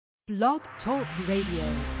Blog Talk Radio.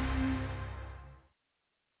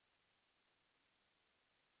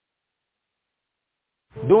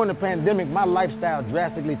 During the pandemic, my lifestyle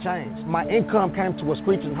drastically changed. My income came to a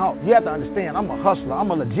screeching halt. You have to understand, I'm a hustler.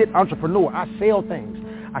 I'm a legit entrepreneur. I sell things.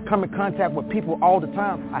 I come in contact with people all the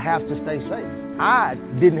time. I have to stay safe. I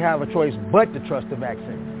didn't have a choice but to trust the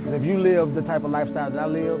vaccine. And if you live the type of lifestyle that I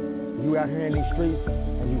live, you out here in these streets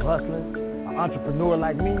and you hustling, an entrepreneur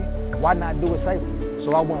like me, why not do it safely?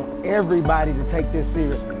 So I want everybody to take this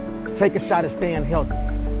seriously. Take a shot at staying healthy.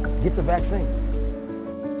 Get the vaccine.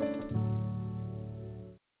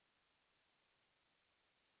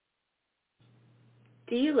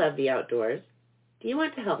 Do you love the outdoors? Do you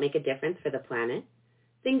want to help make a difference for the planet?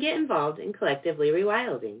 Then get involved in Collectively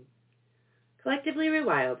Rewilding. Collectively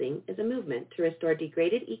Rewilding is a movement to restore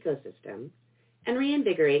degraded ecosystems and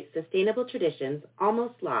reinvigorate sustainable traditions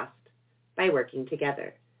almost lost by working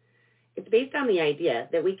together. It's based on the idea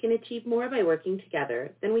that we can achieve more by working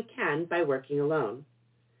together than we can by working alone.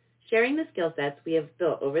 Sharing the skill sets we have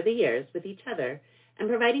built over the years with each other and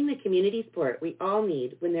providing the community support we all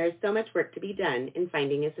need when there is so much work to be done in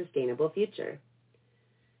finding a sustainable future.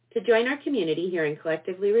 To join our community here in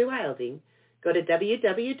Collectively Rewilding, go to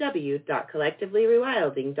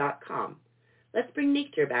www.collectivelyrewilding.com. Let's bring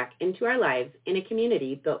nature back into our lives in a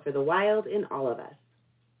community built for the wild in all of us.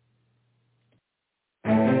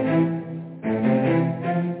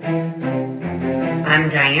 I'm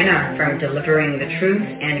Diana from Delivering the Truth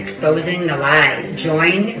and Exposing the Lies.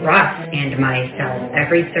 Join Russ and myself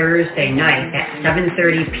every Thursday night at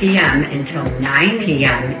 7:30 p.m. until 9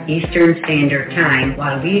 p.m. Eastern Standard Time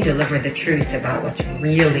while we deliver the truth about what's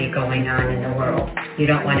really going on in the world. You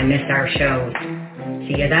don't want to miss our shows.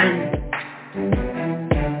 See you then.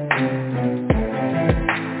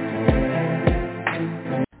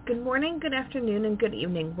 Good morning, good afternoon, and good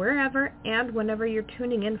evening, wherever and whenever you're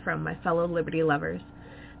tuning in from, my fellow Liberty lovers.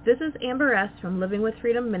 This is Amber S. from Living with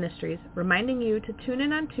Freedom Ministries, reminding you to tune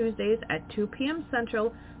in on Tuesdays at 2 p.m.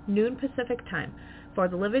 Central, noon Pacific Time, for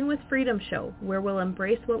the Living with Freedom show, where we'll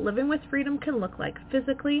embrace what living with freedom can look like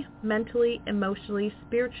physically, mentally, emotionally,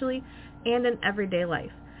 spiritually, and in everyday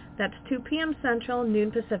life. That's 2 p.m. Central, noon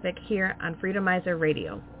Pacific, here on Freedomizer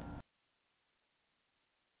Radio.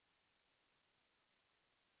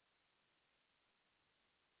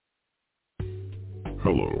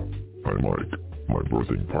 Hello, I'm Mike, my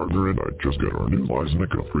birthing partner, and I just got our new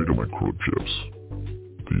Lysenica Freedom microchips.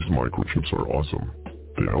 These microchips are awesome.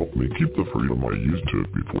 They help me keep the freedom I used to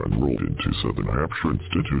before I enrolled into Southern Hampshire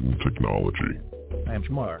Institute in Technology. I am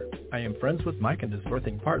Jamar. I am friends with Mike and his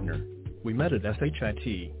birthing partner. We met at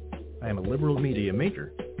SHIT. I am a liberal media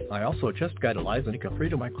major. I also just got a Lysenica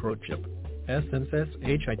Freedom microchip. Since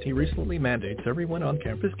SHIT recently mandates everyone on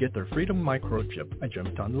campus get their Freedom microchip, I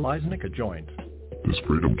jumped on the Lysenica joint. This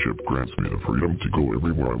freedom chip grants me the freedom to go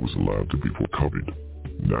everywhere I was allowed to before COVID.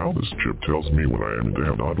 Now this chip tells me when I am and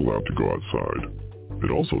am not allowed to go outside.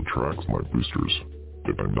 It also tracks my boosters.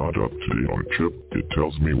 If I'm not up to date on a chip, it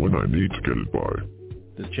tells me when I need to get it by.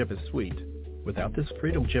 This chip is sweet. Without this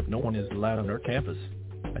freedom chip, no one is allowed on our campus.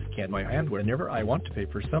 I scan my hand whenever I want to pay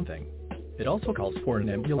for something. It also calls for an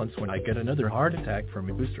ambulance when I get another heart attack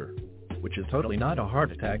from a booster, which is totally not a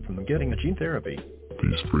heart attack from getting a gene therapy.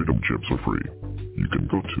 These freedom chips are free. You can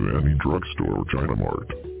go to any drugstore or China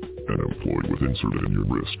Mart and employ with inserted in your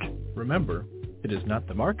wrist. Remember, it is not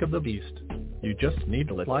the mark of the beast. You just need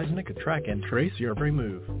to let Lysenica track and trace your every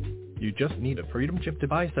move. You just need a freedom chip to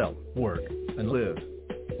buy, sell, work, and live.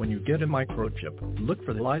 When you get a microchip, look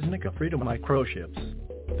for the Lysenica Freedom microchips.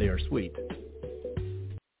 They are sweet.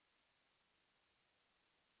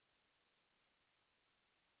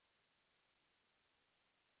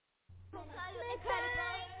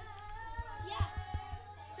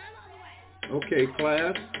 Okay,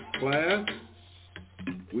 class,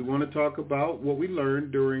 we want to talk about what we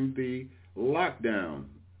learned during the lockdown.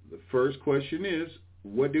 The first question is,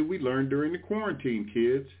 what did we learn during the quarantine,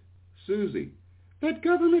 kids? Susie: that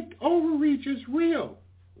government overreach is real.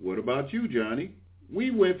 What about you, Johnny?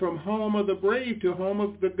 We went from home of the brave to home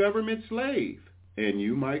of the government slave. And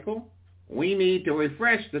you, Michael? We need to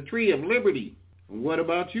refresh the tree of liberty. What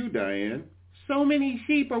about you, Diane? So many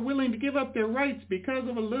sheep are willing to give up their rights because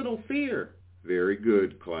of a little fear. Very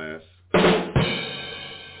good, class.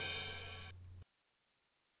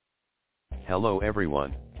 Hello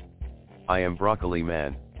everyone. I am Broccoli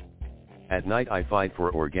Man. At night I fight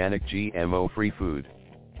for organic GMO-free food.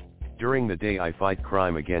 During the day I fight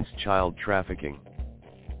crime against child trafficking.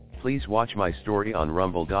 Please watch my story on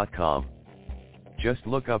rumble.com. Just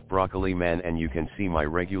look up Broccoli Man and you can see my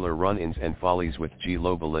regular run-ins and follies with G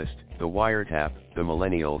Globalist, the Wiretap, the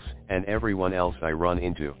Millennials, and everyone else I run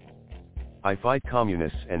into. I fight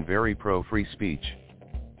communists and very pro free speech.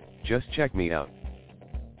 Just check me out.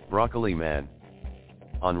 Broccoli Man.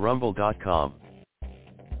 On rumble.com.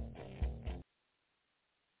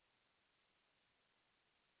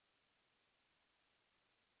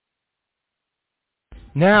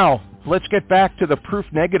 Now, let's get back to the Proof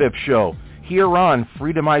Negative Show here on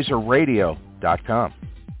freedomizerradio.com.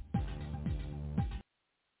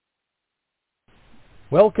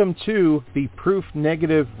 Welcome to the Proof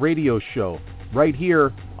Negative Radio Show right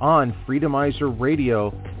here on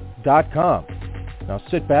freedomizerradio.com. Now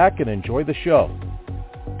sit back and enjoy the show.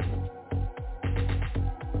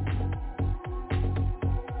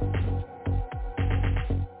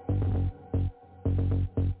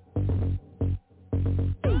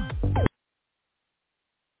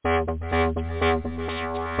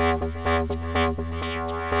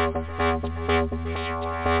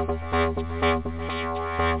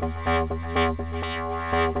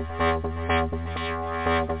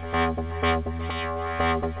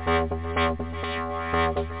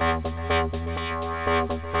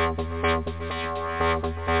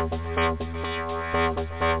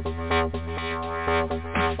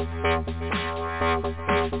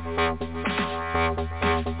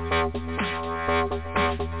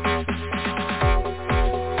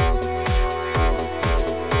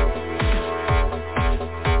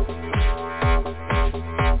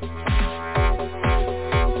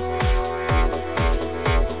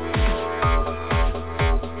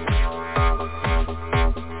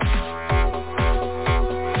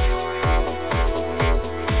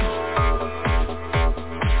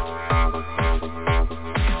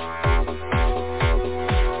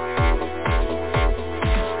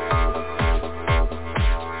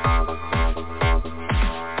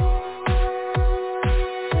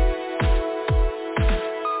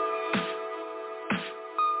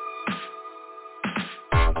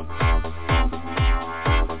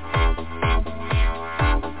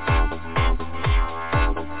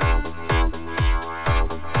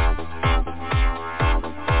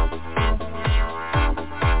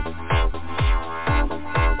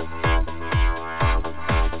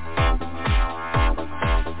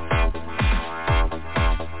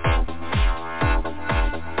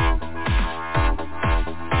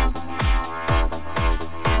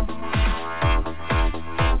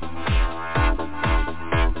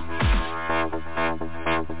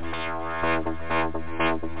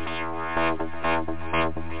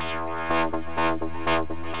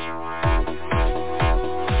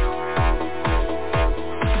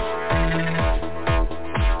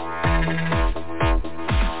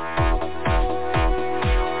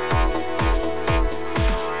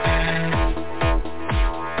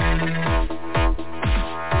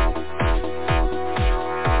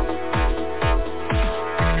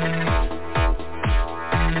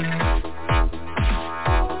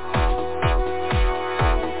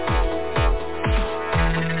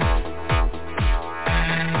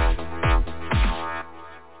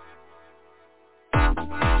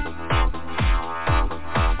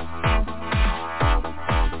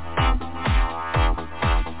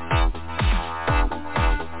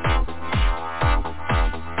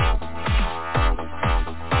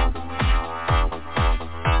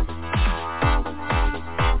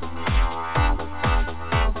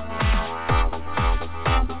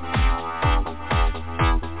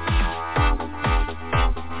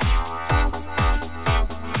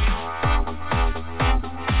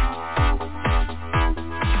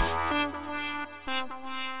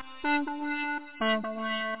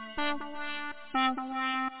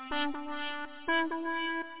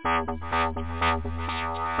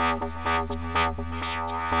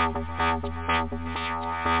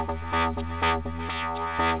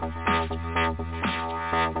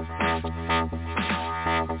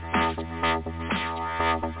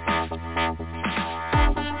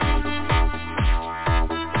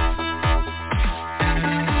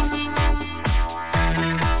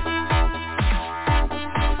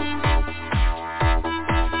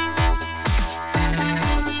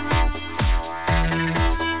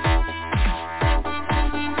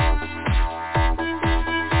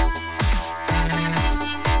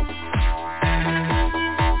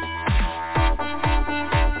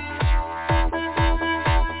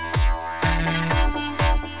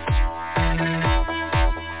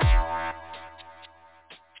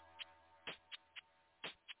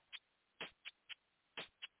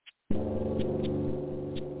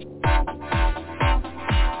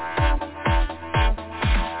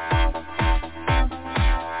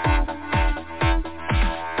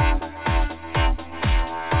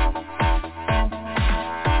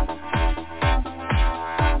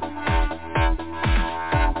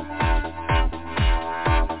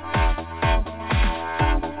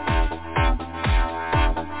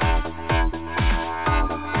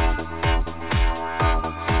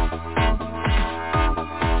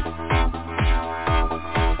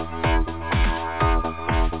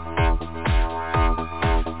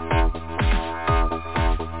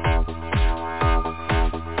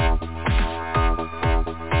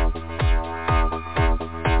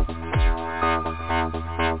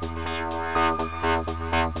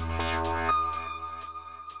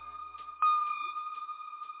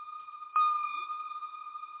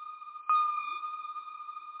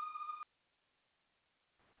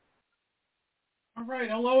 All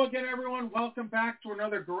right. Hello again, everyone. Welcome back to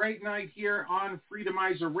another great night here on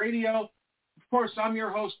Freedomizer Radio. Of course, I'm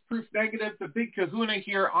your host, Proof Negative, the big kahuna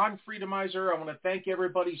here on Freedomizer. I want to thank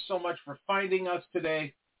everybody so much for finding us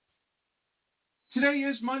today. Today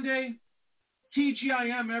is Monday.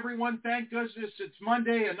 TGIM, everyone. Thank goodness it's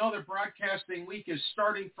Monday. Another broadcasting week is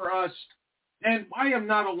starting for us. And I am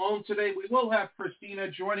not alone today. We will have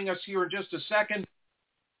Christina joining us here in just a second.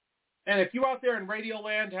 And if you out there in Radio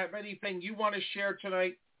Land have anything you want to share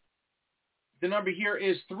tonight, the number here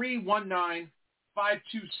is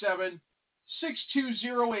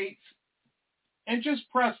 319-527-6208. And just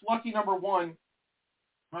press lucky number 1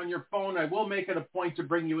 on your phone. I will make it a point to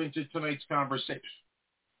bring you into tonight's conversation.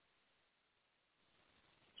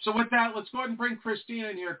 So with that, let's go ahead and bring Christina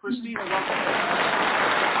in here. Christina, welcome.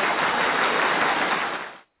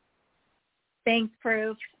 Thanks,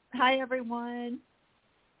 Proof. Hi, everyone.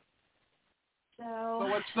 So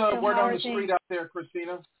what's the word on the street out there,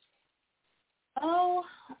 Christina?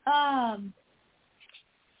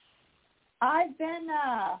 I've been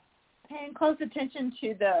paying close attention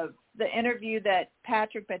to the interview that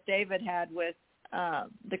Patrick Bet David had with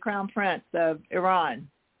the Crown Prince of Iran.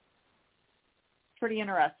 Pretty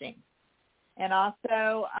interesting. And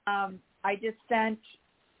also, I just sent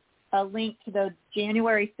a link to the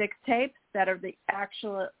January 6th tapes that are the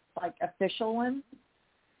actual, official ones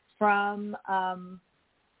from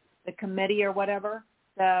the committee or whatever.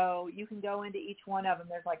 So you can go into each one of them.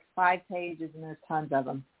 There's 5 pages and there's tons of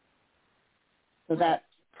them. So that's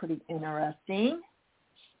pretty interesting.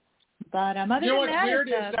 But other you know than what's weird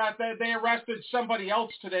is that they arrested somebody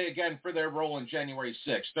else today again for their role in January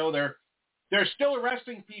 6th. So they're still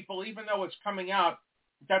arresting people even though it's coming out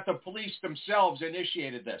that the police themselves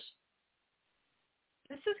initiated this.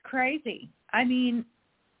 This is crazy. I mean,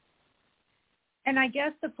 and I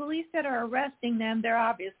guess the police that are arresting them, they're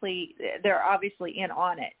obviously in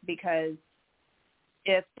on it, because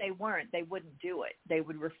if they weren't, they wouldn't do it. They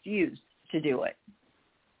would refuse to do it.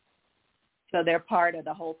 So they're part of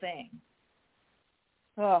the whole thing.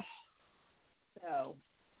 Oh, so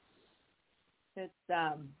it's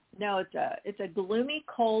it's a gloomy,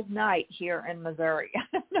 cold night here in Missouri. I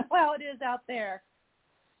don't know how it is out there,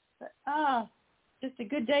 but just a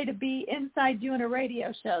good day to be inside doing a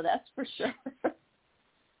radio show, that's for sure.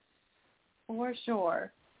 For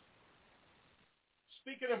sure.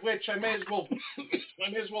 Speaking of which, I may as well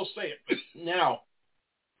say it now.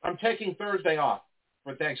 I'm taking Thursday off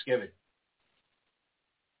for Thanksgiving.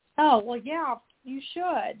 Oh, well, yeah, you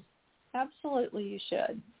should. Absolutely, you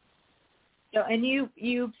should. So, and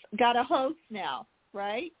you've got a host now,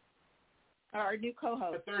 right? Or a new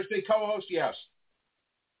co-host. A Thursday co-host, yes.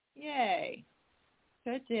 Yay.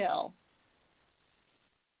 Good deal.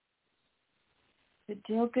 Good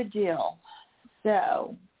deal.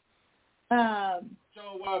 So, to our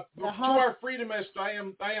freedomists, I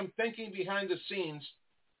am thinking behind the scenes.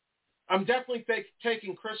 I'm definitely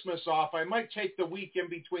taking Christmas off. I might take the week in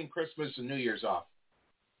between Christmas and New Year's off.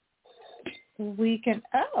 Probably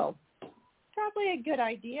a good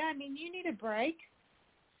idea. I mean, you need a break.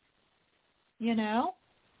 You know?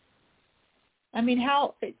 I mean,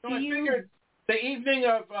 how do you... I figured the evening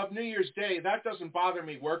of New Year's Day, that doesn't bother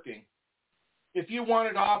me working. If you want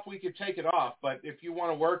it off, we could take it off. But if you want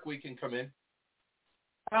to work, we can come in.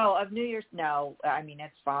 Oh, of New Year's? No. I mean,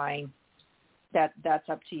 it's fine. That's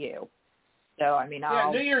up to you. So, I mean,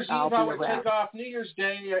 New Year's Eve I would take off. New Year's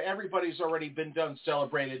Day, everybody's already been done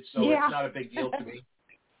celebrated, so It's not a big deal to me.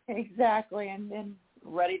 Exactly, and then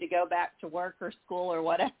ready to go back to work or school or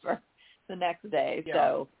whatever the next day. Yeah.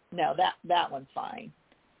 So, no, that one's fine.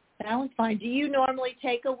 That one's fine. Do you normally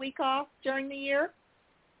take a week off during the year?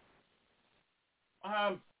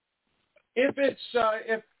 If it's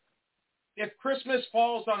if Christmas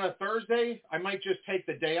falls on a Thursday, I might just take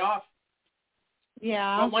the day off.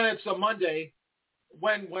 Yeah. But when it's a Monday,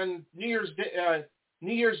 when New Year's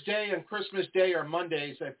Day and Christmas Day are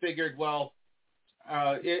Mondays, I figured,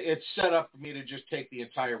 it's set up for me to just take the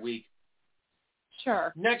entire week.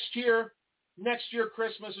 Sure. Next year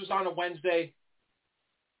Christmas is on a Wednesday.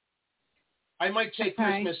 I might take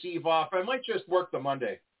Christmas Eve off. I might just work the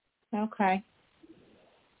Monday. Okay.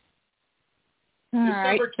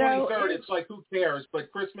 December 23rd, it's who cares?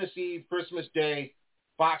 But Christmas Eve, Christmas Day,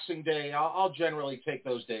 Boxing Day, I'll generally take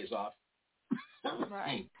those days off.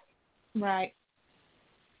 Right. Right.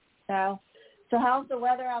 So how's the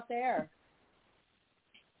weather out there?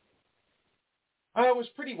 It was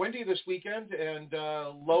pretty windy this weekend, and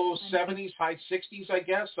low 70s, high 60s, I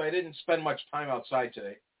guess. I didn't spend much time outside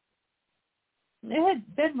today. It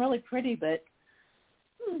had been really pretty, but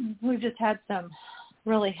we've just had some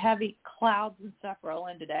really heavy clouds and stuff roll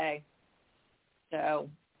in today. So,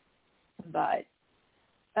 but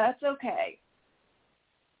that's okay.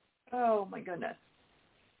 Oh, my goodness.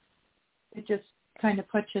 It just kind of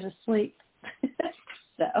puts you to sleep.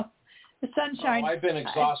 So, the sunshine. Oh, I've been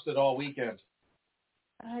exhausted all weekend.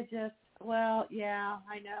 Well, yeah,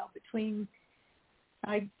 I know.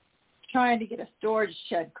 I'm trying to get a storage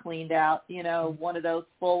shed cleaned out, one of those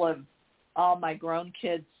full of all my grown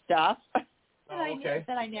kids' stuff that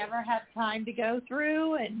I never had time to go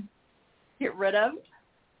through and get rid of.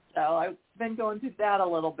 So I've been going through that a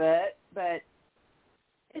little bit, but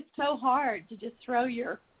it's so hard to just throw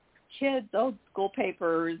your kids' old school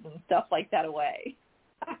papers and stuff like that away.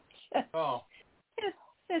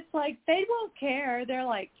 It's like they won't care. They're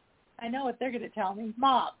like, I know what they're going to tell me.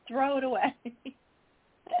 Mom, throw it away.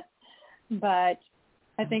 But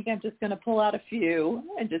I think I'm just going to pull out a few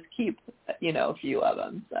and just keep, a few of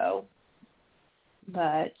them. So,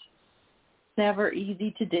 but it's never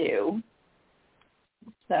easy to do.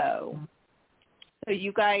 So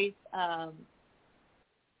you guys, are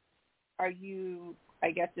you,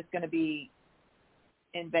 I guess, just going to be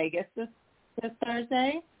in Vegas this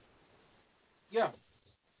Thursday? Yeah.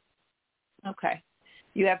 Okay.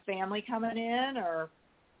 You have family coming in, or?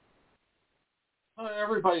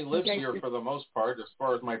 Everybody lives here for the most part, as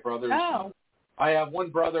far as my brothers. Oh. I have one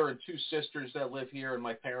brother and two sisters that live here, and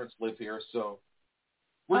my parents live here. So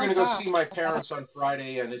we're going to go see my parents on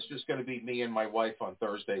Friday, and it's just going to be me and my wife on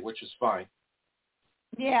Thursday, which is fine.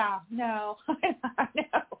 Yeah, no, I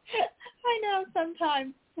know.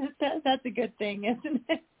 Sometimes that's a good thing, isn't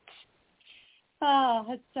it? Oh,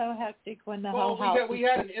 it's so hectic when the whole house. We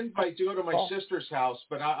had an invite to go to my sister's house,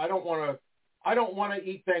 but I don't want to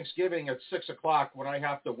eat Thanksgiving at 6:00 when I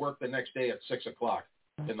have to work the next day at 6:00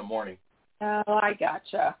 in the morning. Oh, I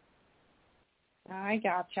gotcha.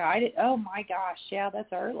 Oh my gosh, yeah,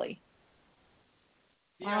 that's early.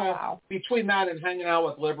 Yeah, wow. Between that and hanging out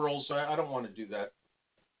with liberals, I don't want to do that.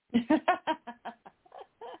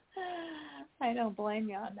 I don't blame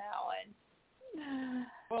you on that one.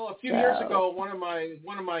 Well, a few years ago, one of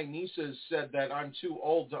my nieces said that I'm too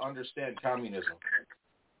old to understand communism.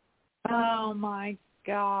 Oh my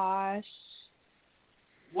gosh!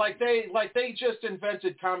 Like they just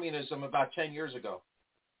invented communism about 10 years ago.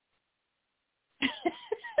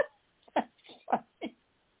 That's funny.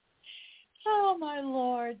 Oh my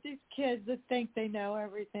Lord! These kids that think they know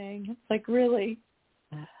everything. It's like, really?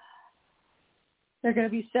 They're going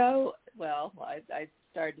to be so, well, I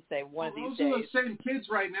started to say one of these days. Those are the same kids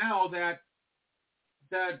right now that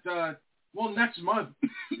next month,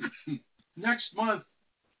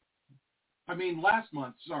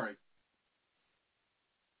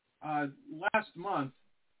 last month,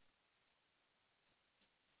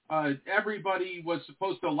 everybody was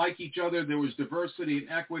supposed to like each other. There was diversity and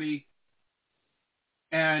equity.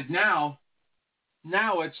 And now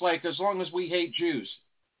it's like, as long as we hate Jews.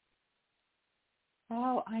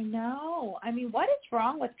 Oh, I know. I mean, what is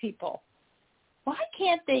wrong with people? Why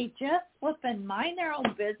can't they just flip and mind their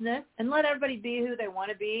own business and let everybody be who they want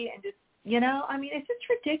to be and just, I mean, it's just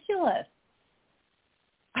ridiculous.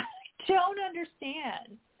 I don't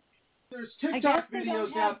understand. There's TikTok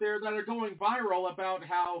videos out there that are going viral about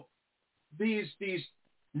how these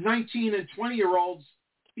 19 and 20-year-olds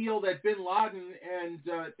feel that Bin Laden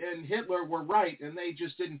and Hitler were right, and they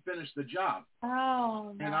just didn't finish the job.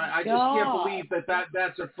 Oh, my And I God. just can't believe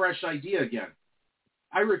that's a fresh idea again.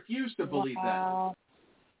 I refuse to believe that.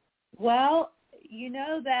 Well,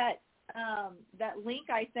 that link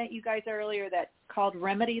I sent you guys earlier that's called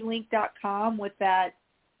remedylink.com with that,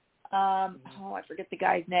 I forget the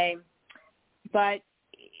guy's name, but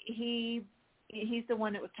he's the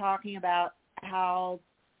one that was talking about how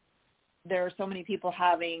there are so many people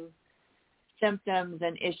having symptoms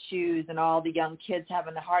and issues and all the young kids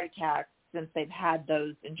having the heart attacks since they've had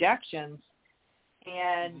those injections.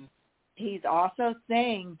 And he's also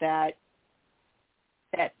saying that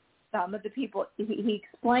some of the people, he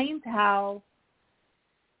explains how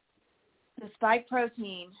the spike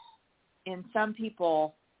protein in some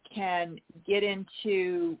people can get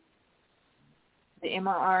into the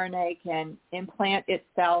mRNA, can implant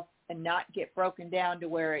itself and not get broken down to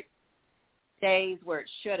where it stays where it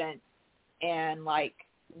shouldn't, and like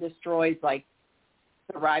destroys like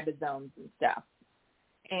the ribosomes and stuff.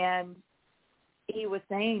 And he was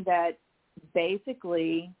saying that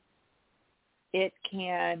basically it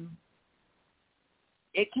can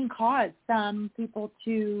cause some people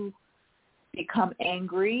to become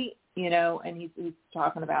angry, and he's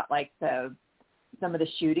talking about like some of the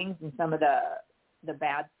shootings and some of the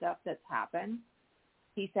bad stuff that's happened.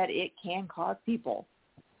 He said it can cause people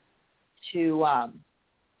to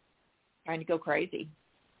trying to go crazy.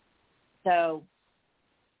 So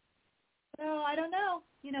So I don't know.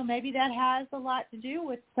 Maybe that has a lot to do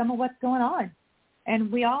with some of what's going on.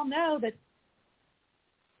 And we all know that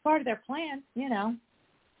part of their plan,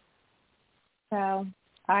 So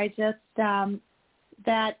I just,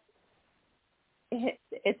 that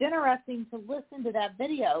it's interesting to listen to that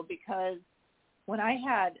video, because when I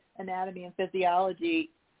had anatomy and physiology,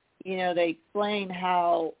 they explain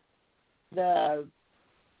how the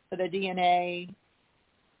DNA,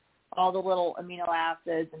 all the little amino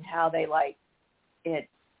acids, and how they it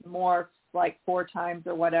morphs 4 times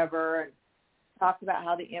or whatever, and talks about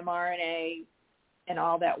how the mRNA and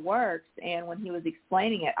all that works. And when he was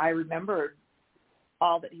explaining it, I remembered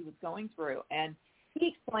all that he was going through. And he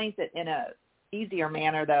explains it in a easier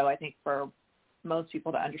manner, though, I think, for most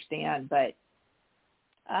people to understand. But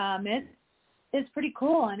it's pretty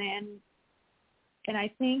cool. And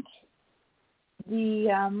I think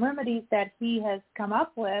the remedies that he has come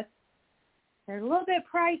up with, they're a little bit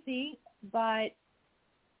pricey, but,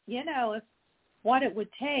 if what it would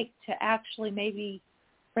take to actually maybe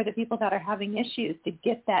for the people that are having issues to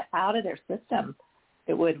get that out of their system,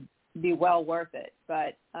 it would be well worth it.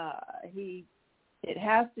 But it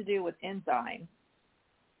has to do with enzymes.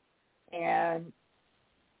 And,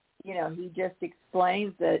 he just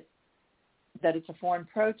explains that it's a foreign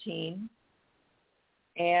protein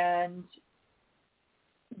and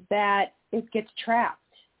that it gets trapped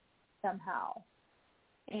somehow.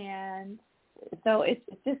 And so it's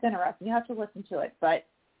just interesting. You have to listen to it. But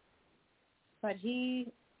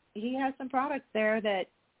he has some products there that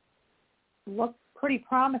look pretty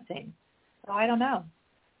promising. So I don't know.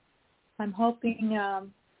 I'm hoping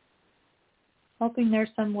there's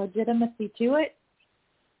some legitimacy to it,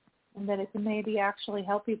 and that it can maybe actually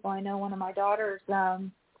help people. I know one of my daughter's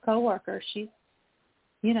coworkers, she's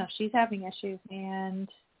having issues, and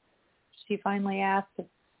she finally asked if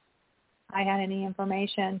I had any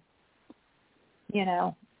information,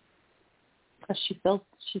 because she said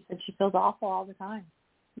she feels awful all the time.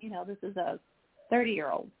 This is a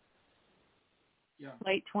 30-year-old,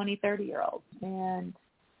 late 20, 30-year-old, and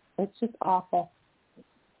it's just awful.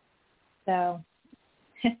 So,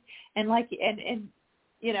 and like you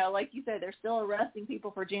said, they're still arresting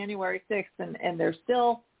people for January 6th, and they're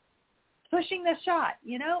still pushing the shot.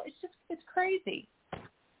 It's crazy.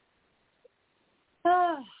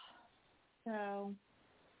 So,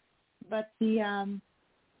 but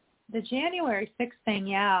the January 6th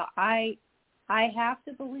thing, I have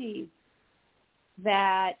to believe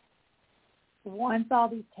that once all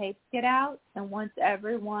these tapes get out, and once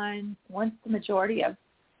the majority of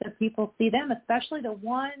the people see them, especially the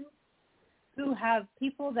ones who have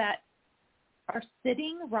people that are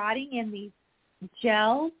rotting in these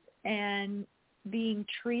gels and being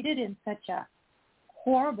treated in such a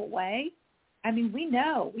horrible way. I mean,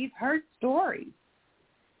 we've heard stories.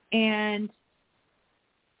 And,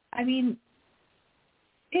 I mean,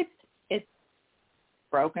 it's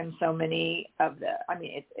broken so many of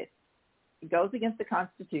it goes against the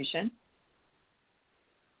Constitution.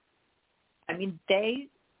 I mean, they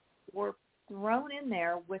were thrown in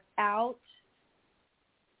there without,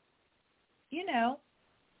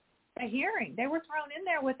 a hearing. They were thrown in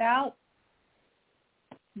there without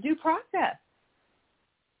due process.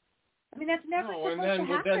 I mean, that's never supposed to happen.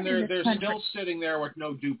 But then they're country. still sitting there with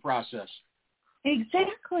no due process.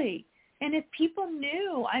 Exactly. And if people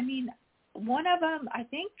knew, I mean, one of them, I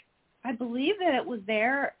believe that it was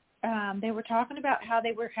there. They were talking about how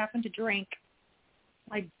they were having to drink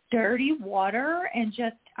dirty water, and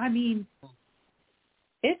just, I mean,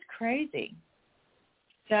 it's crazy.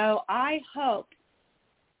 So I hope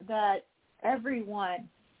that everyone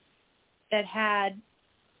that had,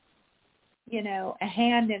 a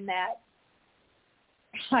hand in that,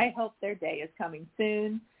 I hope their day is coming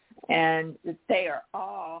soon, and that they are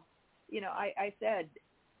all, I said,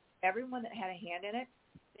 everyone that had a hand in it,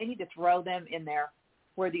 they need to throw them in there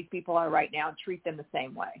where these people are right now and treat them the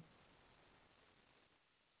same way.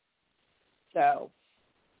 So,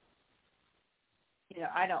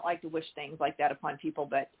 I don't like to wish things like that upon people,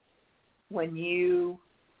 but when you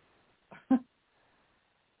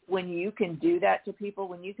can do that to people,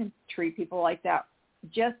 when you can treat people like that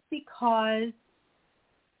just because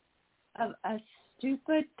of a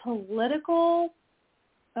stupid political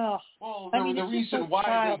the reason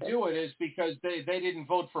why they do it is because they didn't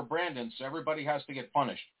vote for Brandon, so everybody has to get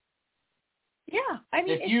punished. Yeah, I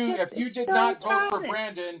mean, if you did not vote for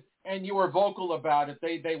Brandon and you were vocal about it,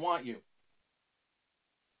 they want you.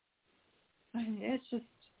 I mean, it's just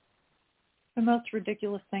the most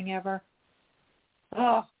ridiculous thing ever.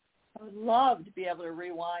 Oh, I would love to be able to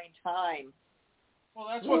rewind time. Well,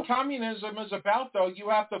 that's what communism is about, though. You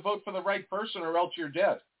have to vote for the right person or else you're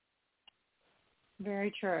dead.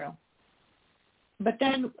 Very true. But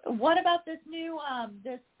then, what about this new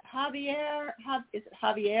this Javier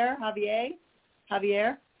Milei?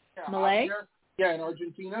 Javier? Yeah, in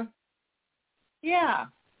Argentina. Yeah.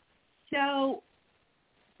 So,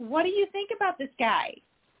 what do you think about this guy?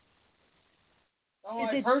 Oh,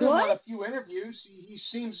 I've heard him on a few interviews. He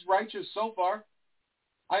seems righteous so far.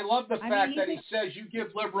 I love the fact that he says you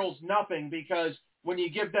give liberals nothing because when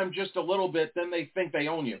you give them just a little bit, then they think they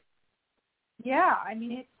own you. Yeah, I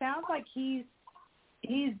mean, it sounds like he's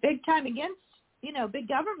big time against, big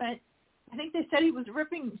government. I think they said he was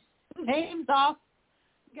ripping government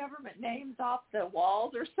names off the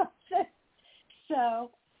walls or something.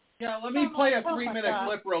 So. Yeah, let me play a 3-minute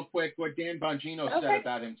clip real quick what Dan Bongino said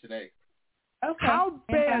about him today. Okay. How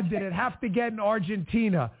bad did it have to get in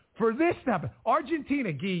Argentina for this to happen?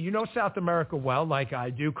 Argentina, Guy, you know South America well, like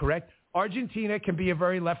I do, correct? Argentina can be a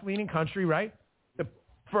very left-leaning country, right?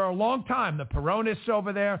 For a long time, the Peronists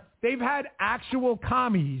over there, they've had actual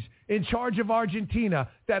commies in charge of Argentina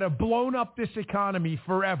that have blown up this economy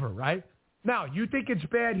forever, right? Now, you think it's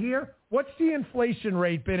bad here? What's the inflation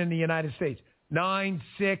rate been in the United States? 9,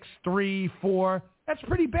 6, 3, 4. That's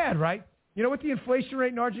pretty bad, right? You know what the inflation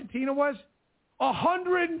rate in Argentina was?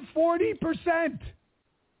 140%.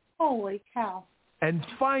 Holy cow. And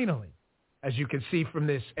finally, as you can see from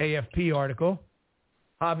this AFP article,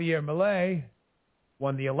 Javier Milei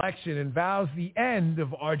won the election and vows the end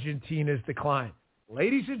of Argentina's decline.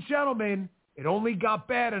 Ladies and gentlemen, it only got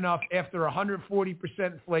bad enough after 140%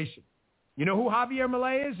 inflation. You know who Javier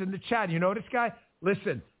Milei is? In the chat, you know this guy?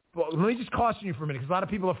 Listen, let me just caution you for a minute, because a lot of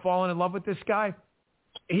people have fallen in love with this guy.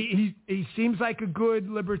 He seems like a good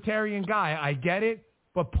libertarian guy. I get it.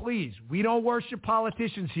 But please, we don't worship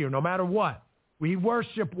politicians here, no matter what. We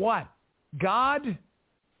worship what? God,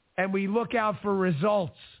 and we look out for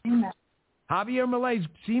results. Javier Milei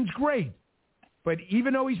seems great. But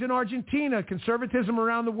even though he's in Argentina, conservatism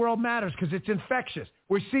around the world matters because it's infectious.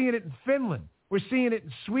 We're seeing it in Finland. We're seeing it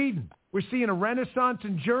in Sweden. We're seeing a renaissance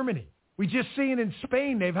in Germany. We just see it in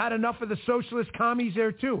Spain. They've had enough of the socialist commies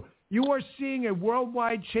there too. You are seeing a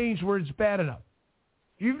worldwide change where it's bad enough.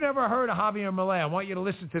 If you've never heard of Javier Milei, I want you to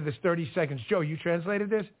listen to this 30 seconds. Joe, you translated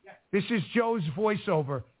this? Yeah. This is Joe's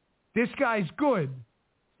voiceover. This guy's good.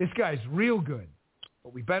 This guy's real good.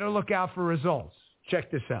 But we better look out for results.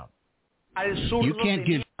 Check this out. You can't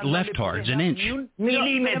give leftards an inch.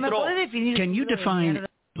 Can you define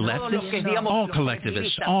leftists? All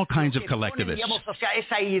collectivists, all kinds of collectivists.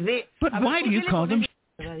 But why do you call them?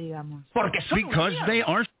 Because they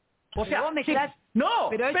are.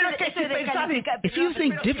 If you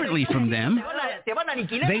think differently from them,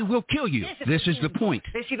 they will kill you. This is the point.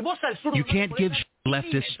 You can't give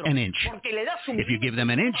leftists an inch. If you give them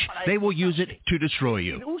an inch, they will use it to destroy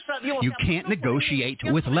you. You can't negotiate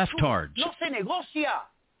with leftards.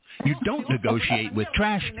 You don't negotiate with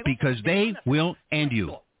trash because they will end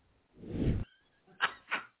you.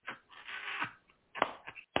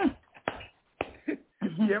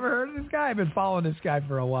 You ever heard of this guy? I've been following this guy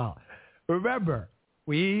for a while. Remember,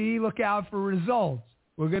 we look out for results.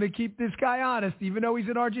 We're going to keep this guy honest, even though he's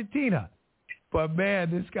in Argentina. But,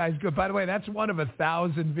 man, this guy's good. By the way, that's one of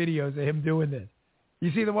 1,000 videos of him doing this.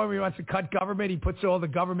 You see the one where he wants to cut government? He puts all the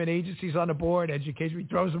government agencies on the board, education, he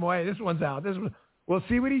throws them away. This one's out. We'll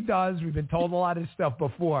see what he does. We've been told a lot of this stuff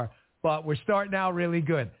before, but we're starting out really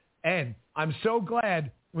good. And I'm so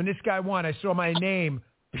glad when this guy won, I saw my name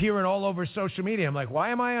appearing all over social media. I'm like, why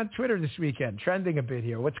am I on Twitter this weekend? Trending a bit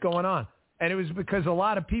here. What's going on? And it was because a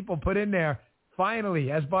lot of people put in there,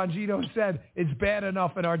 finally, as Bongino said, it's bad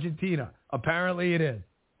enough in Argentina. Apparently it is.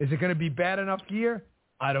 Is it going to be bad enough here?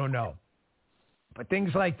 I don't know. But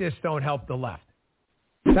things like this don't help the left.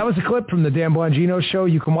 That was a clip from the Dan Bongino show.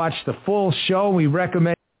 You can watch the full show. We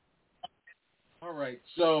recommend. All right.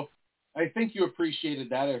 So I think you appreciated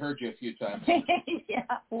that. I heard you a few times. Yeah,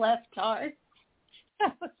 leftard.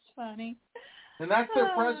 That was funny. And that's their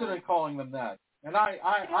president calling them that. And I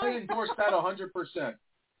endorse that 100%.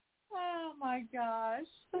 Oh, my gosh.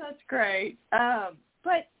 That's great. But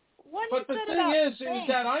the thing is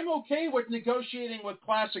that I'm okay with negotiating with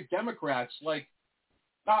classic Democrats. Like,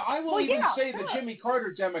 I will say the Jimmy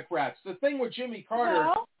Carter Democrats. The thing with Jimmy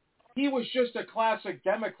Carter, he was just a classic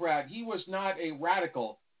Democrat. He was not a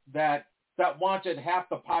radical that wanted half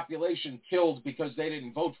the population killed because they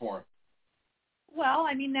didn't vote for him. Well,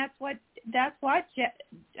 I mean, that's what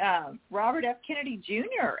Robert F. Kennedy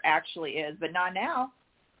Jr. actually is, but not now.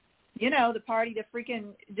 You know, the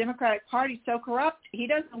freaking Democratic Party's so corrupt, he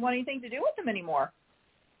doesn't want anything to do with them anymore.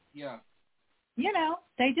 Yeah. You know,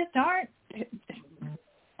 they just aren't.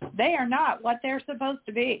 They are not what they're supposed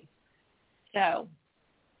to be. So,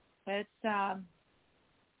 it's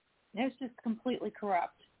It's just completely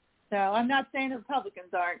corrupt. So I'm not saying the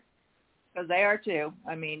Republicans aren't, because they are too.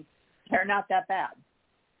 I mean, they're not that bad.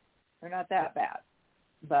 They're not that bad.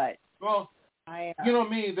 But well, you know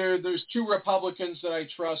me. There's 2 Republicans that I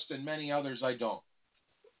trust, and many others I don't.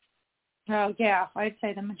 Oh yeah, I'd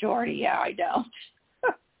say the majority. Yeah, I don't.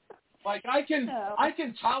 Like I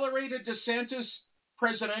can tolerate a DeSantis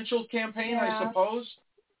presidential campaign, I suppose.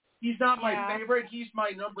 He's not my favorite. He's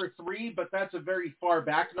my number 3, but that's a very far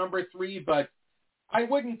back number 3. But I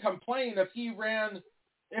wouldn't complain if he ran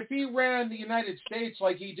the United States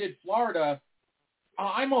like he did Florida.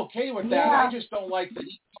 I'm okay with that. I just don't like that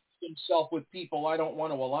he puts himself with people I don't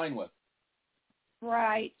want to align with.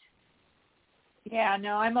 Right. Yeah,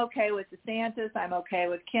 no, I'm okay with DeSantis. I'm okay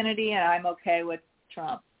with Kennedy, and I'm okay with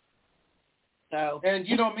Trump. So. And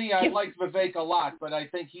you know me, I like Vivek a lot, but I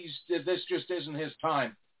think this just isn't his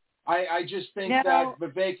time. I just think that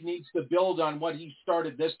Vivek needs to build on what he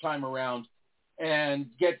started this time around and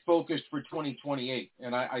get focused for 2028.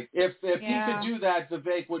 And if he could do that,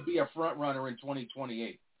 Vivek would be a front runner in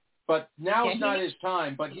 2028. But now is not his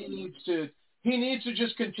time. But he needs to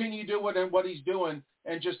just continue doing what he's doing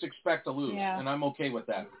and just expect to lose. And I'm okay with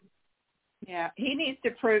that. Yeah, he needs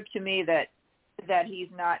to prove to me that he's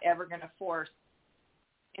not ever going to force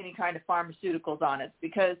any kind of pharmaceuticals on us,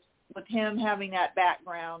 because with him having that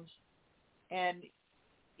background and,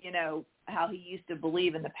 you know, how he used to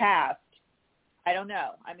believe in the past, I don't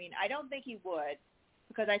know. I mean, I don't think he would,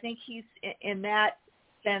 because I think he's, in that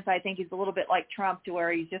sense, I think he's a little bit like Trump, to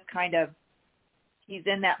where he's just kind of, he's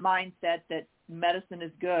in that mindset that medicine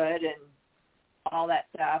is good and all that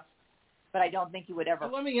stuff. But I don't think he would ever.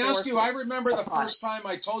 Well, let me ask you. I remember the first time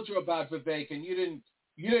I told you about Vivek, and you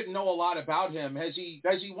didn't know a lot about him. Has he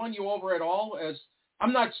won you over at all?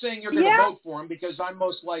 I'm not saying you're going to vote for him, because I'm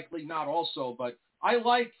most likely not also, but I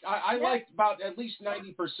like about at least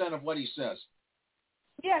 90% of what he says.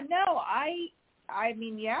 Yeah, no, I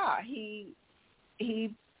mean, yeah, he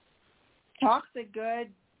talks a good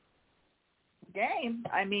game.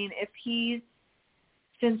 I mean, if he's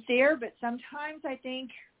sincere, but sometimes I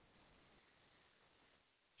think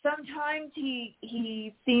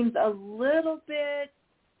he seems a little bit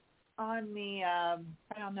on the I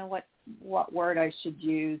don't know what word I should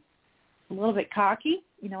use, a little bit cocky,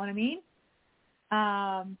 you know what I mean?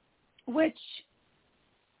 Which,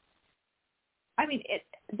 I mean,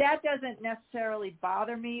 that doesn't necessarily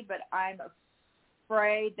bother me, but I'm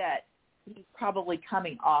afraid that he's probably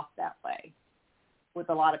coming off that way with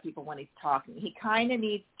a lot of people when he's talking. He kind of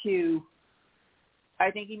needs to, I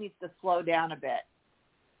think he needs to slow down a bit,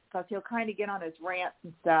 because he'll kind of get on his rants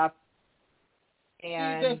and stuff.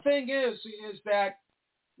 And the thing is that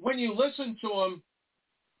when you listen to him,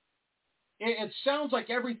 it sounds like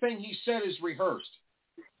everything he said is rehearsed.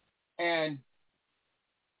 And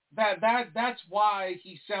that's why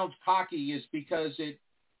he sounds cocky, is because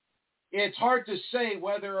it's hard to say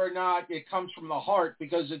whether or not it comes from the heart,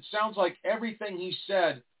 because it sounds like everything he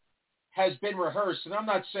said has been rehearsed. And I'm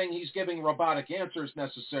not saying he's giving robotic answers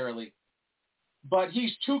necessarily, but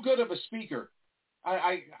he's too good of a speaker.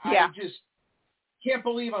 I just can't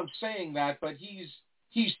believe I'm saying that, but he's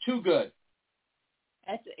too good.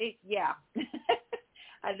 That's it, yeah.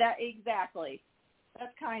 That exactly.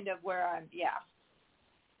 That's kind of where I'm.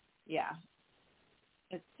 Yeah.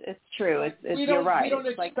 It's true. You're right. We don't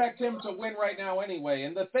expect him to win right now anyway.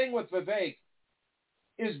 And the thing with Vivek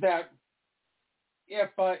is that if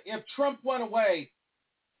Trump went away,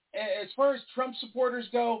 as far as Trump supporters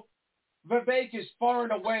go, Vivek is far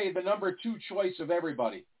and away the number 2 choice of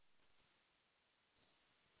everybody.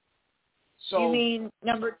 So, you mean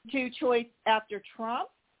number 2 choice after Trump?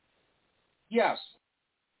 Yes.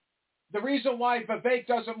 The reason why Vivek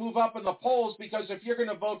doesn't move up in the polls, because if you're going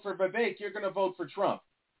to vote for Vivek, you're going to vote for Trump.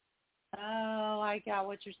 Oh, I got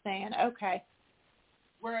what you're saying. Okay.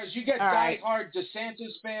 Whereas you get diehard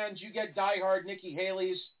DeSantis fans, you get diehard Nikki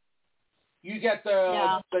Haley's, you get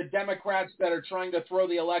the Democrats that are trying to throw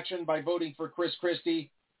the election by voting for Chris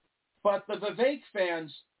Christie. But the Vivek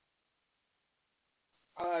fans,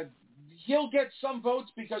 he'll get some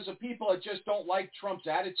votes because of people that just don't like Trump's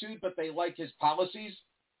attitude, but they like his policies,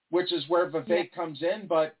 which is where Vivek comes in.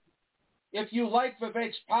 But if you like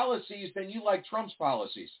Vivek's policies, then you like Trump's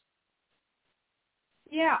policies.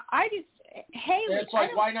 Yeah, Haley. It's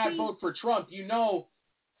like, why not vote for Trump? You know,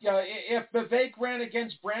 if Vivek ran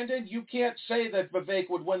against Brandon, you can't say that Vivek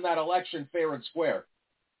would win that election fair and square.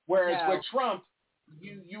 Whereas with Trump,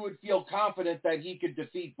 you would feel confident that he could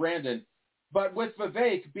defeat Brandon. But with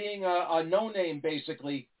Vivek being a no-name,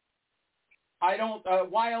 basically, I don't.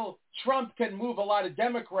 While Trump can move a lot of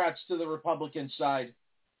Democrats to the Republican side,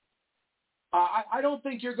 I don't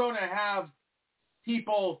think you're going to have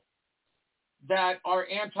people that are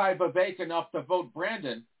anti-Vivek enough to vote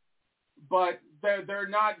Brandon, but they're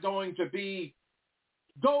not going to be,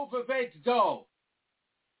 go Vivek, go.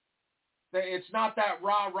 It's not that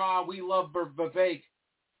rah-rah, we love Vivek.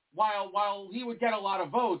 While he would get a lot of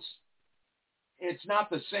votes, it's not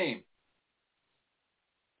the same.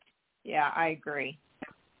 Yeah, I agree.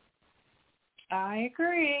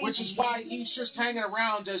 Which is why he's just hanging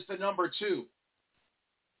around as the number 2.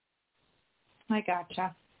 I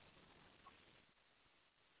gotcha.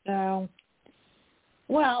 So,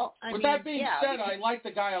 well, with that being said, I like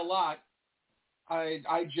the guy a lot. I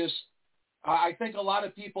think a lot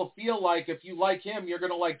of people feel like if you like him, you're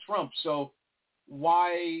going to like Trump. So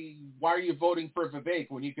why are you voting for Vivek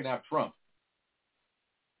when you can have Trump?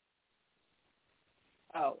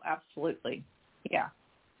 Oh, absolutely. Yeah.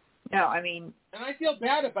 No, I mean... And I feel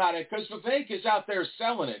bad about it because Vivek is out there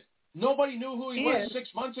selling it. Nobody knew who he was 6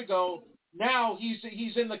 months ago. Now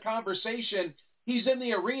he's in the conversation. He's in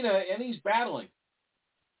the arena, and he's battling.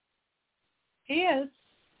 He is.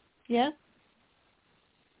 Yes.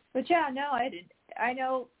 But, yeah, no, I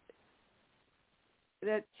know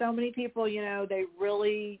that so many people, they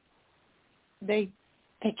really, they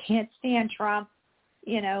can't stand Trump,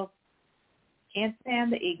 can't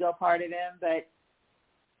stand the ego part of him, but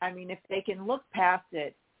I mean, if they can look past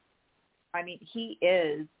it, I mean, he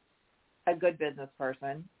is a good business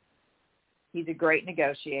person. He's a great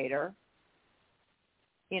negotiator.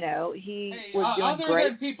 He was doing other great.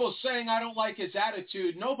 Than people saying I don't like his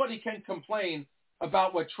attitude, nobody can complain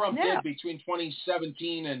about what Trump did between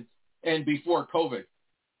 2017 and before COVID.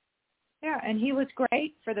 Yeah, and he was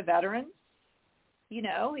great for the veterans. He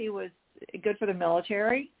was good for the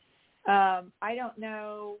military. I don't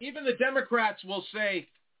know. Even the Democrats will say,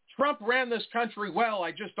 Trump ran this country well,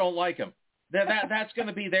 I just don't like him. That's going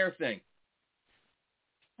to be their thing.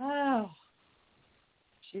 Oh,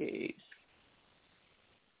 jeez.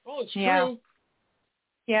 Well, it's true.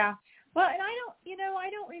 Yeah. Well, and I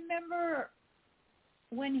don't remember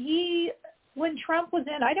when Trump was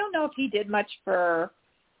in, I don't know if he did much for,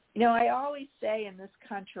 I always say in this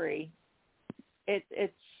country,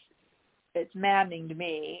 it's maddening to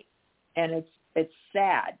me, and it's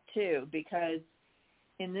sad too, because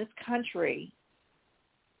in this country,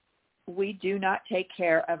 we do not take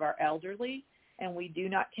care of our elderly, and we do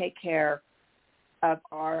not take care of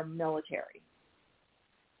our military,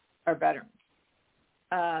 our veterans.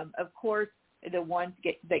 Of course, the ones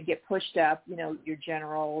that get pushed up, your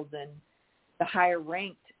generals and the higher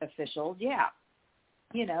ranked officials,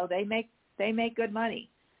 they make good money.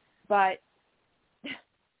 But,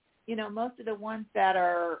 most of the ones that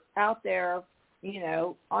are out there,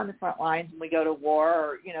 on the front lines when we go to war,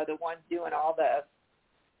 or, the ones doing all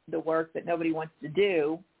the work that nobody wants to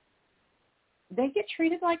do, they get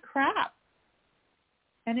treated like crap.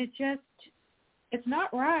 And it's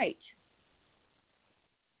not right.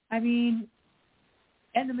 I mean,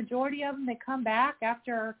 and the majority of them, they come back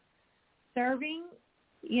after serving,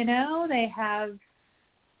 they have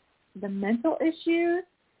the mental issues.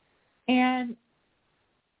 And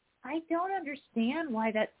I don't understand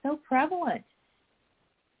why that's so prevalent.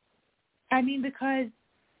 I mean, because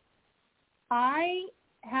I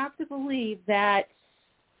have to believe that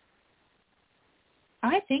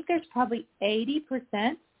I think there's probably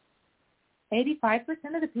 80%, 85%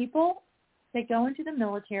 of the people that go into the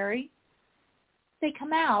military, they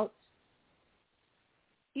come out,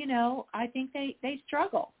 I think they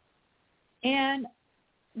struggle. And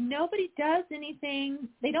nobody does anything.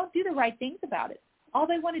 They don't do the right things about it. All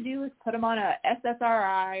they want to do is put them on a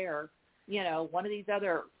SSRI or, one of these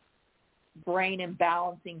other brain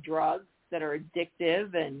imbalancing drugs that are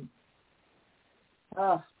addictive. And,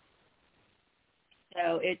 so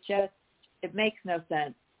it makes no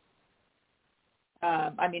sense.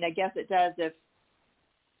 I mean, I guess it does if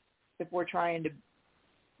we're trying to,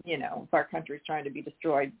 if our country's trying to be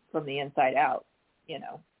destroyed from the inside out,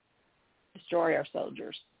 destroy our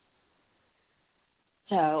soldiers.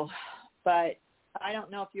 So, but I don't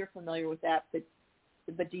know if you're familiar with that,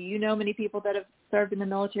 but do you know many people that have served in the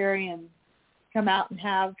military and come out and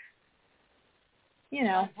have,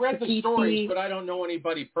 I've read the stories, but I don't know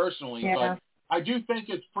anybody personally. Yeah. But I do think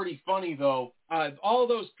it's pretty funny, though. All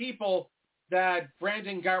those people that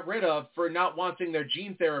Brandon got rid of for not wanting their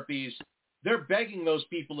gene therapies, they're begging those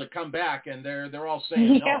people to come back, and they're all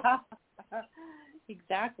saying no. Yeah,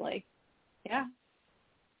 exactly. Yeah.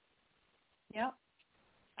 Yep.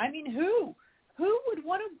 I mean, who would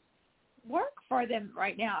want to work for them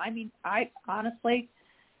right now? I mean, I honestly,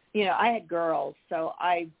 I had girls, so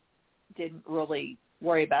I didn't really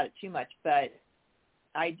worry about it too much. But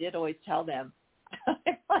I did always tell them,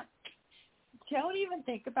 don't even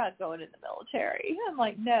think about going in the military. I'm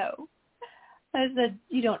like, no. I said,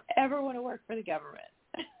 you don't ever want to work for the government.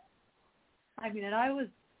 I mean, and I was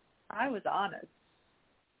honest.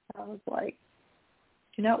 I was like,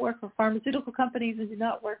 do not work for pharmaceutical companies and do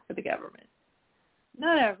not work for the government.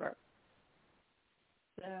 Not ever.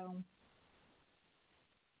 So,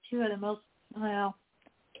 two of the most, well,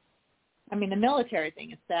 I mean, the military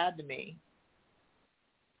thing is sad to me.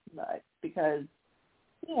 But because,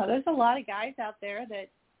 you know, there's a lot of guys out there that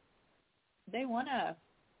they want to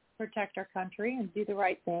protect our country and do the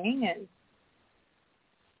right thing.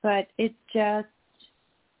 But it's just,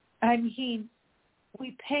 I mean,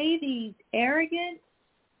 we pay these arrogant,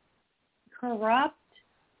 corrupt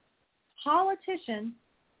politicians,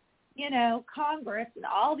 you know, Congress and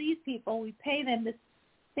all these people, we pay them this,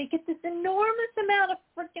 they get this enormous amount of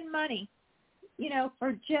freaking money, you know,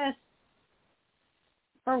 for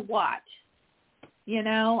what? You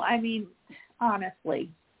know, I mean, honestly,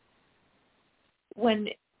 when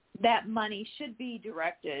that money should be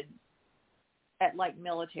directed at like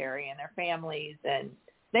military and their families, and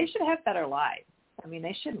they should have better lives. I mean,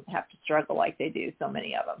 they shouldn't have to struggle like they do, so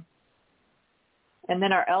many of them. And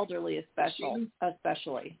then our elderly especially.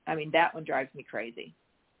 I mean, that one drives me crazy.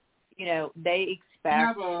 You know, they expect... I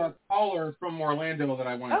have a caller from Orlando that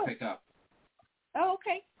I want to pick up. Oh,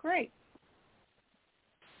 okay. Great.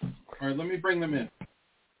 All right, let me bring them in.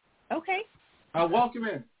 Okay. Welcome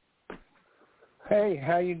in. Hey,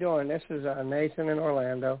 how you doing? This is Nathan in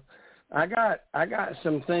Orlando. I got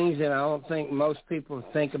some things that I don't think most people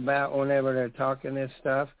think about whenever they're talking this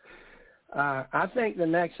stuff. I think the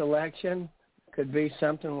next election could be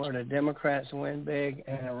something where the Democrats win big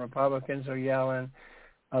and the Republicans are yelling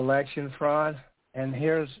election fraud. And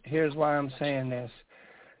here's why I'm saying this.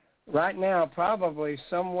 Right now, probably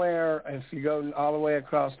somewhere, if you go all the way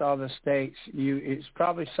across all the states, it's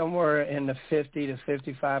probably somewhere in the 50 to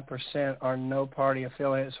 55% are no party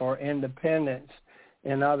affiliates or independents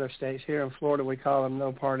in other states. Here in Florida, we call them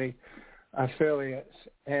no party affiliates.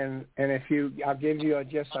 And I'll give you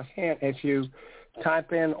just a hint. If you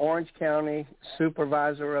type in Orange County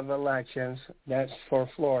Supervisor of Elections, that's for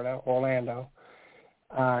Florida, Orlando,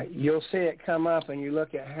 you'll see it come up, and you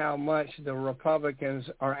look at how much the Republicans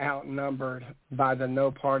are outnumbered by the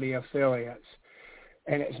no-party affiliates.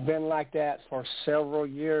 And it's been like that for several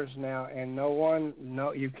years now, and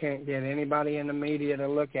you can't get anybody in the media to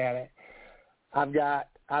look at it.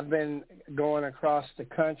 I've been going across the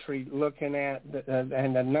country looking at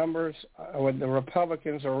and the numbers with the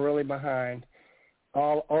Republicans are really behind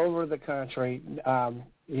all over the country.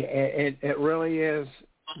 It really is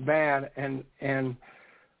bad, and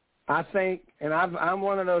I think, and I'm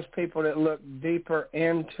one of those people that look deeper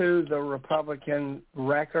into the Republican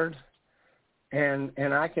record, and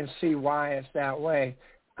I can see why it's that way.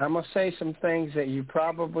 I'm going to say some things that you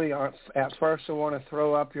probably aren't at first will want to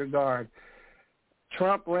throw up your guard.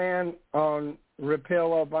 Trump ran on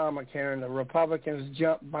repeal Obamacare, and the Republicans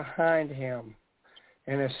jumped behind him.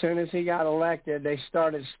 And as soon as he got elected, they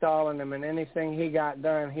started stalling him, and anything he got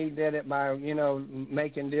done, he did it by,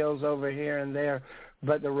 making deals over here and there.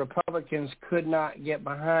 But the Republicans could not get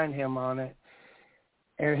behind him on it.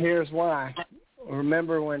 And here's why.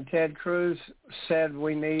 Remember when Ted Cruz said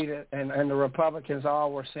we need, and the Republicans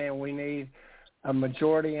all were saying we need a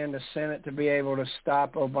majority in the Senate to be able to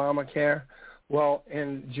stop Obamacare? Well,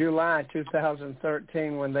 in July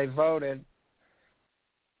 2013, when they voted,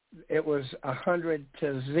 it was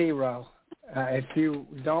 100-0. If you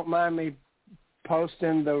don't mind me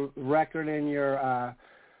posting the record in your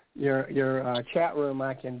chat room,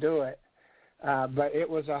 I can do it. But it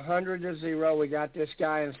was 100-0. We got this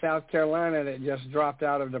guy in South Carolina that just dropped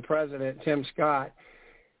out of the president, Tim Scott,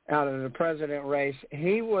 out of the president race.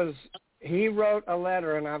 He wrote a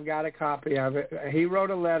letter, and I've got a copy of it. He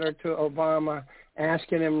wrote a letter to Obama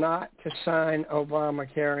asking him not to sign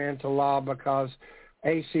Obamacare into law because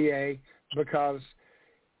the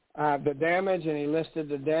damage, and he listed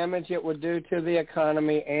the damage it would do to the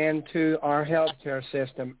economy and to our healthcare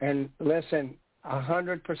system. And listen,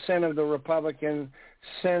 100% of the Republican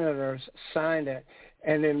senators signed it,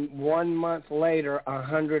 and then 1 month later,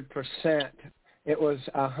 100%. It was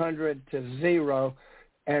 100-0,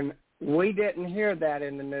 and we didn't hear that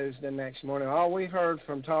in the news the next morning. All we heard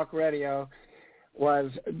from talk radio was,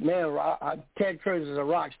 man, Ted Cruz is a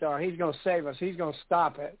rock star. He's going to save us. He's going to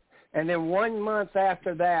stop it. And then 1 month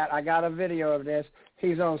after that, I got a video of this.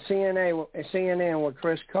 He's on CNN with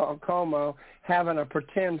Chris Cuomo having a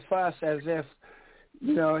pretend fuss as if,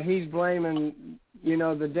 he's blaming,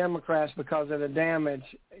 the Democrats because of the damage,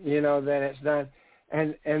 that it's done.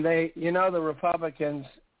 And they, you know, the Republicans,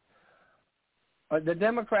 the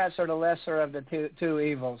Democrats are the lesser of the two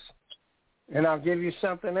evils. And I'll give you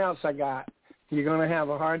something else I got. You're going to have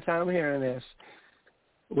a hard time hearing this.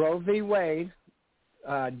 Roe v. Wade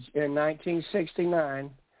in 1969,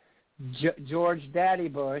 George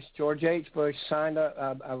H. Bush signed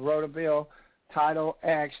wrote a bill, Title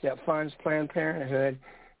X, that funds Planned Parenthood.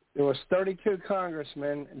 There was 32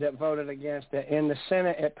 congressmen that voted against it. In the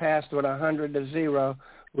Senate, it passed with 100-0.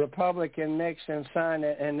 Republican Nixon signed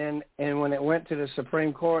it, and when it went to the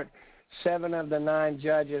Supreme Court, 7 of the 9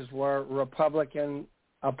 judges were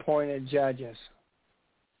Republican-appointed judges.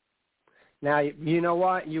 Now, you know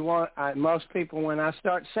what? Most people, when I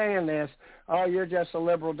start saying this, oh, you're just a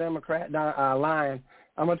liberal Democrat lying.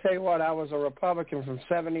 I'm going to tell you what, I was a Republican from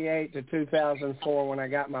 78 to 2004 when I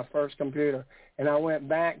got my first computer. And I went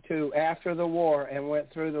back to after the war and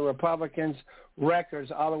went through the Republicans'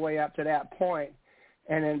 records all the way up to that point.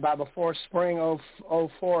 And then before spring of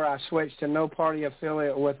 04, I switched to no party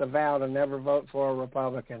affiliate with a vow to never vote for a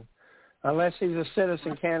Republican. Unless he's a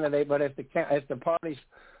citizen candidate, but if the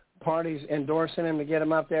party's endorsing him to get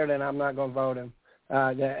him up there, then I'm not going to vote him.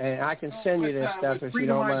 And I can send you this stuff if you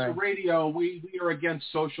don't mind. Radio, we are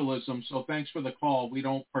against socialism, so thanks for the call. We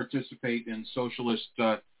don't participate in socialist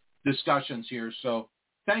discussions here, so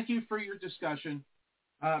thank you for your discussion.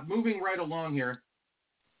 Moving right along here,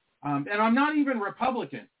 and I'm not even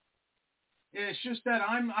Republican. It's just that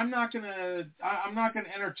I'm not gonna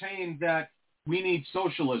entertain that we need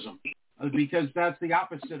socialism because that's the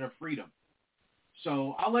opposite of freedom.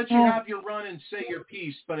 So I'll let you have your run and say your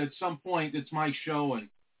piece, but at some point it's my show and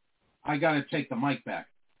I got to take the mic back.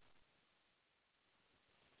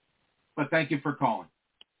 But thank you for calling.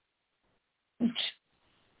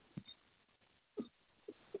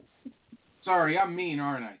 Sorry, I'm mean,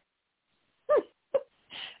 aren't I?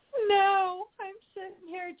 No, I'm sitting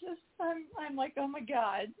here I'm like, oh my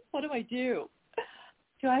God, what do I do?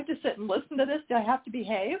 Do I have to sit and listen to this? Do I have to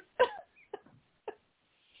behave?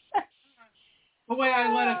 The way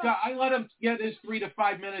I let it go, I let him get his 3 to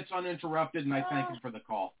 5 minutes uninterrupted, and I thank him for the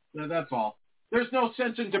call. That's all. There's no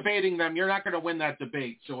sense in debating them. You're not going to win that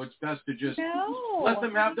debate, so it's best to just let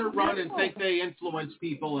them have their run and think they influence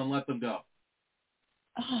people and let them go.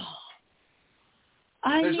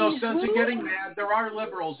 There's no sense in getting mad. There are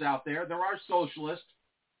liberals out there. There are socialists,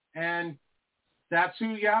 and that's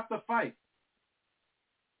who you have to fight.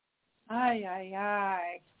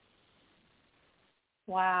 Aye.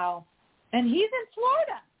 Wow. And he's in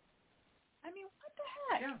Florida. I mean, what the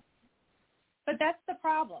heck? Yeah. But that's the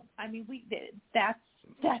problem. I mean, that's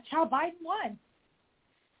how Biden won.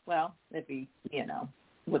 Well, if he,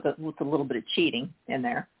 with a little bit of cheating in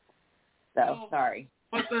there. So sorry.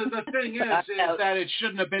 But the thing is that it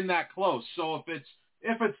shouldn't have been that close. So if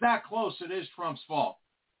it's that close, it is Trump's fault.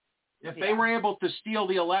 If they were able to steal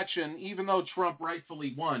the election, even though Trump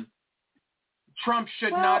rightfully won, Trump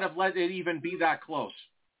should not have let it even be that close.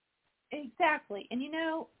 Exactly. And,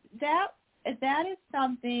 that is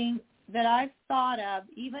something that I've thought of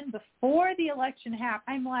even before the election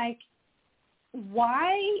happened. I'm like,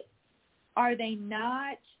 why are they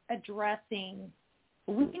not addressing?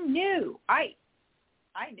 We knew. I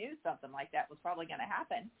knew something like that was probably going to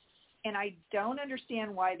happen. And I don't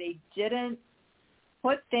understand why they didn't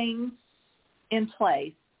put things in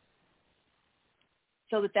place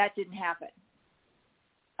so that didn't happen.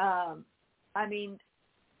 I mean,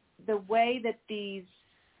 the way that these,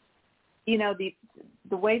 the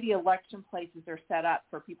way the election places are set up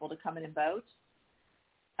for people to come in and vote,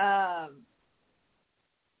 I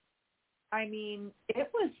mean,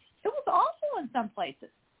 it was awful in some places.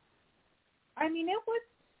 I mean, it was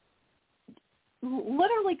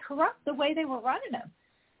literally corrupt the way they were running them.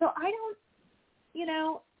 So I don't,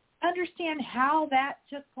 understand how that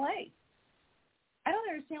took place. I don't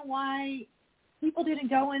understand why people didn't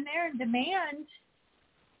go in there and demand.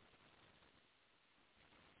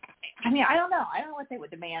 I mean, I don't know. I don't know what they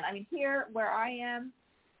would demand. I mean, here where I am,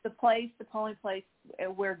 the polling place,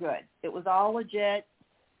 we're good. It was all legit,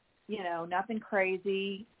 nothing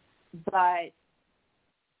crazy. But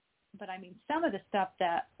I mean, some of the stuff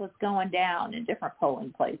that was going down in different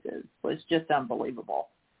polling places was just unbelievable.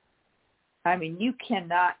 I mean, you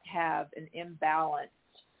cannot have an imbalanced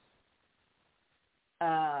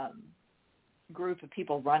group of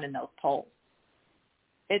people running those polls.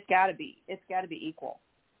 It's got to be equal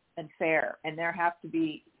and fair, and there has to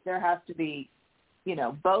be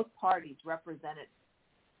both parties represented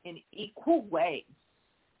in equal ways.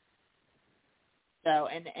 So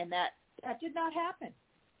and that did not happen.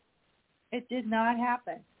 It did not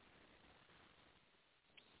happen.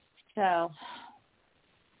 So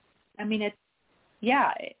I mean,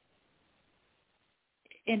 yeah,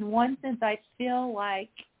 in one sense, I feel like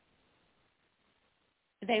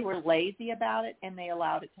they were lazy about it and they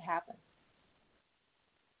allowed it to happen.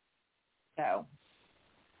 So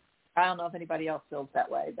I don't know if anybody else feels that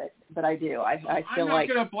way, but I do. I feel like I'm not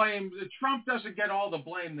going to blame. Trump doesn't get all the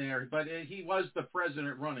blame there, but he was the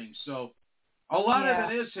president running, so a lot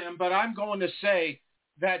of it is him. But I'm going to say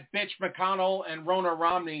that bitch McConnell and Ronna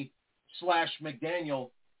Romney /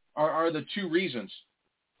 McDaniel are the two reasons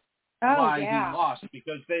why he lost,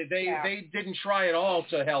 because they didn't try at all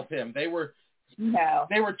to help him. They were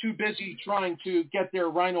too busy trying to get their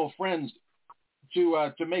rhino friends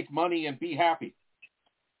to make money and be happy.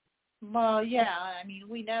 Well, yeah, I mean,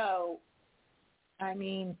 we know. I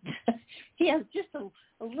mean, he has just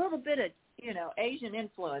a little bit of, Asian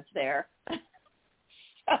influence there.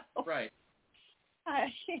 So, right.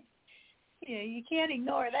 You can't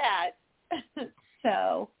ignore that.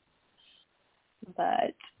 So,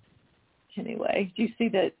 but anyway, do you see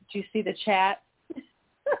the chat?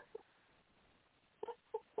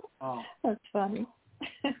 Oh, that's funny.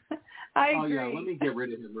 I agree. Yeah, let me get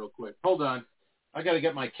rid of him real quick. Hold on. I got to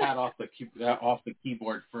get my cat off the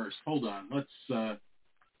keyboard first. Hold on. Let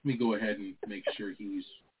me go ahead and make sure he's.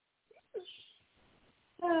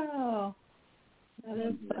 Oh, that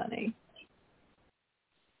is funny.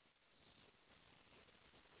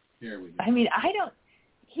 There we go. I mean,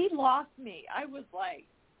 he lost me. I was like,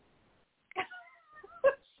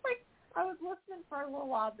 I was listening for a little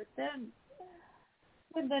while, but then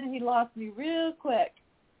he lost me real quick.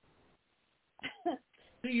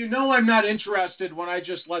 You know I'm not interested when I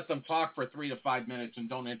just let them talk for 3 to 5 minutes and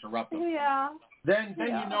don't interrupt them. Yeah. Then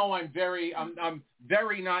you know I'm very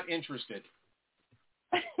not interested.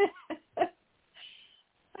 I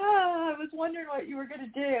was wondering what you were going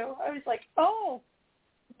to do. I was like, oh,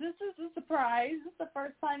 this is a surprise. This is the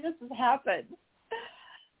first time this has happened.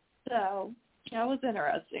 So that was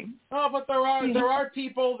interesting. Oh, but there are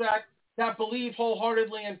people that believe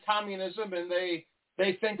wholeheartedly in communism, and they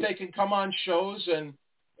think they can come on shows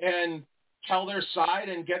and tell their side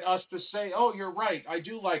and get us to say, oh, you're right, I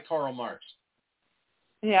do like Karl Marx.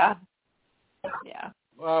 Yeah. Yeah.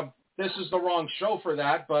 This is the wrong show for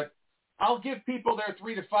that, but I'll give people their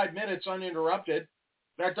 3 to 5 minutes uninterrupted.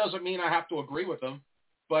 That doesn't mean I have to agree with them,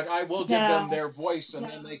 but I will give them their voice, and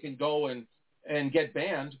then they can go and get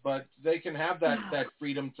banned, but they can have that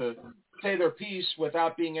freedom to say their piece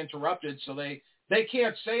without being interrupted, so they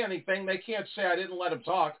can't say anything. They can't say I didn't let him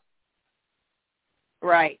talk.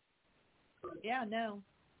 Right. Yeah, no.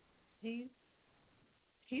 He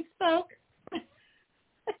spoke.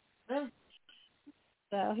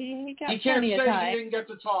 So he got plenty of time. He can't say he didn't get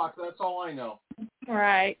to talk. That's all I know.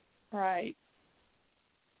 Right.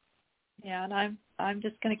 Yeah, and I'm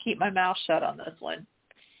just going to keep my mouth shut on this one.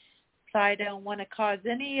 So I don't want to cause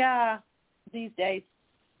any these days.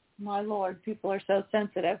 My Lord, people are so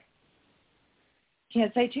sensitive.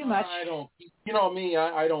 Can't say too much. I don't. You know me.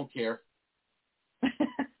 I don't care.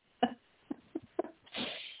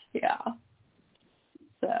 Yeah.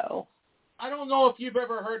 So. I don't know if you've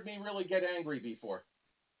ever heard me really get angry before.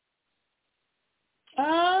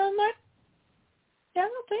 I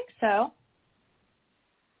don't think so.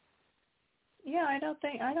 Yeah, I don't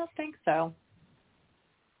think so.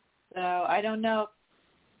 So I don't know.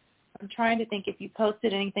 I'm trying to think if you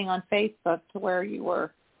posted anything on Facebook to where you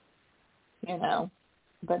were,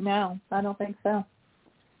 but no, I don't think so.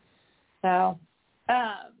 So,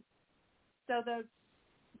 so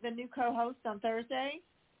the new co-host on Thursday.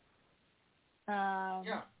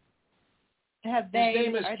 Yeah. Have they? His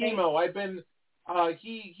name is Chemo. I've been.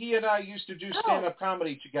 He and I used to do stand-up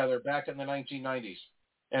comedy together back in the 1990s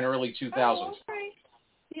and early 2000s. Oh, okay.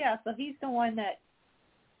 Yeah, so he's the one that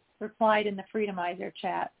replied in the Freedomizer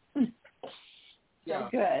chat. Yeah.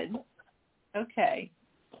 Good. Okay.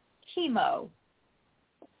 Chemo.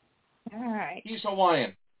 All right. He's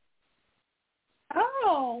Hawaiian.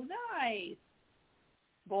 Oh, nice.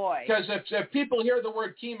 Boy. Because if people hear the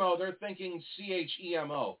word chemo, they're thinking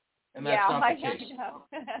CHEMO, and that's not the case. I know.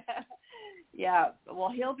 Yeah,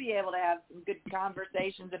 well, he'll be able to have some good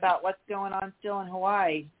conversations about what's going on still in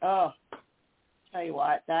Hawaii. Oh, tell you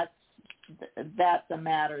what, that's a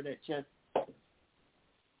matter that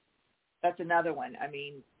that's another one. I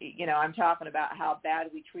mean, I'm talking about how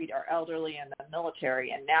bad we treat our elderly in the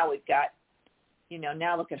military, and now we've got,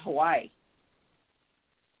 now look at Hawaii.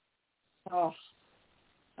 Oh,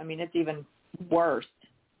 I mean, it's even worse.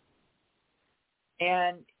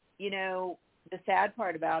 And, the sad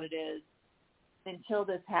part about it is, until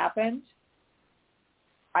this happened,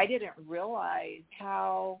 I didn't realize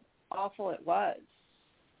how awful it was.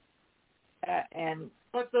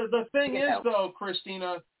 But the thing is, though,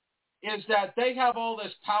 Christina, is that they have all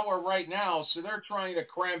this power right now, so they're trying to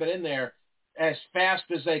cram it in there as fast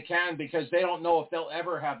as they can because they don't know if they'll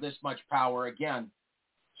ever have this much power again.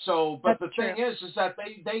 So, but the thing is that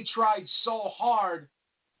they tried so hard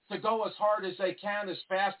to go as hard as they can, as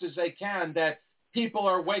fast as they can, that people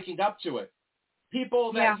are waking up to it.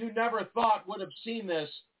 People that you never thought would have seen this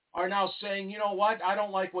are now saying, you know what, I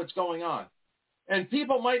don't like what's going on. And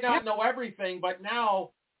people might not know everything, but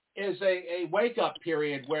now is a wake-up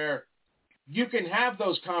period where you can have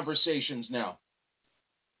those conversations now.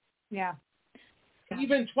 Yeah.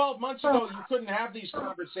 Even 12 months ago, you couldn't have these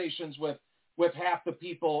conversations with half the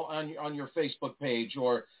people on your Facebook page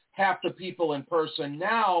or half the people in person.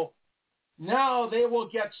 Now they will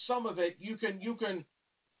get some of it. You could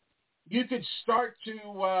start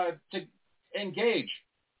to engage.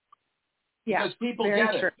 Yeah, because people very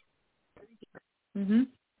get true. It. Mhm.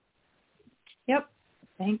 Yep.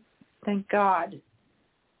 Thank God.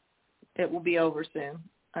 It will be over soon.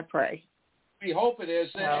 I pray. We hope it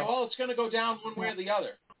is. Well, it's going to go down one way or the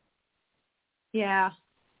other. Yeah.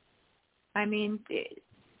 I mean, it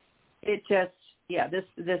just,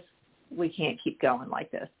 this, we can't keep going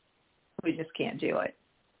like this. We just can't do it.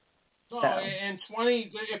 So.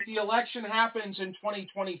 If the election happens in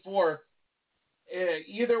 2024,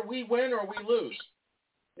 either we win or we lose.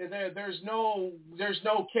 There's no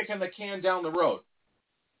kicking the can down the road.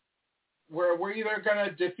 We're either going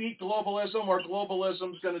to defeat globalism or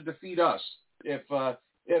globalism's going to defeat us. If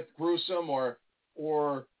Gruesome or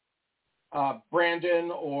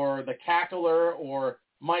Brandon or the Cackler or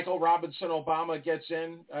Michael Robinson Obama gets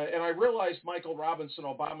in, and I realize Michael Robinson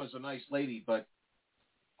Obama is a nice lady, but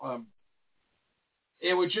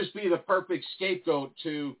it would just be the perfect scapegoat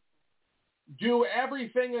to do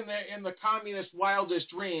everything in the communist wildest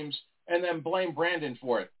dreams and then blame Brandon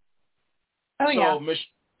for it.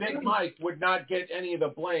 Big Mike would not get any of the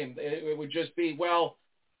blame. It would just be, well,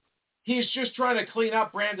 he's just trying to clean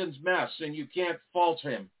up Brandon's mess, and you can't fault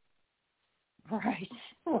him. Right.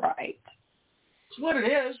 That's what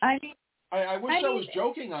it is. I mean, I wish I was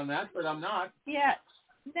joking on that, but I'm not. Yeah.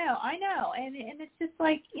 No, I know. And it's just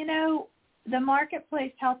like, the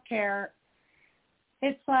marketplace healthcare,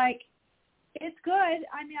 it's like, it's good.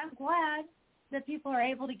 I mean, I'm glad that people are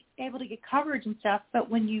able to get coverage and stuff, but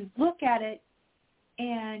when you look at it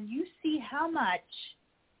and you see how much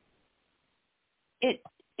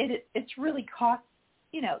it's really cost,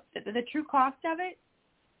 the true cost of it,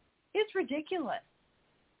 it's ridiculous.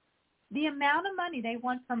 The amount of money they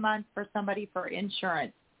want per month for somebody for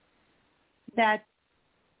insurance that's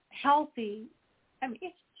healthy, I mean,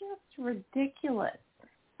 it's just ridiculous.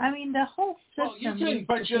 I mean, the whole system.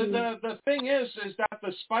 The thing is that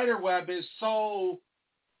the spider web is so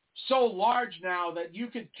large now that you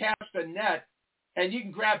could cast a net and you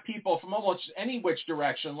can grab people from almost any which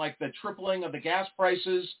direction, like the tripling of the gas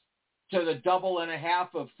prices to the double and a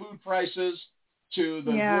half of food prices to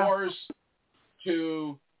the wars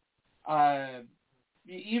to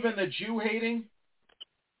even the Jew hating.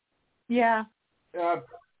 Yeah.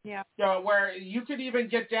 Where you could even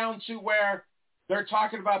get down to where they're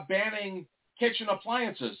talking about banning kitchen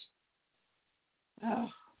appliances. Oh,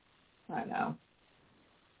 I know.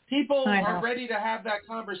 People are ready to have that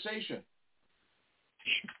conversation.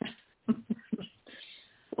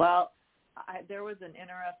 Well, there was an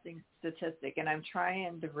interesting statistic, and I'm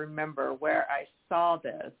trying to remember where I saw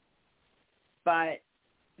this, but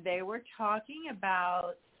they were talking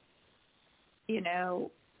about,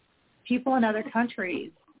 people in other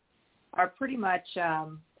countries are pretty much,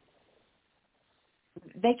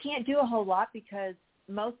 they can't do a whole lot because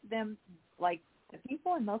most of them, like the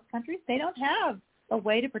people in most countries, they don't have a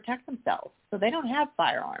way to protect themselves. So they don't have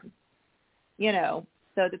firearms, so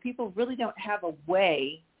the people really don't have a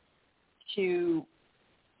way to,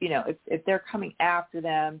 if they're coming after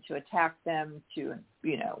them, to attack them, to,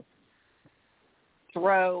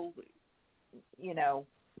 throw,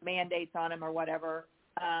 mandates on them or whatever.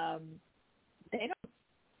 They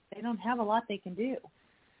don't have a lot they can do.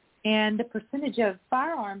 And the percentage of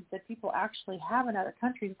firearms that people actually have in other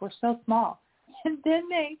countries were so small. And then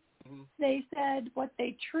they said what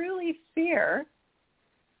they truly fear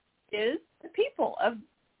is the people of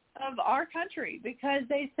our country, because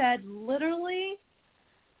they said literally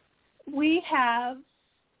we have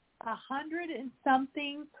 100 and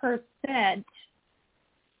something percent,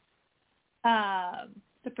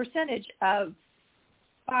 the percentage of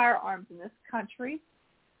firearms in this country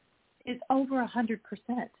is over 100%.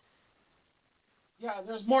 Yeah,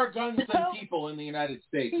 there's more guns than people in the United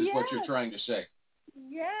States is what you're trying to say.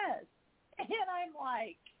 Yes. And I'm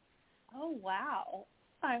like, oh, wow.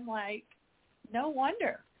 I'm like, no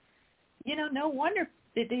wonder. No wonder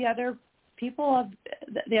the other people of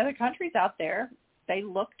the other countries out there, they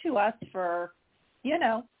look to us for,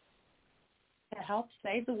 to help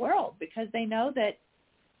save the world, because they know that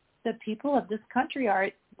the people of this country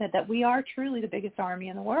that we are truly the biggest army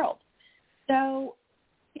in the world. So,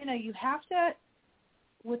 you have to,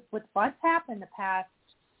 with what's happened the past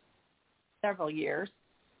several years,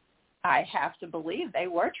 I have to believe they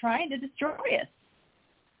were trying to destroy us.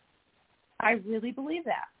 I really believe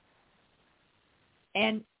that.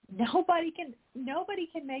 And nobody can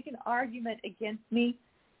make an argument against me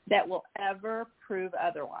that will ever prove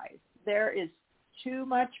otherwise. There is too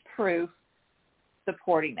much proof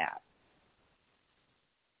supporting that.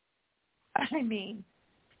 I mean,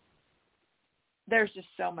 there's just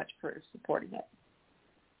so much proof supporting it.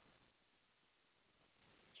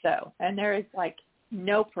 So, and there is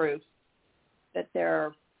no proof that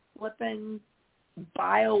their flipping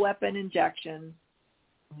bioweapon injections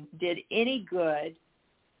did any good.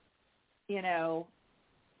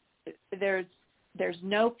 There's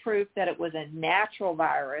no proof that it was a natural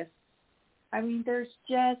virus. I mean, there's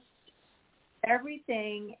just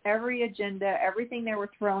everything, every agenda, everything they were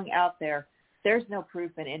throwing out there. There's no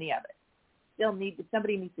proof in any of it.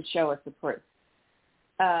 Somebody needs to show us the proof.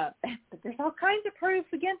 But there's all kinds of proof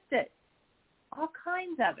against it. All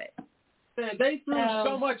kinds of it. They threw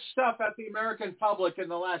so much stuff at the American public in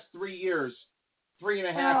the last 3 years,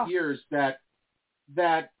 3.5 years, that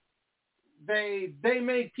they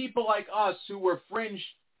made people like us who were fringe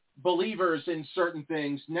believers in certain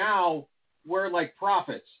things, now we're like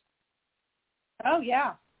prophets. Oh,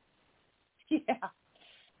 yeah.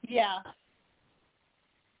 Yeah.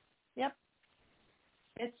 Yep.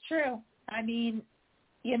 It's true. I mean,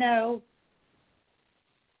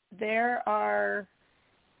 there are,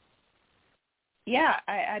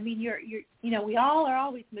 I mean, you're we all are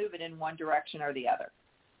always moving in one direction or the other.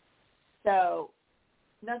 So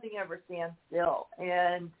nothing ever stands still.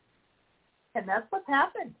 And that's what's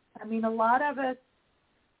happened. I mean, a lot of us,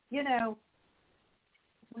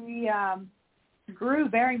 we grew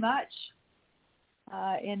very much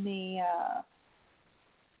in the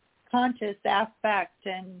conscious aspect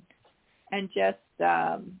and just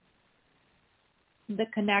the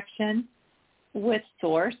connection with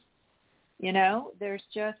Source. There's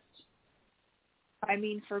just, I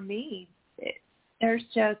mean, for me, there's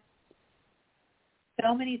just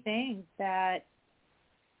so many things that,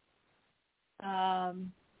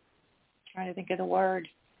 trying to think of the word,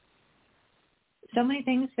 so many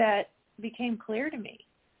things that became clear to me.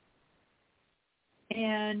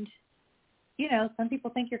 And, some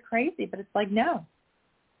people think you're crazy, but it's like, no.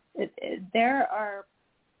 There are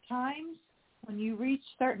times when you reach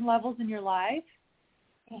certain levels in your life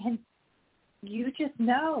and you just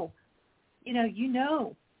know,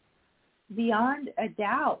 beyond a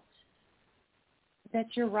doubt that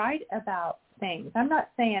you're right about things. I'm not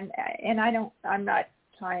saying, and I'm not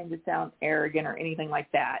trying to sound arrogant or anything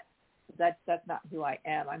like that. That's not who I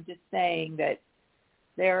am. I'm just saying that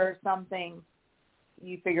there are some things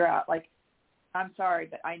you figure out, like, I'm sorry,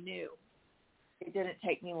 but I knew. It didn't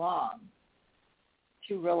take me long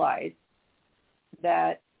to realize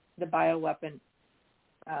that the bioweapon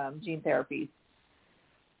gene therapies.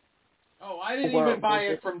 Oh, I didn't even buy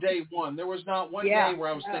it from day one. There was not one day where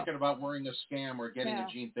I was thinking about wearing a scam or getting a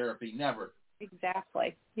gene therapy. Never.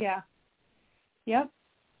 Exactly. Yeah. Yep.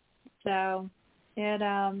 So it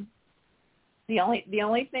the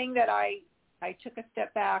only thing that I took a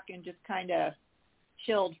step back and just kind of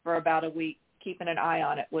chilled for about a week, keeping an eye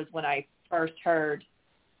on it, was when I first heard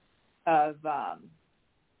of the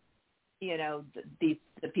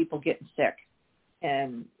people getting sick,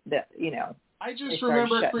 and I just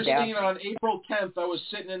remember, Christine, on April 10th, I was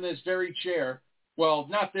sitting in this very chair. Well,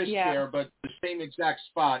 not this chair, but the same exact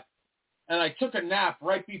spot. And I took a nap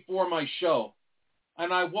right before my show.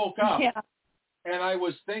 And I woke up. And I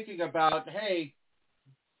was thinking about, hey,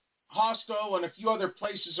 Costco and a few other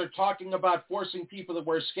places are talking about forcing people to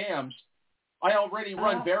wear scams. I already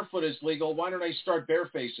run barefoot as legal. Why don't I start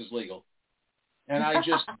bareface as legal? And I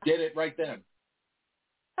just did it right then.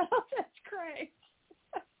 Oh, that's great.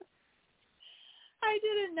 I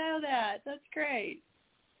didn't know that. That's great.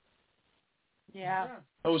 Yeah.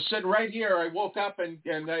 I was sitting right here. I woke up and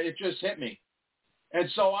it just hit me. And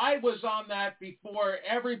so I was on that before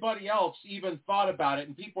everybody else even thought about it.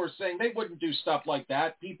 And people were saying they wouldn't do stuff like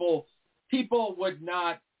that. People would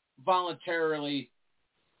not voluntarily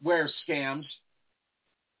wear scams.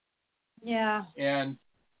 Yeah. And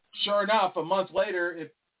sure enough, a month later,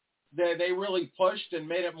 they really pushed and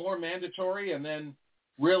made it more mandatory, and then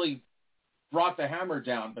really brought the hammer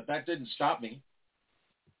down. But that didn't stop me.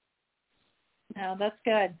 No, that's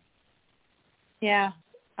good. Yeah,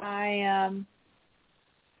 I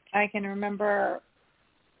can remember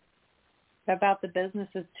about the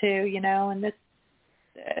businesses too, and this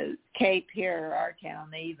Cape here, our town,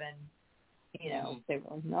 they even, they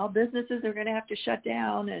were, no, businesses are going to have to shut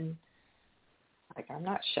down, and like, I'm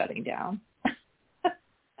not shutting down.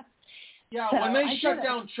 Yeah, so when they shut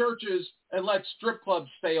down churches and let strip clubs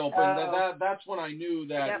stay open, that's when I knew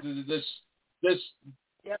that this.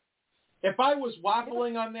 Yep. If I was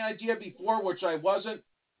waffling on the idea before, which I wasn't,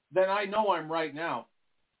 then I know I'm right now.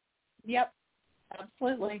 Yep,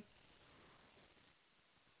 absolutely.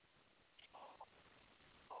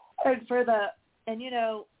 And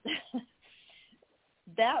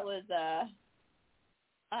that was a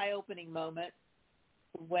eye-opening moment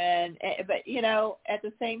but at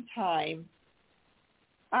the same time,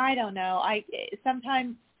 I don't know.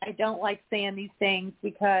 Sometimes I don't like saying these things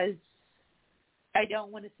because I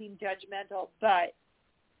don't want to seem judgmental, but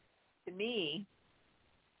to me,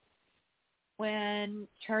 when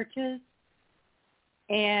churches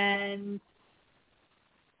and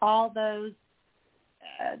all those,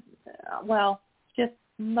 just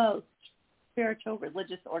most spiritual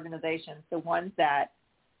religious organizations, the ones that,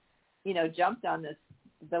 jumped on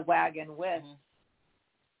the wagon with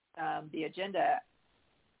the agenda,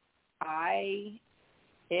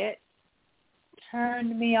 it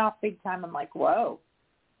turned me off big time. I'm like, whoa,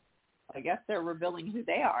 I guess they're revealing who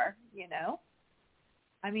they are,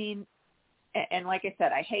 I mean, and like I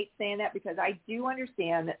said, I hate saying that because I do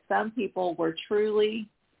understand that some people were truly,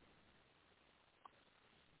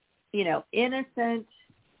 innocent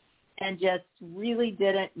and just really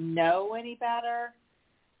didn't know any better.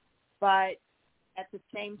 But at the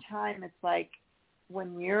same time, it's like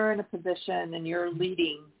when you're in a position and you're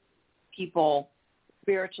leading people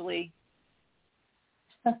spiritually,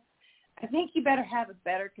 I think you better have a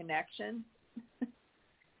better connection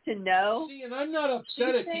to know. See, and I'm not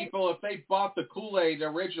upset at people if they bought the Kool-Aid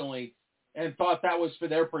originally and thought that was for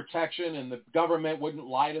their protection and the government wouldn't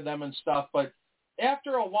lie to them and stuff. But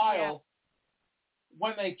after a while,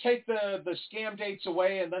 when they take the scam dates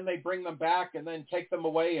away and then they bring them back and then take them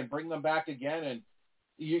away and bring them back again, and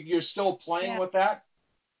you're still playing with that?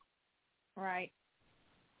 Right.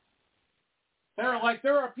 There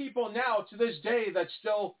are people now to this day that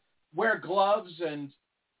still wear gloves and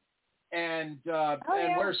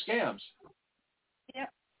wear scams. Yep.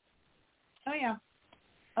 Oh yeah.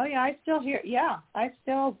 I still hear. Yeah, I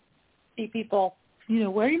still see people.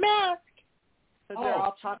 Wear your mask. They're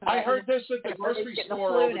all talking about I heard this at the grocery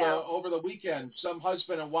store over the weekend. Some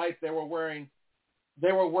husband and wife, they were wearing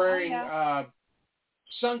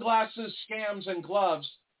sunglasses, scams, and gloves,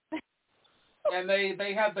 and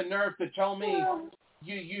they had the nerve to tell me,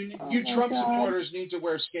 you Trump supporters need to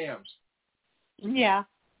wear scams. Yeah.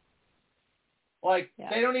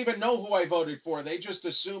 They don't even know who I voted for. They just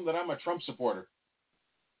assume that I'm a Trump supporter.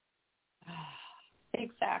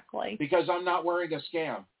 Exactly. Because I'm not wearing a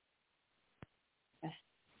scam.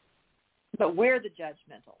 But we're the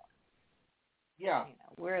judgmental ones. Yeah.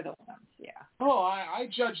 We're the ones, yeah. Oh, I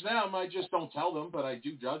judge them. I just don't tell them, but I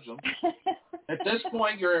do judge them. At this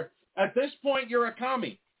point, you're a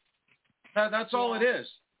commie. That's all it is.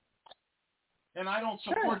 And I don't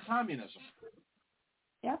support communism.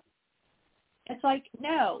 Yeah. It's like,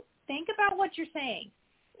 no, think about what you're saying.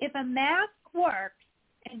 If a mask works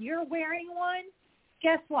and you're wearing one,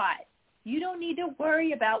 guess what? You don't need to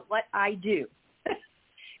worry about what I do.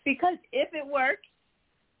 Because if it works,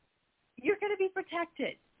 you're going to be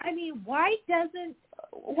protected. I mean, why can't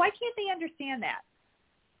they understand that?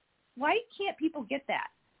 Why can't people get that?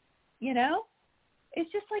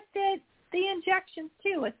 It's just like the injections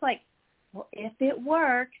too. It's like, well, if it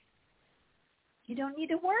works, you don't need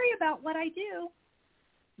to worry about what I do,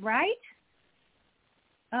 right?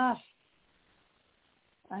 I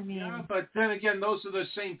mean, yeah, but then again, those are the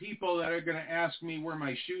same people that are going to ask me where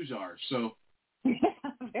my shoes are. So.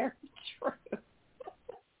 Very true.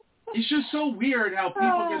 It's just so weird how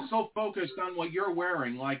people get so focused on what you're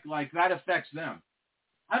wearing, like that affects them.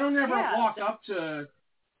 I don't ever walk up to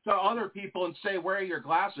other people and say, "Where are your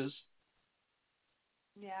glasses?"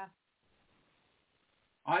 Yeah.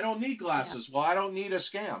 I don't need glasses. Yeah. Well, I don't need a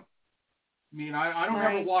scam. I mean, I don't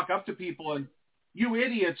ever walk up to people and, "You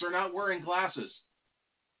idiots are not wearing glasses."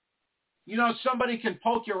 Somebody can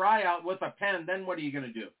poke your eye out with a pen. Then what are you going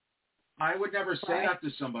to do? I would never say that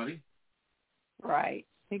to somebody. Right.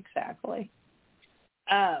 Exactly.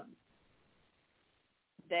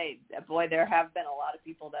 There have been a lot of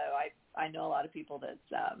people though. I know a lot of people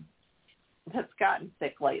that's gotten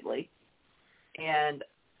sick lately, and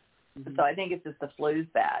so I think it's just the flu's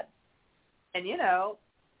bad. And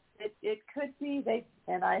it could be.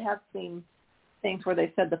 And I have seen things where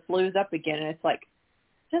they said the flu's up again, and it's like,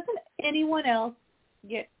 doesn't anyone else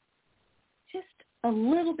get just a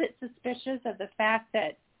little bit suspicious of the fact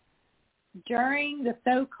that during the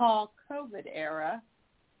so-called COVID era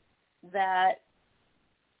that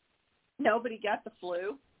nobody got the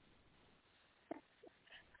flu?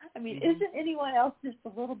 I mean, isn't anyone else just a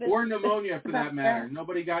little bit... Or pneumonia, for that matter.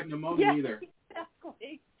 Nobody got pneumonia either.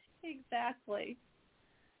 Exactly.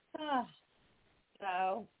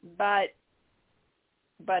 So, but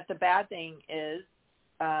the bad thing is,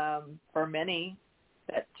 for many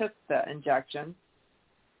that took the injection,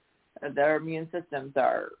 their immune systems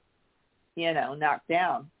are, knocked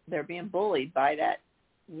down. They're being bullied by that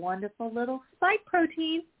wonderful little spike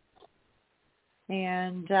protein.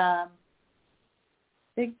 And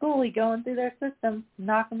big bully going through their system,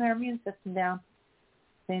 knocking their immune system down.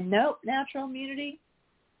 Saying, nope, natural immunity,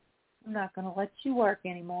 I'm not going to let you work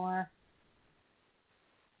anymore.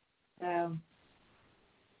 So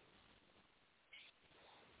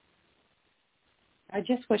I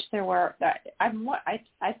just wish there were. I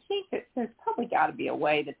think that there's probably got to be a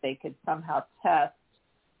way that they could somehow test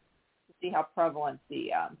to see how prevalent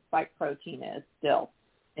the spike protein is still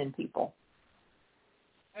in people.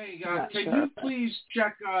 Hey, can you please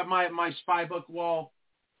check my spy book wall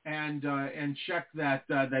and check that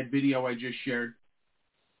video I just shared?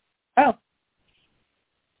 Oh.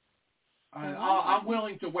 I'm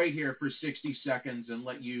willing to wait here for 60 seconds and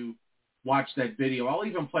let you watch that video. I'll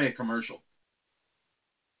even play a commercial.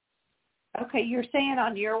 Okay, you're saying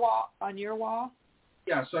on your wall? On your wall?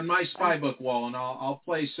 Yes, on my spy book wall, and I'll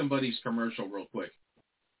play somebody's commercial real quick.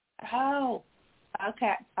 Oh,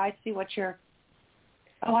 okay. I see what you're...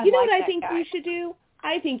 Oh, you know what I think we should do?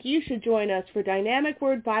 I think you should join us for Dynamic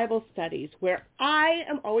Word Bible Studies, where I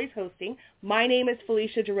am always hosting. My name is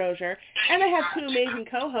Felicia DeRozier, and I have two amazing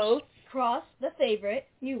co-hosts. Cross, the favorite.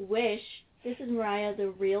 You wish. This is Mariah, the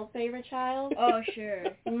real favorite child. Oh, sure.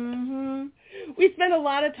 We spend a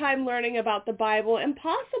lot of time learning about the Bible and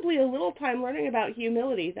possibly a little time learning about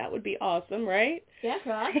humility. That would be awesome, right? Yeah,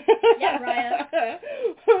 Cross. Yeah, Mariah.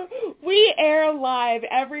 We air live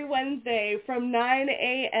every Wednesday from 9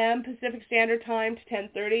 a.m. Pacific Standard Time to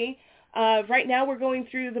 10:30. Right now we're going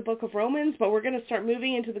through the book of Romans, but we're going to start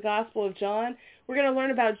moving into the Gospel of John. We're going to learn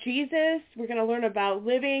about Jesus. We're going to learn about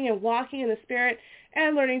living and walking in the Spirit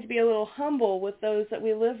and learning to be a little humble with those that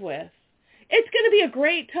we live with. It's going to be a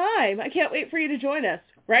great time. I can't wait for you to join us.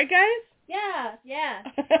 Right, guys? Yeah.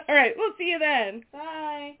 All right, we'll see you then.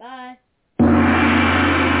 Bye. Bye.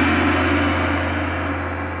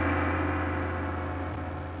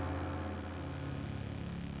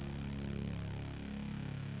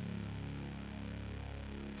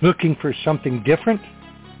 Looking for something different?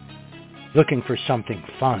 Looking for something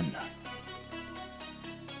fun?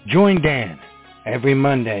 Join Dan every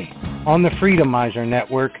Monday on the Freedomizer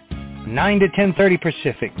Network, 9 to 10:30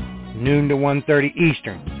 Pacific, noon to 1:30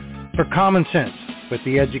 Eastern, for Common Sense with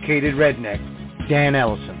the educated redneck, Dan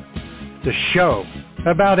Ellison. The show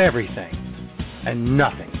about everything and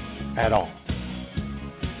nothing at all.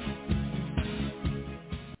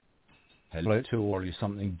 Hello to all you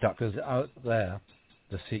something duckers out there.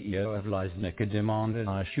 The CEO of Leisnica demanded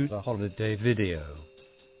I shoot a holiday video.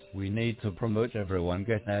 We need to promote everyone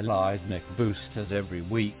get their Leisnic boosters every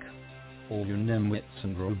week. All you nimwits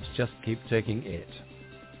and rubes just keep taking it.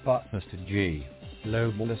 But Mr. G,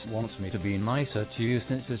 Globalist wants me to be nicer to you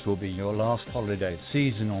since this will be your last holiday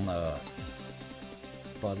season on Earth.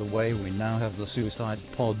 By the way, we now have the suicide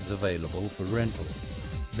pods available for rental.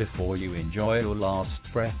 Before you enjoy your last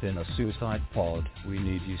breath in a suicide pod, we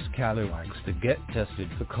need you scalawags to get tested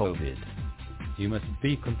for COVID. You must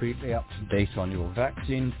be completely up to date on your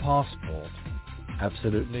vaccine passport.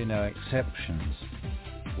 Absolutely no exceptions.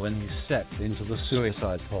 When you step into the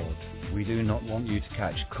suicide pod, we do not want you to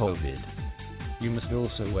catch COVID. You must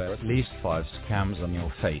also wear at least 5 scams on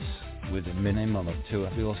your face, with a minimum of 2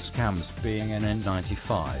 of your scams being an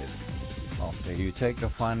N95. After you take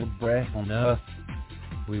your final breath on Earth,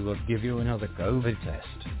 we will give you another COVID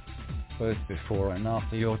test. Both before and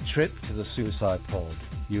after your trip to the suicide pod,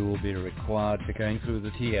 you will be required to go through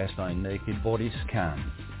the TSI naked body scan.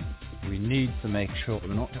 We need to make sure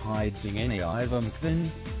we're not hiding any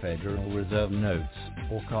ivermectin, Federal Reserve notes,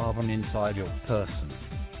 or carbon inside your person.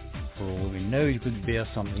 For all we know, you could be a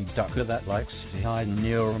something ducker that likes to hide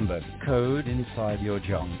Nuremberg code inside your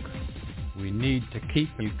junk. We need to keep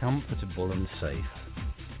you comfortable and safe.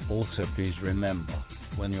 Also, please remember,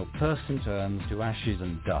 when your person turns to ashes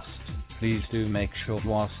and dust, please do make sure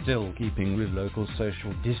you are still keeping with local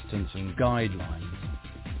social distancing guidelines.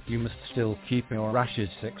 You must still keep your ashes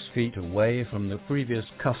 6 feet away from the previous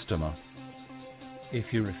customer.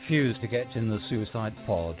 If you refuse to get in the suicide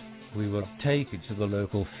pod, we will take you to the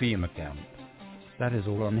local FEMA camp. That is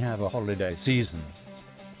all when we have a holiday season.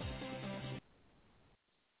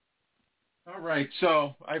 All right,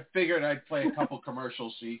 so I figured I'd play a couple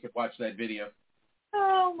commercials so you could watch that video.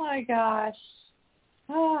 Oh my gosh.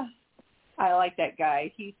 Oh, I like that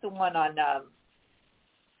guy. He's the one on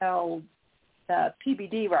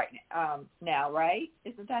PBD right now, right?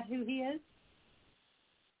 Isn't that who he is?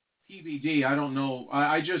 PBD, I don't know.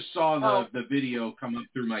 I just saw the video come up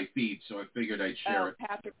through my feed, so I figured I'd share it.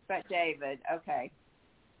 Patrick Bet-David. Okay.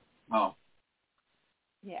 Oh.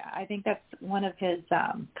 Yeah, I think that's one of his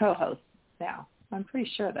co-hosts now. I'm pretty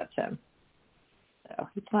sure that's him. So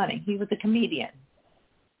he's funny. He was a comedian.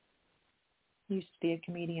 He used to be a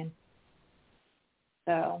comedian.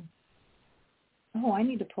 So, I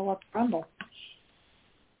need to pull up Rumble.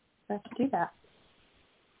 I have to do that.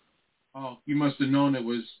 Oh, you must have known it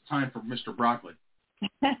was time for Mr. Broccoli.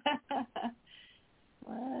 Let's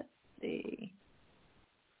see.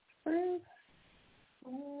 What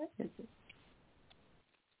is it?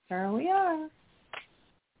 There we are.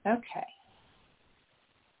 Okay.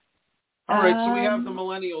 All right, so we have the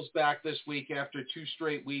millennials back this week after 2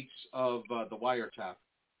 straight weeks of the wiretap.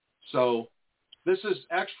 So this is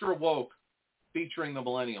Extra Woke featuring the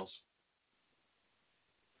millennials.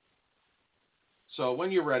 So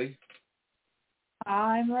when you're ready.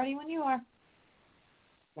 I'm ready when you are.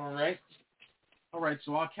 All right. All right,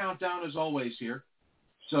 so I'll count down as always here.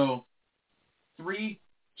 So 3,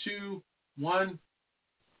 2, 1,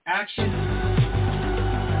 action.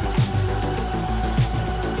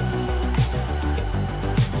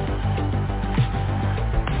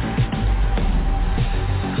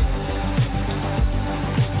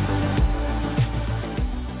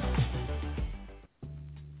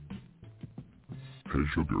 Hey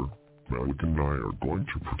Sugar, Malik and I are going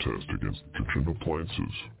to protest against kitchen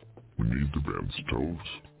appliances. We need to ban stoves,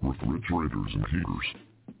 refrigerators, and heaters.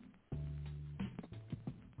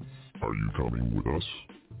 Are you coming with us?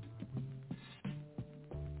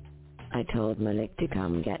 I told Malik to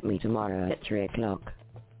come get me tomorrow at 3 o'clock.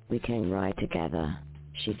 We came right together.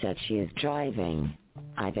 She said she is driving.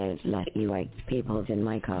 I don't let you white peoples in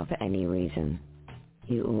my car for any reason.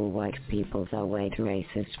 You all white peoples are way too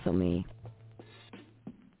racist for me.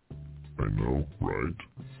 I know, right?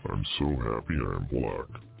 I'm so happy I'm black.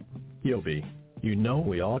 Yobi, you know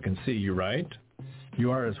we all can see you, right?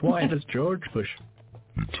 You are as white as George Bush.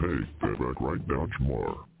 You take that back right now,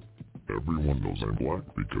 Jamar. Everyone knows I'm black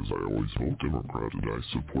because I always vote Democrat and I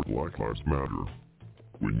support Black Lives Matter.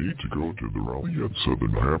 We need to go to the rally at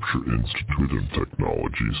Southern Hampshire Institute of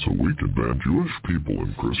Technology so we can ban Jewish people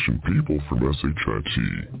and Christian people from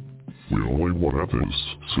SHIT. We only want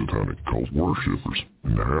atheists, satanic cult worshippers,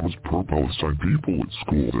 and Hamas pro-Palestine people at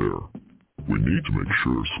school there. We need to make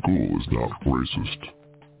sure school is not racist.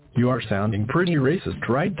 You are sounding pretty racist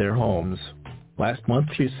right there, Holmes. Last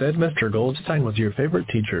month you said Mr. Goldstein was your favorite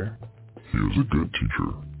teacher. He was a good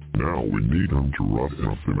teacher. Now we need him to rot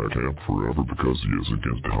off in a camp forever because he is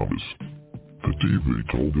against Hamas. The TV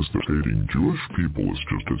told us that hating Jewish people is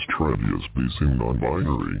just as trendy as being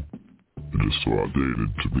non-binary. It is so outdated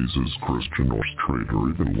to be as Christian or straight or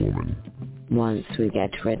even woman. Once we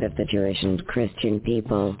get rid of the Jewish and Christian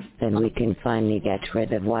people, then we can finally get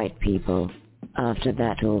rid of white people. After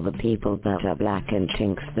that, all the people that are black and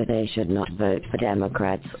thinks that they should not vote for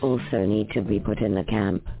Democrats also need to be put in the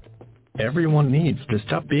camp. Everyone needs to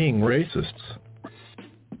stop being racists.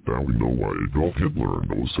 Now we know why Adolf Hitler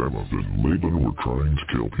and Osama bin Laden were trying to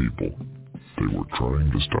kill people. They were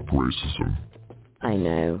trying to stop racism. I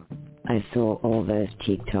know. I saw all those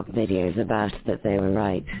TikTok videos about that. They were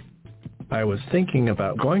right. I was thinking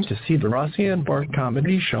about going to see the Rossi and Bart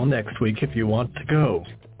comedy show next week if you want to go.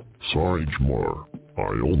 Sorry, Jamar. I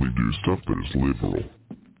only do stuff that is liberal.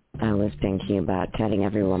 I was thinking about telling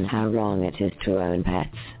everyone how wrong it is to own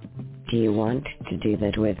pets. Do you want to do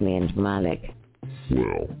that with me and Malik?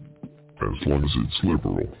 Well, as long as it's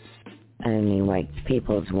liberal. Only white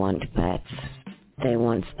peoples want pets. They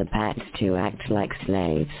want the pets to act like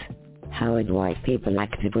slaves. How would white people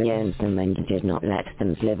actively own them and did not let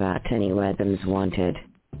them live out anywhere them wanted?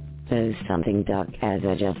 There's something dark as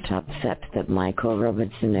I just upset that Michael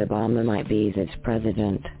Robertson Obama might be as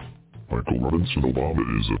president. Michael Robertson Obama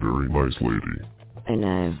is a very nice lady. I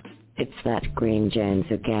know. It's that Green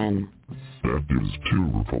Jones again. That is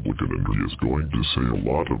too Republican and he is going to say a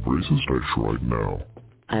lot of racist ish right now.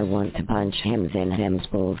 I want to punch him in him's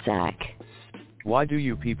ballsack. Why do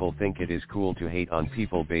you people think it is cool to hate on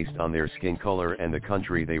people based on their skin color and the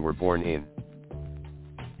country they were born in?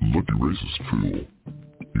 you racist fool.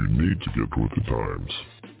 You need to get with the times.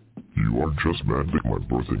 You aren't just mad that my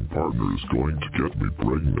birthing partner is going to get me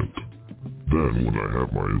pregnant. Then when I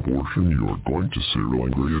have my abortion, you are going to say real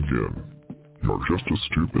angry again. You're just a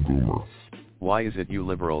stupid boomer. Why is it you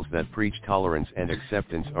liberals that preach tolerance and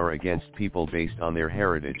acceptance are against people based on their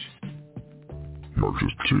heritage? You're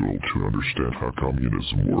just too old to understand how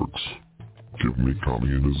communism works. Give me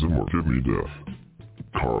communism or give me death.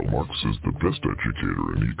 Karl Marx is the best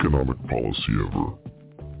educator in economic policy ever.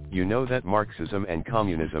 You know that Marxism and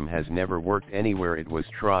communism has never worked anywhere it was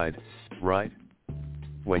tried, right?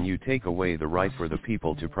 When you take away the right for the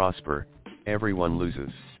people to prosper, everyone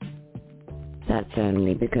loses. That's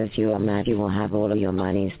only because you are mad you will have all of your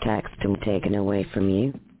monies taxed and taken away from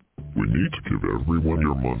you. We need to give everyone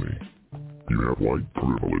your money. You have white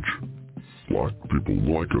privilege. Black people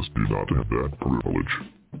like us do not have that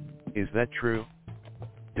privilege. Is that true?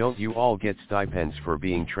 Don't you all get stipends for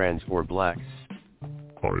being trans or black?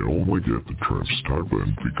 I only get the trans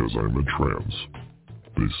stipend because I'm a trans.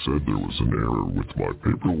 They said there was an error with my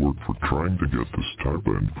paperwork for trying to get the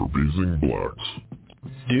stipend for being blacks.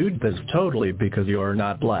 Dude, that's totally because you are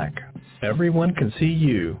not black. Everyone can see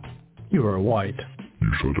you. You are white.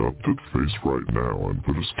 You shut up that face right now and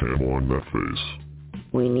put a stamp on that face.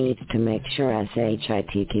 We need to make sure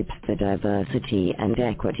SHIT keeps the diversity and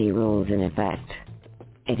equity rules in effect.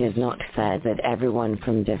 It is not fair that everyone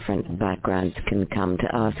from different backgrounds can come to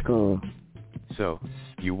our school. So,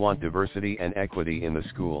 you want diversity and equity in the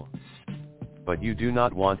school. But you do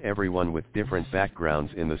not want everyone with different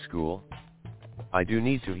backgrounds in the school? I do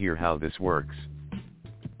need to hear how this works.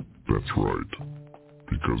 That's right.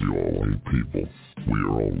 Because you all hate people. We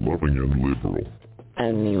are all loving and liberal.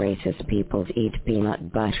 Only racist people eat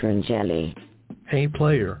peanut butter and jelly. Hey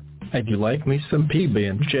player, would you like me some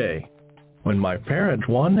PB&J? When my parent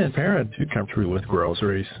wanted a parent to come through with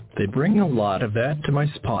groceries, they bring a lot of that to my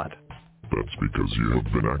spot. That's because you have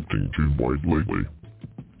been acting too white lately.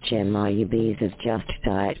 Jim, are you bees is just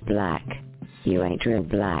diet black. You ain't real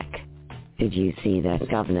black. Did you see that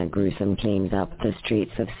Governor Gruesome cleaned up the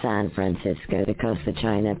streets of San Francisco because the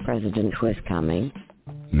China president was coming?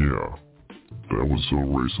 Yeah. That was so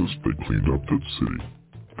racist they cleaned up that city.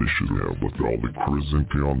 They should have left all the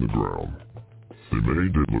Krasinski on the ground. They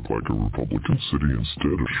made it look like a Republican city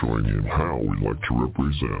instead of showing him how we like to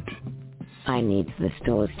represent. I need the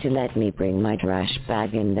stores to let me bring my trash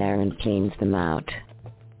bag in there and clean them out.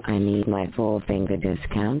 I need my 4-finger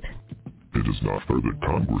discount. It is not fair that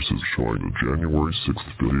Congress is showing the January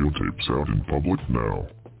 6th videotapes out in public now.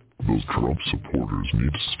 Those Trump supporters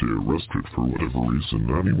need to stay arrested for whatever reason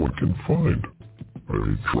anyone can find. I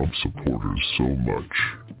hate Trump supporters so much.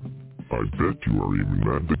 I bet you are even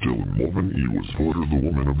mad that Dylan Mulvaney was voted the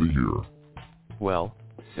Woman of the Year. Well,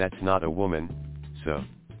 that's not a woman, so...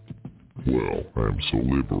 Well, I am so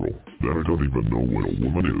liberal that I don't even know what a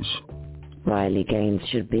woman is. Riley Gaines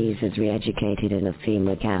should be as re-educated in a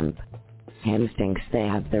FEMA camp. Him thinks they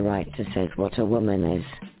have the right to say what a woman is.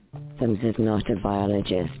 Sims is not a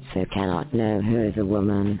biologist, so cannot know who is a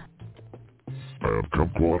woman. I have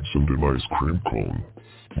kumquats and an ice cream cone.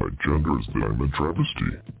 My gender is that I'm a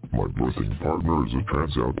travesty. My birthing partner is a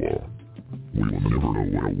trans outlaw. We will never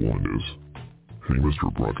know what a woman is. Hey,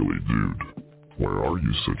 Mr. Broccoli Dude, why are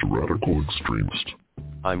you such a radical extremist?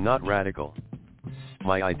 I'm not radical.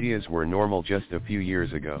 My ideas were normal just a few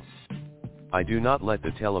years ago. I do not let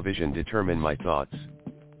the television determine my thoughts.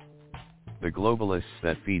 The globalists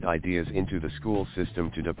that feed ideas into the school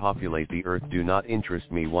system to depopulate the earth do not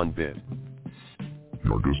interest me one bit.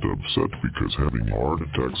 You're just upset because having heart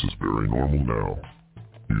attacks is very normal now.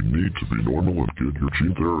 You need to be normal and get your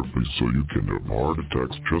gene therapy so you can have heart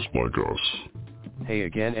attacks just like us. Hey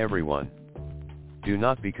again everyone. Do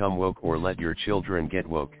not become woke or let your children get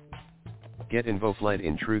woke. Get involved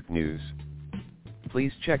in truth news.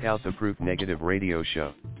 Please check out the Proof Negative radio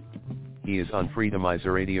show. He is on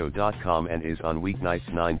freedomizerradio.com and is on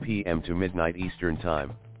weeknights 9 p.m. to midnight Eastern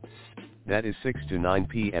Time. That is 6 to 9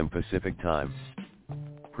 p.m. Pacific Time.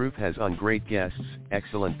 Proof has on great guests,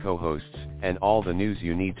 excellent co-hosts, and all the news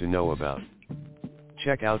you need to know about.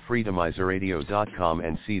 Check out freedomizerradio.com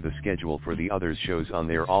and see the schedule for the other shows on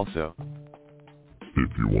there also. If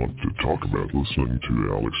you want to talk about listening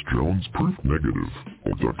to Alex Jones' Proof Negative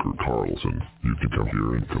or Tucker Carlson, you can come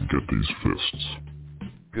here and come get these fists.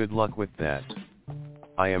 Good luck with that.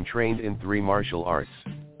 I am trained in 3 martial arts.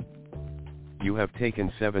 You have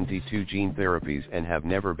taken 72 gene therapies and have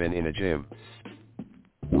never been in a gym.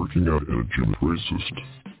 Working out in a gym is racist.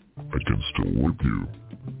 I can still whip you,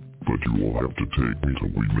 but you will have to take me to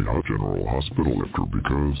Weeming General Hospital after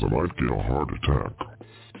because I might get a heart attack.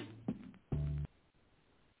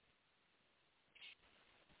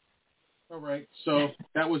 right. So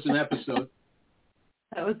that was an episode.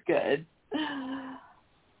 That was good.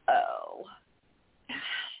 Oh.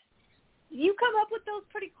 You come up with those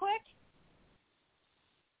pretty quick?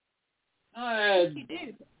 You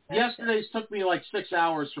do. Yesterday's took me like 6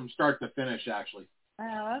 hours from start to finish, actually.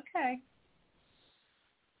 Oh, okay.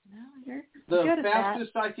 No, you're The good at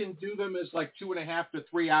fastest I can do them is like 2.5 to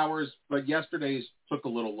 3 hours, but yesterday's took a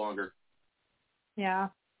little longer. Yeah.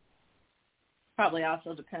 Probably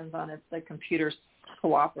also depends on if the computer's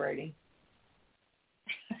cooperating.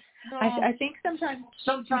 No, I think sometimes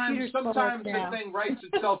the thing writes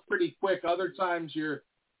itself pretty quick. Other times you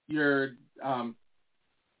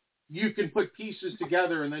can put pieces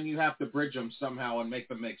together and then you have to bridge them somehow and make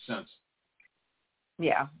them make sense.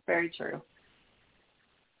 Yeah, very true.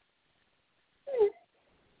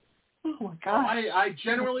 Oh my God! I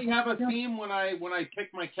generally have a theme when I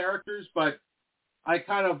pick my characters, but I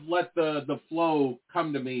kind of let the flow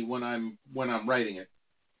come to me when I'm writing it.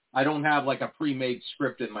 I don't have like a pre-made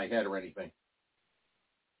script in my head or anything.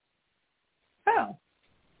 Oh,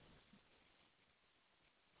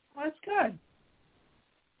 well, that's good.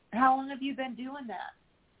 How long have you been doing that?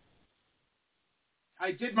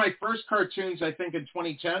 I did my first cartoons, I think, in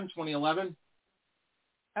 2010, 2011.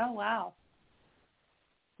 Oh, wow.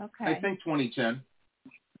 Okay. I think 2010.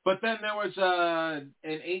 But then there was an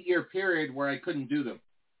 8-year period where I couldn't do them.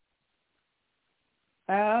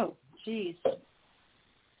 Oh, geez.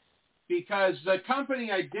 Because the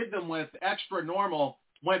company I did them with, Extra Normal,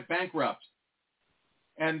 went bankrupt.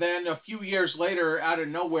 And then a few years later, out of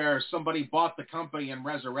nowhere, somebody bought the company and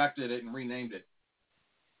resurrected it and renamed it.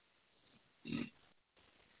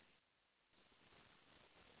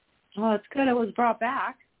 Well, it's good it was brought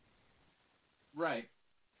back. Right.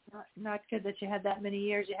 Not good that you had that many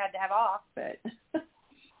years you had to have off, but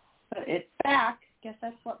but it's back. Guess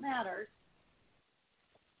that's what matters.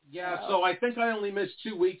 Yeah, so I think I only missed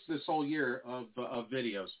 2 weeks this whole year of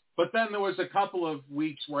videos. But then there was a couple of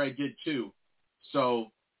weeks where I did 2.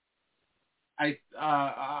 So I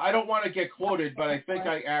don't want to get quoted, but I think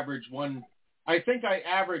I averaged one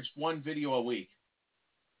video a week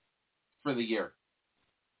for the year.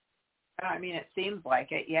 I mean, it seems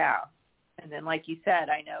like it, yeah. And then, like you said,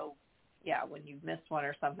 I know, yeah, when you've missed one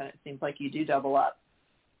or something, it seems like you do double up.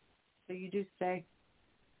 So you do stay,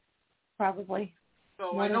 probably.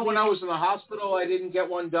 So I know when I was in the hospital, I didn't get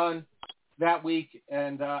one done that week,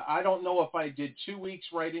 and I don't know if I did 2 weeks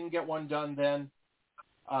where I didn't get one done then.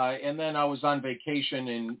 And then I was on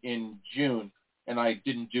vacation in June, and I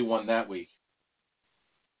didn't do one that week.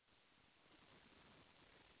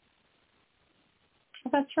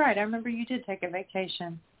 Well, that's right. I remember you did take a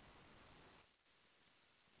vacation.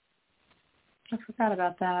 I forgot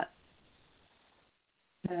about that.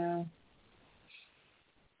 So,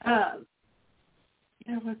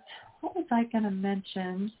 what was I going to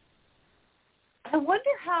mention? I wonder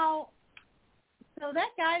how, so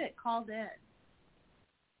that guy that called in,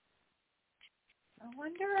 I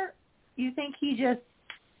wonder, you think he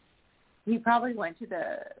probably went to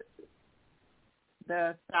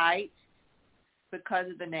the site because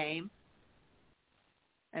of the name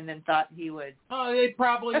and then thought he would... they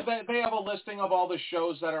have a listing of all the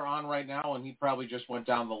shows that are on right now, and he probably just went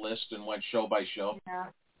down the list and went show by show. Yeah.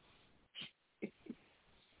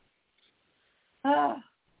 Oh,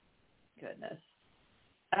 goodness.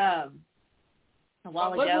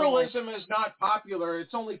 Liberalism is not popular.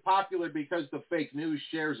 It's only popular because the fake news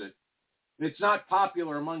shares it. It's not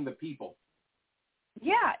popular among the people.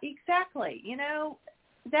 Yeah, exactly. You know,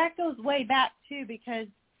 that goes way back, too, because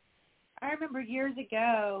I remember years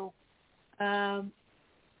ago, I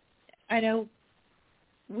know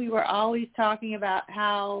we were always talking about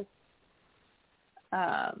how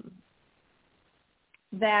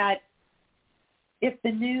that if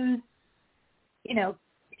the news, you know,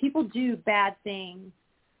 people do bad things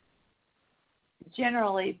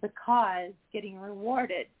generally because getting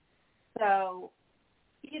rewarded. So,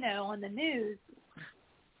 you know, on the news,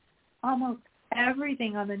 almost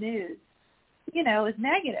everything on the news, you know, is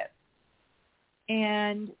negative.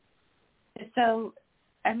 And so,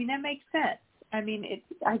 I mean, that makes sense. I mean,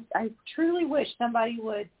 I truly wish somebody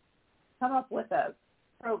would come up with a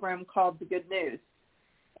program called The Good News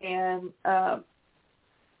and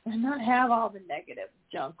not have all the negative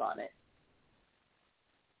junk on it.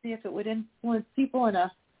 See if it would influence people in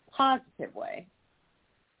a positive way.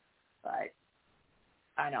 But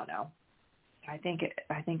I don't know. I think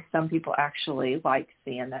some people actually like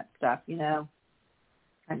seeing that stuff, you know,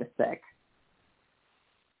 kind of sick.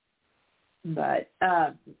 But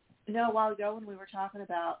you know, a while ago when we were talking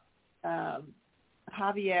about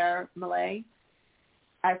Javier Milei,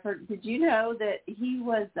 I've heard. Did you know that he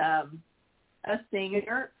was a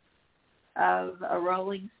singer of a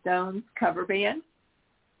Rolling Stones cover band?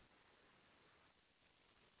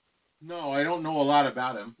 No, I don't know a lot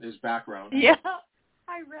about him, his background. Yeah,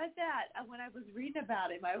 I read that when I was reading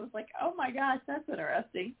about him. I was like, oh my gosh, that's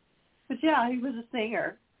interesting. But yeah, he was a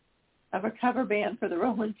singer of a cover band for the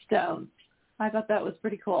Rolling Stones. I thought that was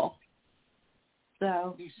pretty cool.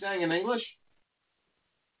 So he sang in English?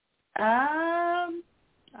 I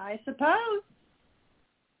suppose.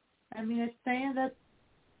 I mean, it's saying that,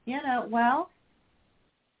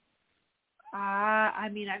 I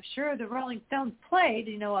mean, I'm sure the Rolling Stones played,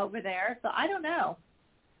 over there, so I don't know.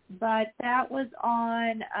 But that was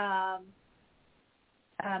on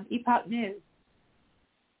Epoch News.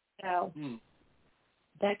 So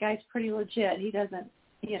that guy's pretty legit. He doesn't,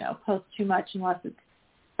 post too much unless it's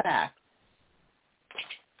fact.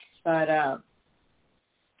 But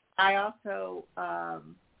I also,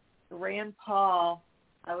 Rand Paul,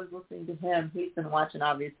 I was listening to him. He's been watching,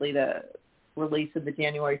 obviously, the release of the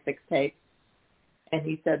January 6th tape. And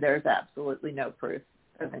he said there's absolutely no proof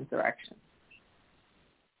of insurrection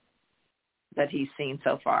that he's seen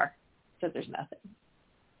so far. Said there's nothing.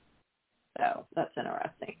 So that's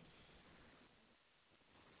interesting.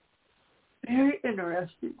 Very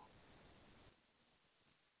interesting.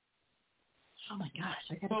 Oh my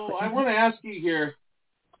gosh! I want to ask you here.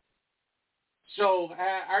 So,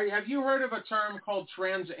 have you heard of a term called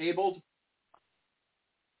transabled?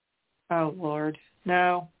 Oh Lord,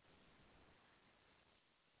 no.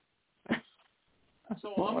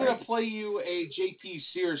 So I'm going to play you a J.P.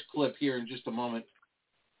 Sears clip here in just a moment.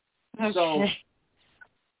 Okay.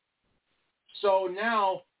 So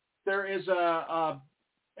now there is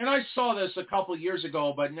and I saw this a couple of years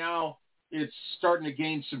ago, but now it's starting to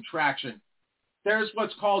gain some traction. There's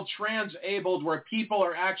what's called transabled, where people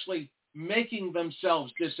are actually making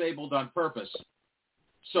themselves disabled on purpose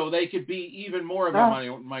so they could be even more of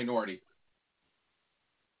a minority.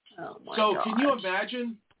 Oh my So gosh. Can you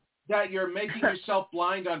imagine that you're making yourself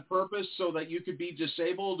blind on purpose so that you could be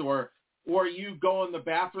disabled, or you go in the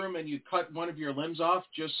bathroom and you cut one of your limbs off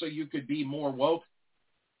just so you could be more woke?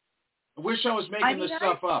 I wish I was making this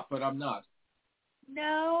stuff up, but I'm not.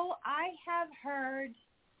 No, I have heard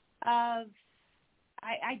of,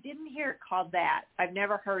 I didn't hear it called that. I've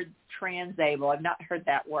never heard transabled. I've not heard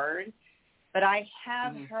that word. But I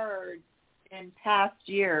have heard in past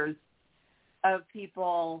years of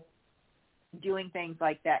people doing things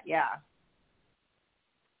like that, yeah.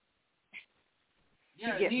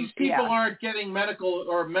 Yeah, these people aren't getting medical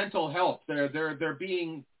or mental help. They're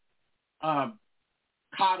being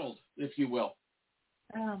coddled, if you will.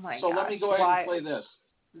 Oh my gosh. So let me go ahead and play this.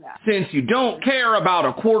 Since you don't care about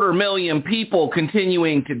 250,000 people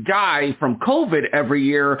continuing to die from COVID every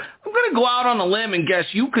year, I'm going to go out on a limb and guess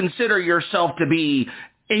you consider yourself to be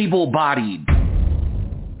able-bodied.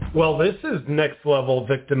 Well, this is next level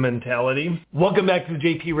victim mentality. Welcome back to the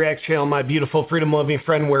JP Reacts channel, my beautiful freedom-loving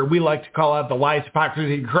friend, where we like to call out the lies,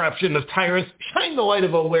 hypocrisy, and corruption of tyrants, shine the light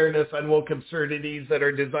of awareness on woke absurdities that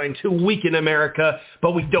are designed to weaken America,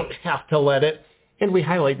 but we don't have to let it. And we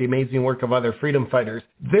highlight the amazing work of other freedom fighters.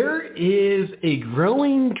 There is a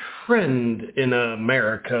growing trend in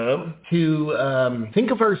America to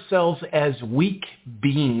think of ourselves as weak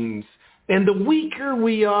beings. And the weaker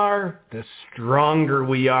we are, the stronger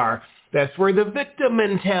we are. That's where the victim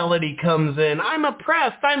mentality comes in. I'm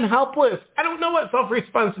oppressed. I'm helpless. I don't know what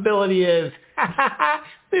self-responsibility is.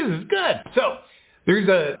 This is good. So there's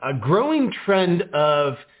a growing trend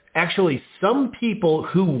of actually some people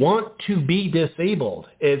who want to be disabled.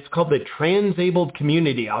 It's called the transabled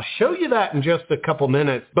community. I'll show you that in just a couple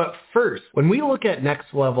minutes. But first, when we look at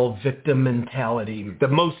next level victim mentality, the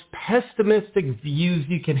most pessimistic views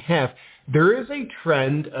you can have, there is a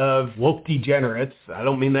trend of woke degenerates. I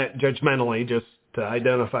don't mean that judgmentally, just to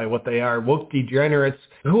identify what they are. Woke degenerates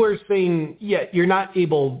who are saying, yeah, you're not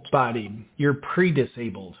able-bodied. You're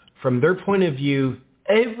pre-disabled. From their point of view,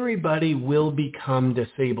 everybody will become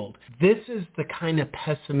disabled. This is the kind of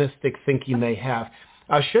pessimistic thinking they have.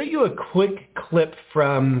 I'll show you a quick clip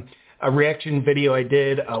from a reaction video I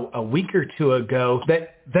did a week or two ago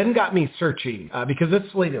that then got me searching because this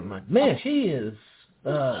lady, I'm like, man, she is,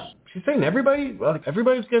 she's saying everybody's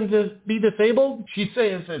going to be disabled. She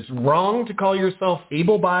says it's wrong to call yourself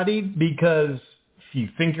able-bodied because if you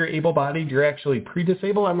think you're able-bodied, you're actually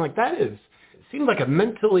pre-disabled. I'm like, seems like a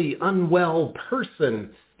mentally unwell person.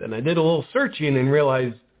 Then I did a little searching and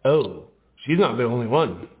realized, oh, she's not the only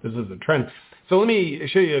one. This is a trend. So let me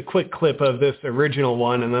show you a quick clip of this original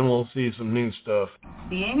one, and then we'll see some new stuff.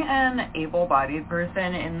 Being an able-bodied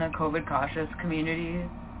person in the COVID cautious community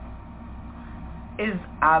is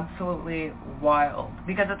absolutely wild.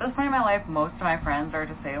 Because at this point in my life, most of my friends are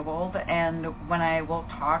disabled, and when I will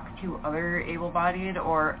talk to other able-bodied,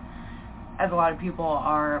 or as a lot of people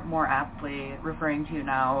are more aptly referring to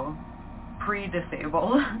now,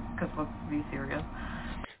 pre-disabled, because let's be serious.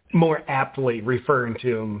 More aptly referring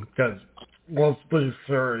to them, because let's be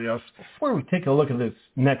serious. Before we take a look at this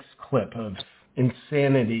next clip of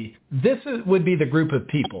insanity, would be the group of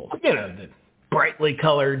people, the brightly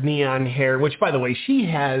colored neon hair, which, by the way, she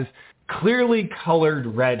has clearly colored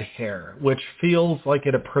red hair, which feels like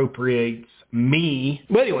it appropriates me.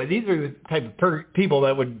 But anyway, these are the type of people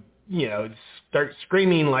that would, start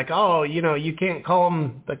screaming like, oh, you can't call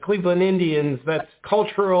them the Cleveland Indians. That's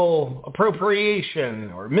cultural appropriation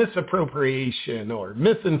or misappropriation or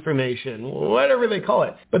misinformation, whatever they call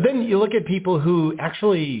it. But then you look at people who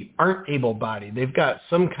actually aren't able-bodied. They've got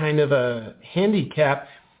some kind of a handicap.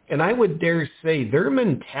 And I would dare say their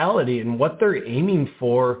mentality and what they're aiming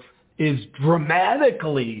for is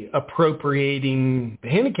dramatically appropriating the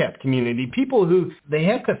handicapped community. People who, they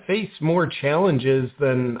have to face more challenges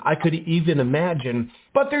than I could even imagine.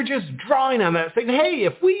 But they're just drawing on that, saying, hey,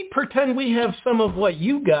 if we pretend we have some of what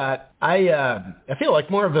you got, I feel like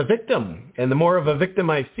more of a victim. And the more of a victim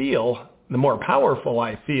I feel, the more powerful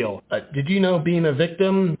I feel. Did you know being a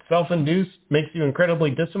victim, self-induced, makes you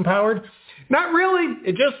incredibly disempowered? Not really.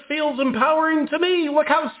 It just feels empowering to me. Look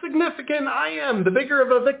how significant I am. The bigger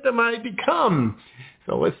of a victim I become.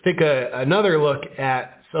 So let's take another look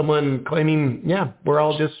at someone claiming, we're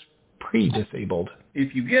all just pre-disabled.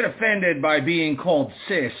 If you get offended by being called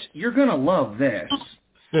cis, you're going to love this.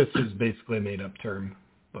 Cis is basically a made-up term.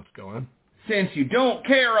 Let's go on. Since you don't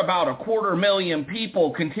care about 250,000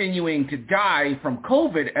 people continuing to die from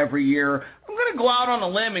COVID every year, I'm going to go out on a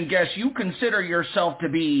limb and guess you consider yourself to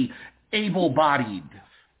be able-bodied.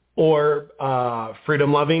 Or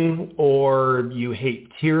freedom-loving, or you hate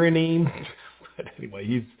tyranny. But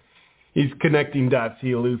anyway, he's connecting dots. He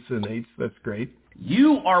hallucinates. That's great.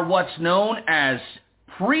 You are what's known as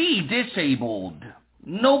pre-disabled.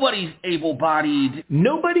 Nobody's able-bodied.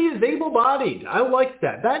 Nobody is able-bodied. I like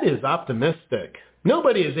that. That is optimistic.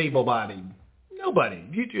 Nobody is able-bodied. Nobody.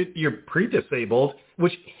 You're pre-disabled,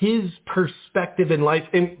 which his perspective in life,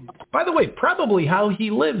 and by the way, probably how he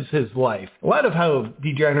lives his life. A lot of how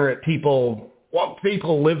degenerate people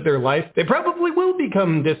live their life, they probably will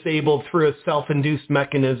become disabled through a self-induced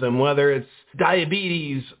mechanism, whether it's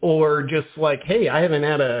diabetes or just like, hey, I haven't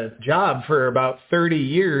had a job for about 30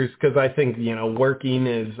 years because I think, working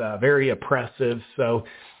is very oppressive. So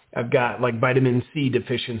I've got like vitamin C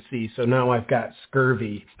deficiency, so now I've got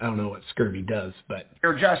scurvy. I don't know what scurvy does, but...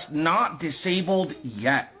 You're just not disabled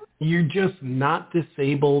yet. You're just not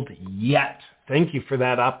disabled yet. Thank you for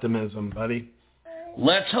that optimism, buddy.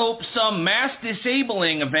 Let's hope some mass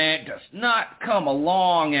disabling event does not come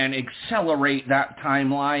along and accelerate that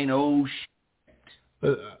timeline. Oh,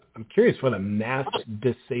 shit. I'm curious what a mass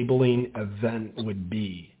disabling event would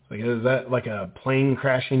be. Like, is that like a plane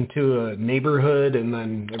crashing to a neighborhood and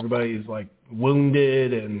then everybody's like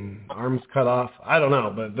wounded and arms cut off? I don't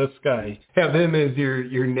know, but this guy, have him as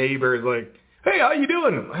your neighbor, is like, hey, how you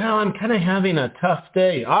doing? Well, I'm kind of having a tough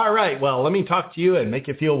day. All right, well, let me talk to you and make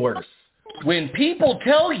you feel worse. When people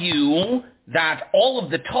tell you that all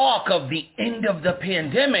of the talk of the end of the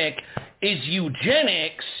pandemic is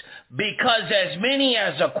eugenics, because as many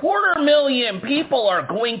as 250,000 people are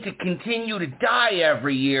going to continue to die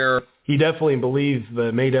every year. He definitely believes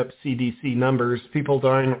the made-up CDC numbers, people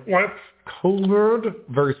dying with COVID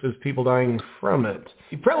versus people dying from it.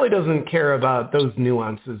 He probably doesn't care about those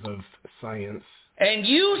nuances of science. And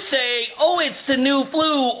you say, oh, it's the new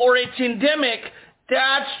flu or it's endemic.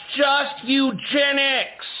 That's just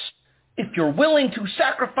eugenics. If you're willing to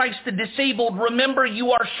sacrifice the disabled, remember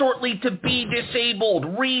you are shortly to be disabled.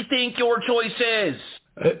 Rethink your choices.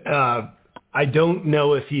 I don't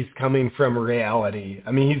know if he's coming from reality.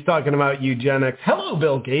 I mean, he's talking about eugenics. Hello,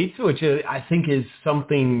 Bill Gates, which I think is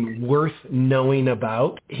something worth knowing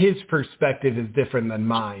about. His perspective is different than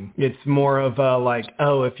mine. It's more of a like,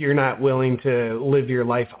 oh, if you're not willing to live your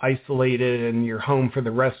life isolated and you're home for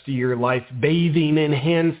the rest of your life bathing in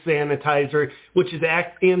hand sanitizer, which is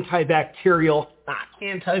antibacterial, not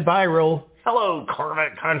antiviral. Hello,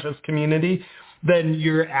 climate conscious community. Then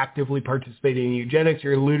you're actively participating in eugenics.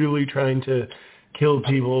 You're literally trying to kill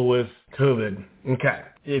people with COVID. Okay.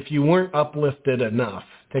 If you weren't uplifted enough,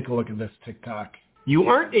 take a look at this TikTok. You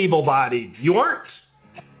aren't able-bodied. You aren't.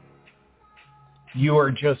 You are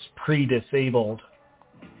just pre-disabled.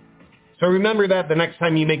 So remember that the next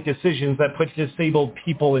time you make decisions that put disabled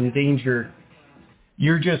people in danger,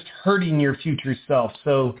 you're just hurting your future self.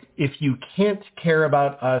 So if you can't care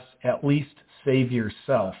about us, at least save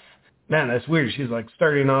yourself. Man, that's weird. She's like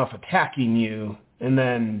starting off attacking you and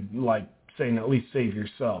then like saying at least save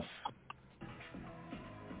yourself.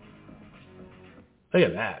 Look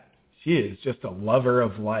at that. She is just a lover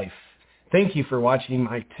of life. Thank you for watching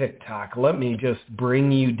my TikTok. Let me just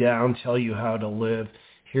bring you down, tell you how to live.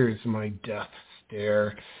 Here's my death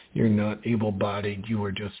stare. You're not able-bodied. You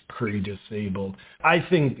are just pre-disabled. I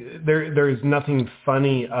think there's nothing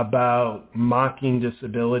funny about mocking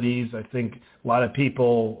disabilities. I think a lot of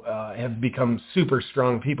people have become super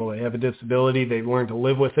strong people. They have a disability. They've learned to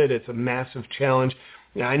live with it. It's a massive challenge.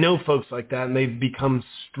 I know folks like that, and they've become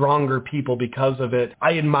stronger people because of it.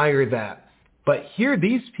 I admire that. But here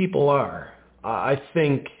these people are, I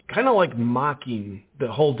think, kind of like mocking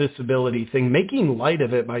the whole disability thing, making light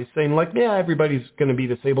of it by saying, like, yeah, everybody's going to be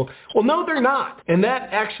disabled. Well, no, they're not. And that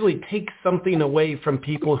actually takes something away from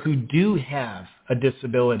people who do have a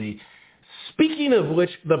disability. Speaking of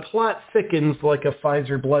which, the plot thickens like a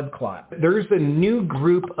Pfizer blood clot. There's a new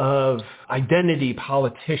group of identity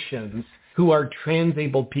politicians who are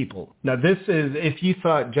transabled people. Now this is, if you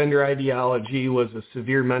thought gender ideology was a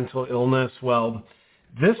severe mental illness, well,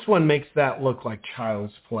 this one makes that look like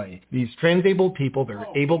child's play. These transabled people, they're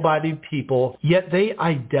able-bodied people, yet they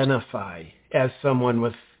identify as someone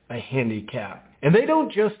with a handicap. And they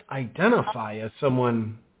don't just identify as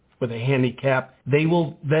someone with a handicap, they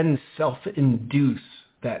will then self-induce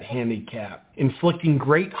that handicap, inflicting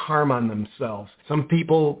great harm on themselves. Some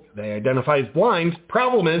people, they identify as blind.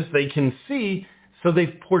 Problem is they can see, so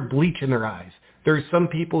they've poured bleach in their eyes. There's some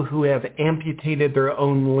people who have amputated their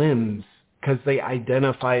own limbs because they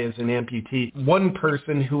identify as an amputee. One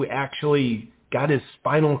person who actually got his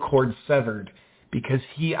spinal cord severed because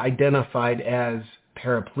he identified as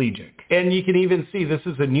paraplegic. And you can even see, this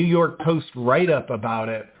is a New York Post write-up about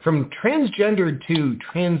it. From transgendered to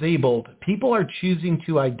transabled, people are choosing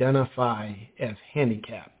to identify as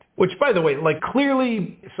handicapped. Which, by the way, like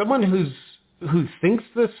clearly someone who thinks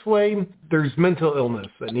this way, there's mental illness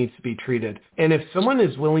that needs to be treated. And if someone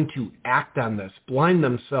is willing to act on this, blind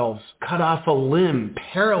themselves, cut off a limb,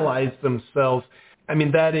 paralyze themselves, I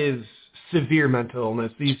mean, that is severe mental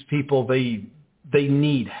illness. These people, they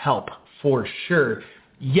need help for sure.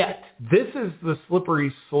 Yet, this is the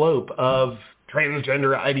slippery slope of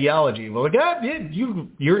transgender ideology. Well, God,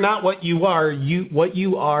 you're not what you are. What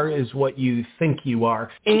you are is what you think you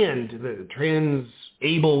are. And the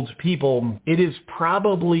transabled people, it is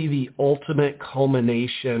probably the ultimate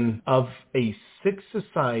culmination of a sick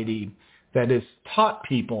society that has taught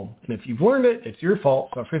people, and if you've learned it, it's your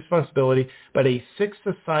fault, self-responsibility, but a sick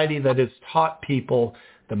society that has taught people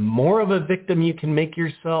the more of a victim you can make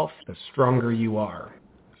yourself, the stronger you are.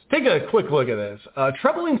 Let's take a quick look at this. A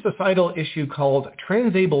troubling societal issue called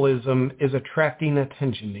transableism is attracting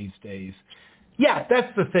attention these days. Yeah,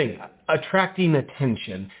 that's the thing, attracting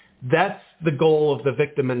attention. That's the goal of the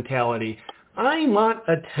victim mentality. I want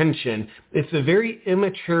attention. It's a very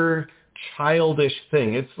immature, childish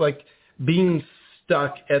thing. It's like being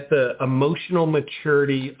stuck at the emotional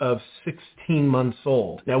maturity of 16 months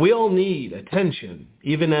old. Now, we all need attention,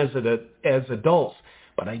 even as adults.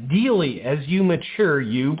 But ideally, as you mature,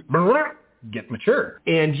 you get mature.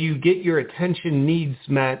 And you get your attention needs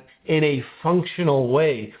met in a functional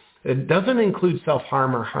way. It doesn't include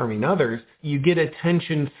self-harm or harming others. You get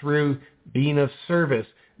attention through being of service,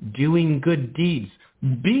 doing good deeds,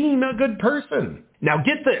 being a good person. Now,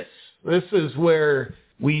 get this. This is where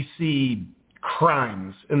we see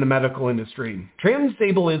crimes in the medical industry.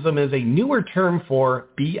 Transableism is a newer term for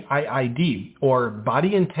BIID, or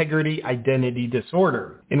Body Integrity Identity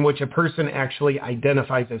Disorder, in which a person actually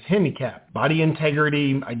identifies as handicapped. Body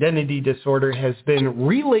Integrity Identity Disorder has been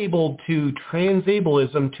relabeled to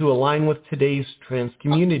transableism to align with today's trans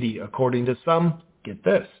community, according to some. Get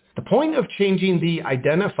this. The point of changing the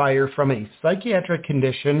identifier from a psychiatric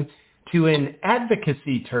condition to an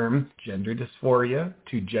advocacy term, gender dysphoria,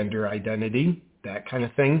 to gender identity, that kind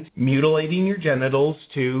of thing, mutilating your genitals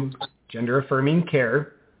to gender-affirming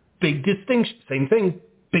care, big distinction, same thing,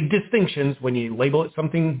 big distinctions when you label it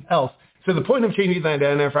something else. So the point of changing the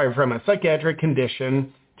identifier from a psychiatric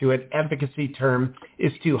condition to an advocacy term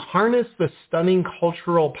is to harness the stunning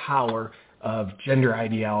cultural power of gender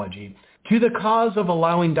ideology to the cause of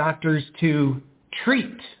allowing doctors to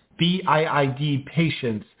treat BIID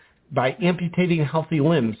patients by amputating healthy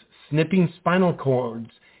limbs, snipping spinal cords,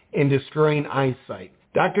 and destroying eyesight.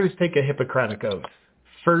 Doctors take a Hippocratic oath.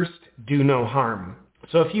 First, do no harm.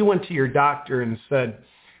 So if you went to your doctor and said,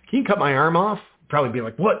 can you cut my arm off? Probably be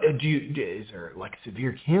like, what, is there like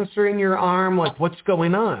severe cancer in your arm? Like, what's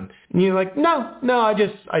going on? And you're like, no, I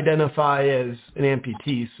just identify as an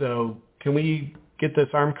amputee, so can we get this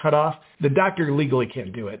arm cut off. The doctor legally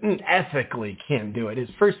can't do it and ethically can't do it. His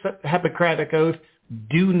first Hippocratic oath,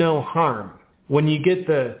 do no harm. When you get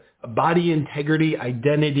the body integrity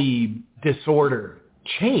identity disorder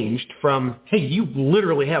changed from, hey, you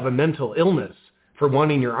literally have a mental illness for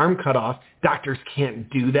wanting your arm cut off, doctors can't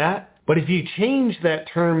do that. But if you change that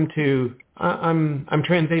term to, I'm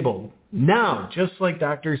transabled, now, just like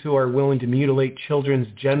doctors who are willing to mutilate children's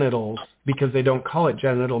genitals because they don't call it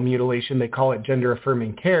genital mutilation, they call it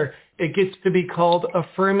gender-affirming care, it gets to be called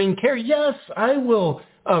affirming care. Yes, I will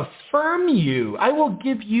affirm you. I will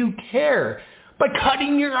give you care by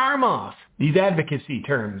cutting your arm off. These advocacy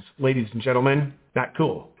terms, ladies and gentlemen, not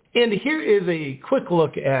cool. And here is a quick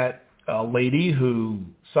look at a lady who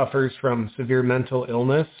suffers from severe mental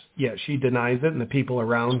illness, yet she denies it and the people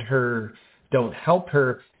around her don't help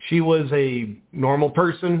her. She was a normal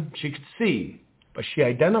person. She could see, but she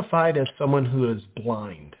identified as someone who is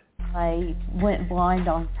blind. I went blind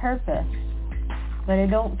on purpose, but I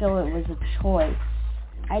don't feel it was a choice.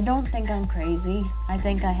 I don't think I'm crazy. I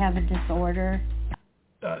think I have a disorder.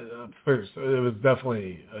 First, it was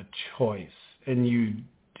definitely a choice, and you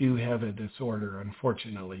do have a disorder.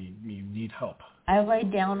 Unfortunately, you need help. I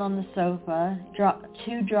laid down on the sofa, dropped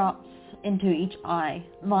 2 drops into each eye.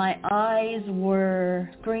 My eyes were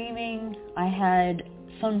screaming. I had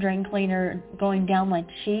some drain cleaner going down my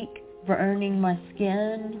cheek, burning my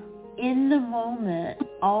skin. In the moment,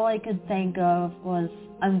 all I could think of was,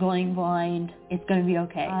 I'm going blind. It's going to be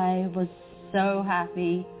okay. I was so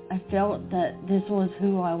happy. I felt that this was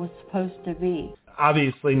who I was supposed to be.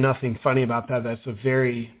 Obviously, nothing funny about that. That's a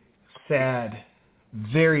very sad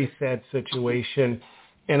situation.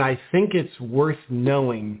 And I think it's worth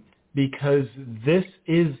knowing because this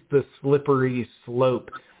is the slippery slope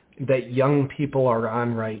that young people are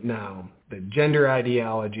on right now. The gender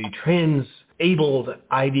ideology, trans-abled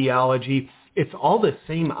ideology, it's all the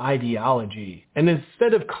same ideology. And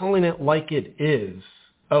instead of calling it like it is,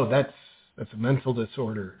 oh, that's a mental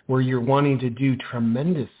disorder where you're wanting to do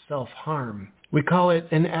tremendous self-harm. We call it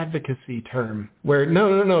an advocacy term where,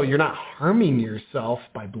 no, you're not harming yourself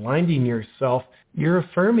by blinding yourself. You're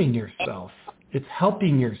affirming yourself. It's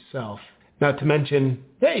helping yourself. Not to mention,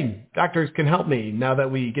 hey, doctors can help me now that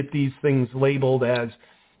we get these things labeled as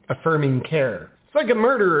affirming care. It's like a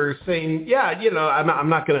murderer saying, yeah, I'm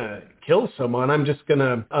not going to kill someone. I'm just going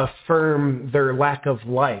to affirm their lack of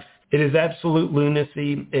life. It is absolute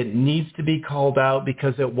lunacy. It needs to be called out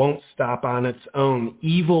because it won't stop on its own.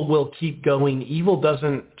 Evil will keep going. Evil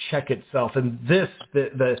doesn't check itself. And this,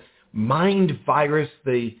 the mind virus,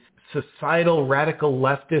 the societal radical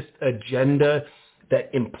leftist agenda that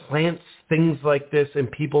implants things like this in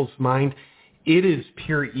people's mind, it is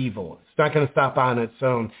pure evil. It's not going to stop on its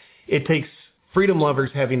own. It takes freedom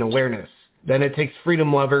lovers having awareness. Then it takes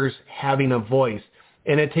freedom lovers having a voice.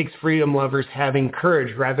 And it takes freedom lovers having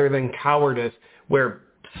courage rather than cowardice, where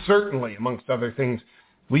certainly, amongst other things,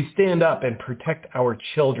 we stand up and protect our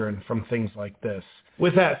children from things like this.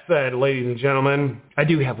 With that said, ladies and gentlemen, I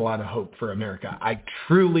do have a lot of hope for America. I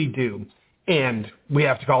truly do. And we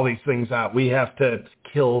have to call these things out. We have to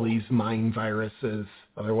kill these mind viruses.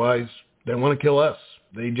 Otherwise, they want to kill us.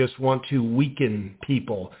 They just want to weaken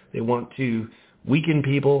people. They want to weaken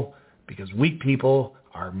people because weak people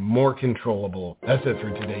are more controllable. That's it for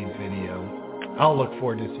today's video. I'll look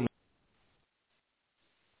forward to seeing.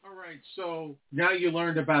 All right, so now you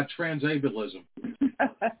learned about transableism.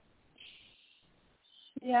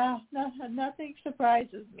 Yeah, nothing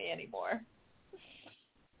surprises me anymore.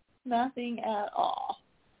 Nothing at all.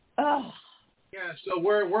 Oh. Yeah, so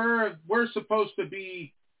we're supposed to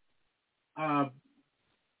be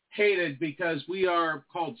hated because we are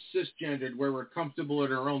called cisgendered, where we're comfortable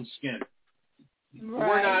in our own skin.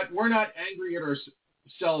 Right. We're not angry at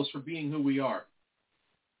ourselves for being who we are.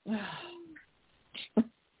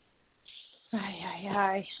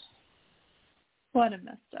 Ay. What a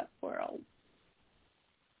messed up world.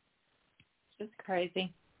 It's just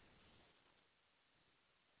crazy.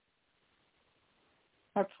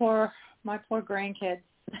 My poor grandkids.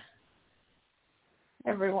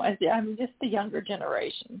 Everyone, just the younger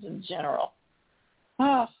generations in general.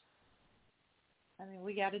 Oh.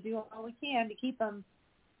 We got to do all we can to keep them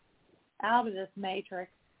out of this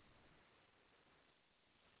matrix.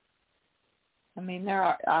 There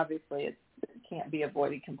are, obviously, it can't be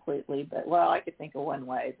avoided completely, but, well, I could think of one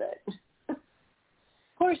way, but of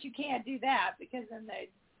course you can't do that because then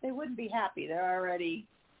they wouldn't be happy. They're already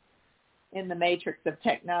in the matrix of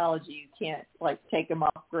technology. You can't, take them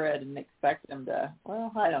off grid and expect them to,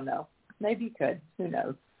 well, I don't know. Maybe you could. Who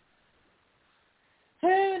knows?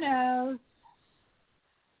 Who knows?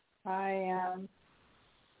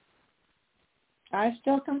 I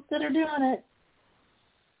still consider doing it.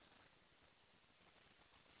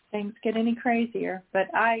 Things get any crazier, but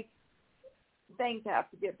things have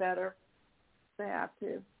to get better. They have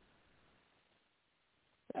to.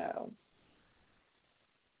 So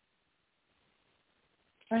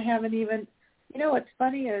I haven't even, what's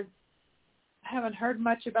funny is I haven't heard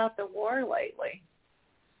much about the war lately.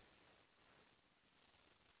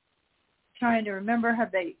 Trying to remember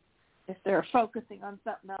if they're focusing on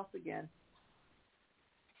something else again.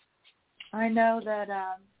 I know that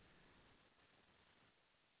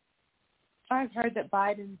I've heard that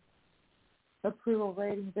Biden's approval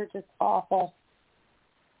ratings are just awful.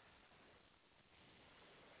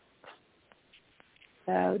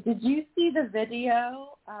 So, did you see the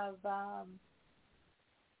video of?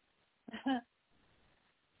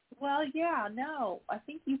 Well, yeah, no. I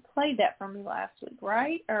think you played that for me last week,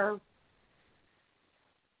 right? Or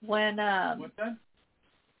when? What's that?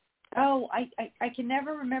 Oh, I can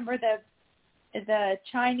never remember the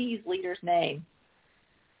Chinese leader's name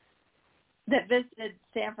that visited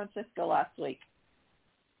San Francisco last week.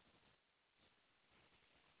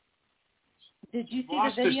 Did you see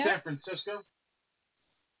Lost the video? to San Francisco?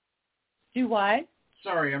 Do what?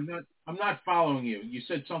 Sorry, I'm not following you. You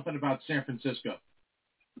said something about San Francisco.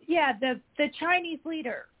 Yeah, the Chinese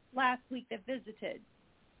leader last week that visited.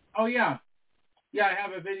 Oh yeah, I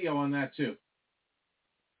have a video on that too.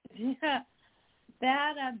 Yeah,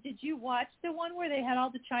 that. Did you watch the one where they had all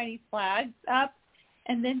the Chinese flags up,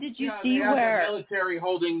 and then did you see they had where the military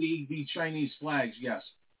holding the Chinese flags? Yes.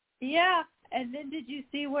 Yeah, and then did you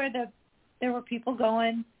see where there were people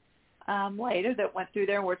going later that went through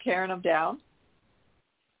there and were tearing them down?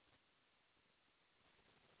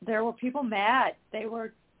 There were people mad. They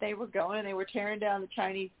were going and they were tearing down the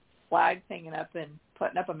Chinese flags hanging up and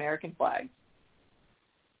putting up American flags.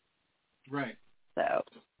 Right. So,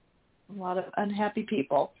 a lot of unhappy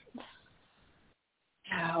people.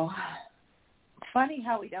 So, funny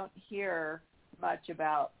how we don't hear much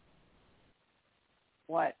about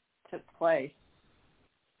what took place.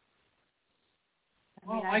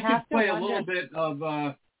 I could play a little bit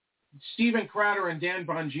of Stephen Crowder and Dan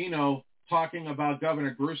Bongino talking about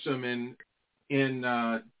Governor Newsom in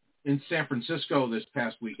San Francisco this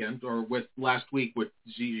past weekend, or last week with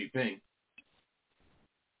Xi Jinping.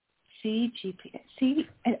 See,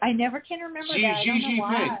 I never can remember that. I don't know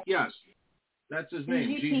why. Yes, that's his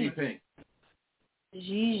name, Xi Jinping.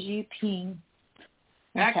 Xi Jinping.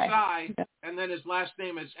 X-I, and then his last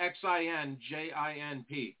name is Xinjinp.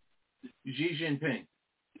 Xi Jinping.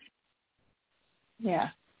 Yeah.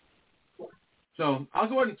 So I'll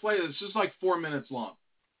go ahead and play this. This is like 4 minutes long.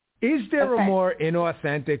 Is there a more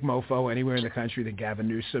inauthentic mofo anywhere in the country than Gavin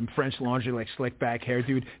Newsom? French laundry, like slick back hair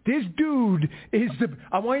dude. This dude is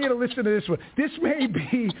I want you to listen to this one. This may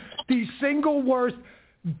be the single worst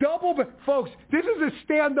folks, this is a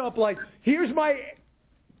stand-up, like, here's my,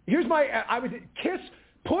 I would kiss,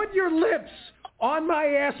 put your lips on my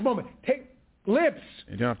ass moment. Take lips.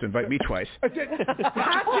 You don't have to invite me twice. Pass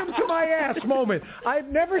him to my ass moment. I've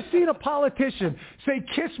never seen a politician say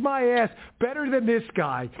kiss my ass better than this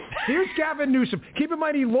guy. Here's Gavin Newsom. Keep in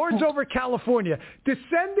mind he lords over California.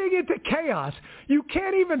 Descending into chaos. You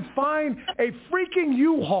can't even find a freaking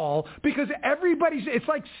U-Haul because it's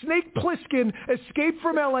like Snake Plissken escaped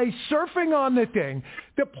from L.A. surfing on the thing.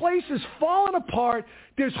 The place is falling apart.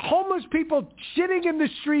 There's homeless people shitting in the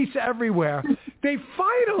streets everywhere. They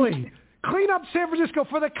finally clean up San Francisco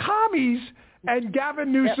for the commies, and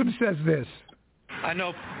Gavin Newsom says this. I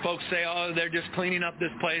know folks say, oh, they're just cleaning up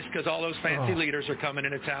this place because all those fancy leaders are coming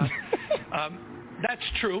into town. That's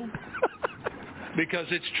true, because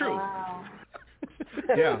it's true. Wow.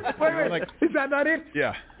 Yeah. Wait, is that not it?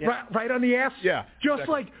 Yeah. Right on the ass? Yeah. Just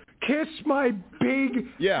exactly. Like, kiss my big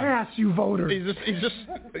ass, you voters. He's just,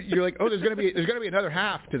 you're like, oh, there's gonna be another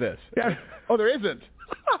half to this. Yeah. Oh, there isn't.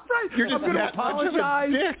 Right. I'm going to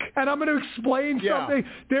apologize, and I'm going to explain something.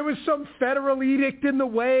 There was some federal edict in the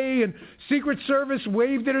way, and Secret Service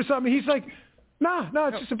waived it or something. He's like, no,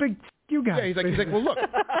 it's just a big you guys. Yeah, he's like, well, look.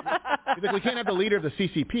 He's like, we can't have the leader of the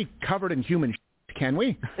CCP covered in human can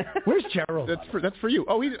we? Where's Gerald? That's for you.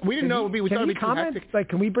 Oh, we didn't know. We thought it'd be too hectic. Like,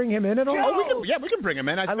 can we bring him in at all? Oh, we can bring him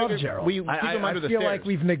in. I love Gerald. We keep him under the stairs. I feel like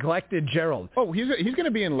we've neglected Gerald. Oh, he's going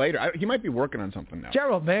to be in later. He might be working on something now.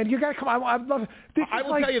 Gerald, man, you got to come. I love. I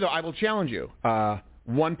will tell you though. I will challenge you.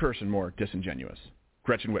 One person more disingenuous.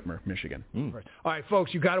 Gretchen Whitmer, Michigan. Right. All right,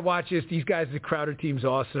 folks, you got to watch this. These guys, the Crowder team's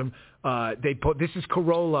awesome. This is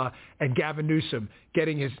Corolla and Gavin Newsom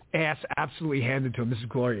getting his ass absolutely handed to him. This is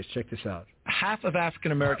glorious. Check this out. half of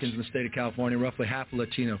African Americans in the state of California, roughly half of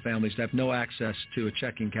Latino families have no access to a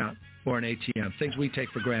checking account or an ATM, things we take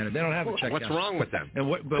for granted. They don't have a checking account. What's wrong with them? And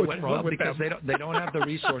because they don't have the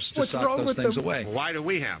resources to sock those things away. Why do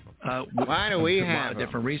we have them? Why do we have them? A lot of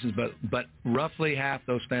different reasons, but roughly half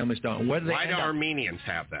those families don't. Why do Armenians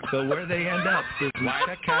have them? So where they end up is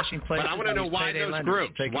check cashing places. But I want to know why those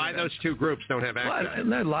groups. Why those two groups don't have access?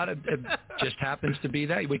 Well, a lot of it just happens to be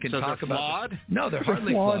that we can talk they're about. Flawed? No, they're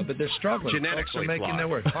hardly flawed, but they're struggling. Genetically Folks are making flawed. their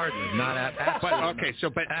work. Hardly, not absolutely.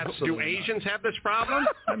 But do Asians have this problem?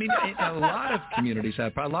 I mean, a lot of communities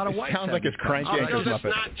have. A lot of whites. Sounds like it's cranky. Because it's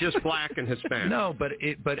not just black and Hispanic. No, but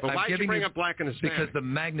why did you bring up black and Hispanic? Because the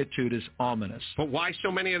magnitude is ominous. But why so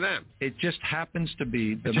many of them? It just happens to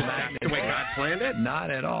be the magnitude. The way God planned it?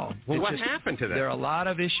 Not at all. Well, what happened to them? There are a lot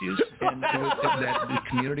of issues that the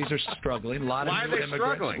communities are struggling. A lot of why new are they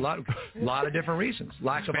immigrants. struggling? A lot of different reasons.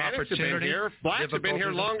 Lack of Hispanics opportunity. Have been here. Blacks have been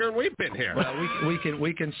here longer than we've been here. Well,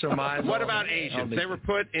 we can surmise. What about Asians? They were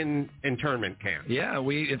put in internment camps. Yeah,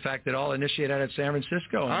 in fact, it all initiated out of San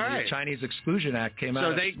Francisco. All right. The Chinese Exclusion Act came out.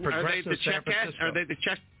 Are they the check cash? Are they the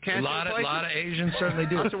check cash? A lot of Asians certainly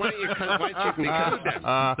do. So why don't you include them?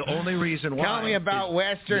 The only reason why. Tell me about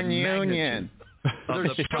Western Union.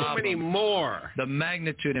 There's so many more. The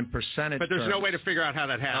magnitude and percentage. But there's no way to figure out how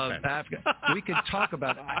that happened. We could talk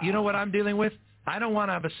about. You know what I'm dealing with? I don't want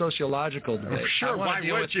to have a sociological debate. Sure, why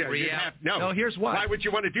would you? No, here's why. Why would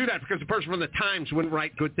you want to do that? Because the person from the Times wouldn't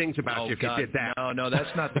write good things about you if you did that. No, that's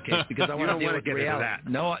not the case. Because I want to deal with reality.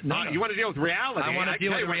 No, you want to deal with reality. I want to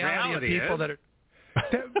deal with reality of people that are.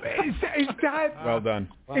 Is that well done?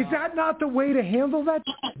 Is that not the way to handle that?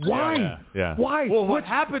 Why? Yeah. Why? Well, what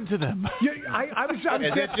happened to them? I was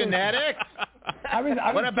Is it genetics?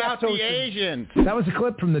 What about the Asians? That was a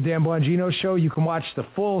clip from the Dan Bongino Show. You can watch the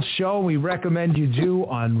full show. We recommend you do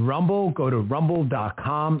on Rumble. Go to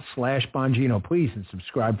rumble.com/Bongino, please, and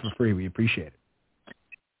subscribe for free. We appreciate it.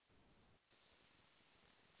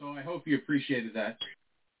 So I hope you appreciated that.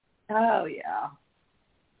 Oh, yeah.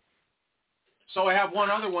 So I have one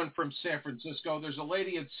other one from San Francisco. There's a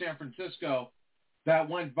lady in San Francisco that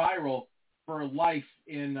went viral for her life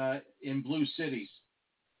in blue cities.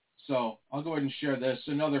 So I'll go ahead and share this.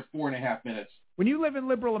 Another 4.5 minutes. When you live in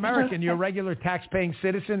liberal America and you're a regular tax-paying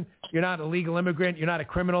citizen, you're not a legal immigrant, you're not a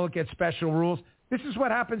criminal that gets special rules, this is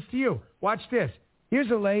what happens to you. Watch this.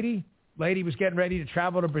 Here's a lady. Lady was getting ready to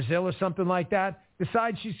travel to Brazil or something like that.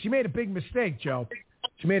 Decides she made a big mistake, Joe.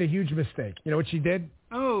 She made a huge mistake. You know what she did?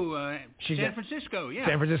 San Francisco, yeah.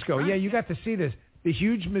 San Francisco. Right. Yeah, you got to see this. The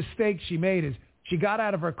huge mistake she made is she got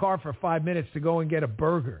out of her car for 5 minutes to go and get a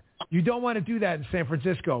burger. You don't want to do that in San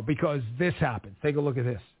Francisco because this happens. Take a look at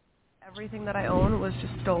this. Everything that I own was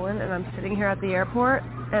just stolen, and I'm sitting here at the airport,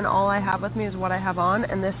 and all I have with me is what I have on,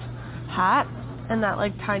 and this hat, and that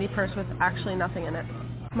tiny purse with actually nothing in it.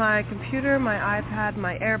 My computer, my iPad,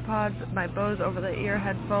 my AirPods, my Bose over-the-ear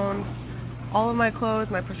headphones, all of my clothes,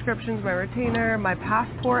 my prescriptions, my retainer, my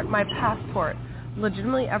passport,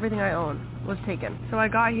 legitimately everything I own was taken. So I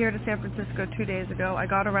got here to San Francisco 2 days ago. I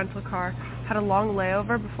got a rental car, had a long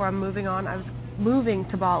layover before I'm moving on. I was moving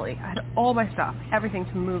to Bali. I had all my stuff, everything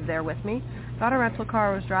to move there with me. Got a rental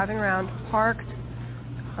car, was driving around, parked.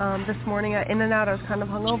 This morning at In-N-Out, I was kind of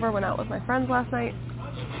hungover, went out with my friends last night.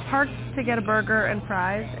 Parked to get a burger and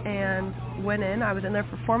fries and went in. I was in there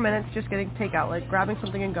for 4 minutes just getting takeout, grabbing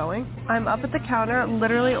something and going. I'm up at the counter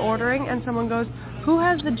literally ordering and someone goes, "Who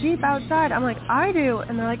has the Jeep outside?" I'm like, "I do."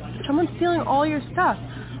 And they're like, "Someone's stealing all your stuff."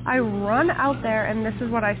 I run out there and this is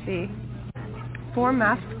what I see. 4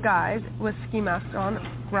 masked guys with ski masks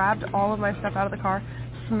on grabbed all of my stuff out of the car,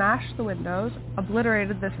 smashed the windows,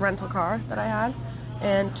 obliterated this rental car that I had,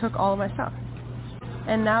 and took all of my stuff.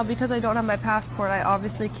 And now because I don't have my passport, I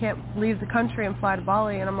obviously can't leave the country and fly to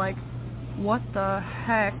Bali. And I'm like, what the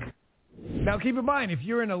heck? Now keep in mind, if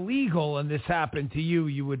you're an illegal and this happened to you,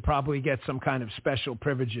 you would probably get some kind of special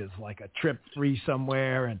privileges, like a trip free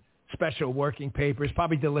somewhere and special working papers,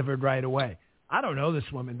 probably delivered right away. I don't know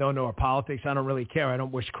this woman, don't know her politics. I don't really care. I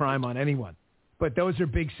don't wish crime on anyone. But those are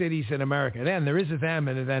big cities in America. Then there is a them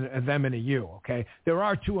and a them and a you, okay? There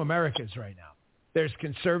are 2 Americas right now. There's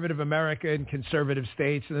conservative America and conservative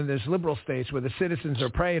states, and then there's liberal states where the citizens are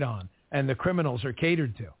preyed on and the criminals are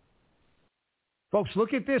catered to. Folks,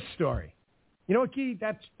 look at this story. You know what, Key?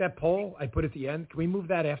 That poll I put at the end, can we move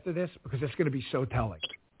that after this? Because it's going to be so telling.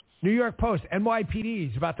 New York Post,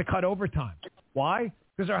 NYPD is about to cut overtime. Why?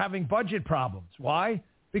 Because they're having budget problems. Why?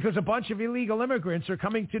 Because a bunch of illegal immigrants are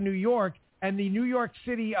coming to New York, and the New York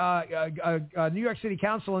City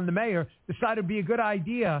Council and the mayor decided it would be a good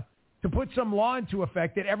idea to put some law into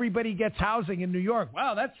effect that everybody gets housing in New York.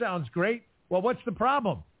 Wow, that sounds great. Well, what's the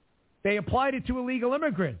problem? They applied it to illegal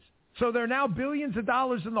immigrants. So they're now billions of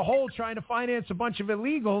dollars in the hole trying to finance a bunch of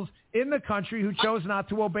illegals in the country who chose not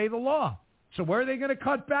to obey the law. So where are they going to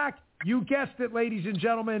cut back? You guessed it, ladies and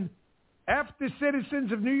gentlemen. F the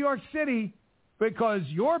citizens of New York City, because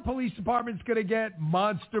your police department's going to get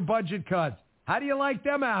monster budget cuts. How do you like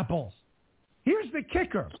them apples? Here's the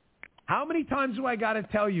kicker. How many times do I got to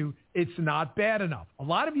tell you it's not bad enough? A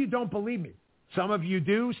lot of you don't believe me. Some of you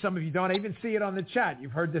do. Some of you don't. I even see it on the chat.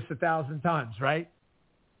 You've heard this 1,000 times, right?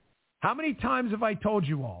 How many times have I told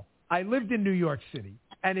you all? I lived in New York City,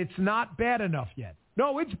 and it's not bad enough yet.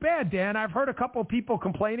 No, it's bad, Dan. I've heard a couple of people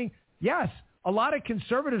complaining. Yes, a lot of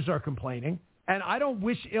conservatives are complaining, and I don't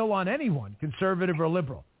wish ill on anyone, conservative or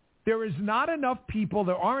liberal. There is not enough people,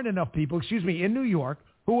 there aren't enough people, in New York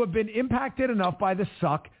who have been impacted enough by the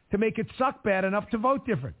suck to make it suck bad enough to vote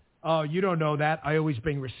different. Oh, you don't know that. I always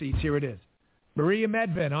bring receipts. Here it is. Maria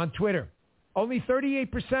Medved on Twitter. Only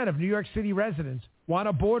 38% of New York City residents want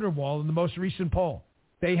a border wall in the most recent poll.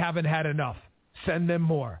 They haven't had enough. Send them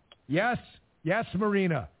more. Yes,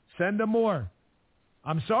 Marina. Send them more.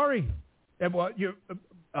 I'm sorry. We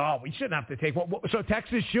shouldn't have to take one. So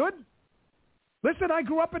Texas should? Listen, I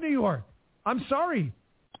grew up in New York. I'm sorry.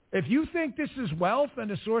 If you think this is wealth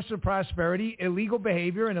and a source of prosperity, illegal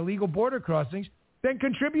behavior and illegal border crossings, then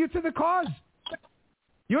contribute to the cause.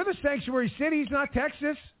 You're the sanctuary cities, not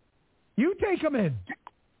Texas. You take them in.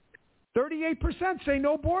 38% say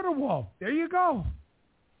no border wall. There you go.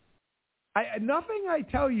 Nothing I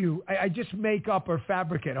tell you, I just make up or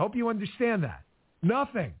fabricate. I hope you understand that.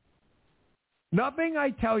 Nothing. Nothing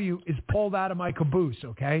I tell you is pulled out of my caboose,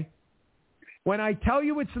 okay? When I tell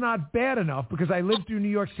you it's not bad enough, because I lived through New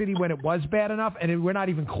York City when it was bad enough, and we're not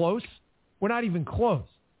even close. We're not even close.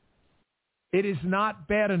 It is not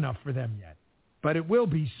bad enough for them yet, but it will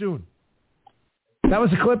be soon. That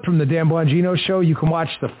was a clip from the Dan Bongino Show. You can watch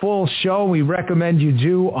the full show. We recommend you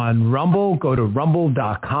do on Rumble. Go to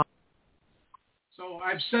rumble.com. So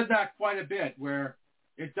I've said that quite a bit, where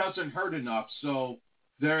it doesn't hurt enough. So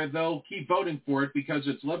they'll keep voting for it because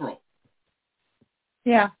it's liberal.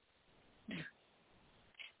 Yeah.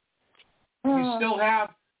 You still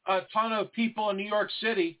have a ton of people in New York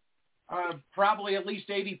City, probably at least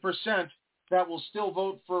 80%, that will still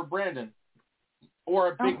vote for Brandon or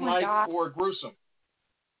a Big Mike or Gruesome.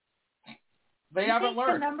 They haven't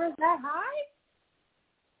learned. The number's that high?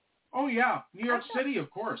 Oh, yeah. New York City, of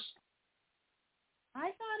course. I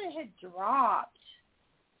thought it had dropped.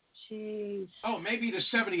 Jeez. Oh, maybe to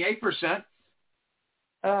 78%.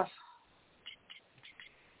 Ugh.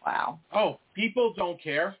 Wow. Oh, people don't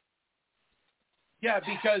care. Yeah,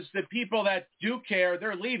 because the people that do care,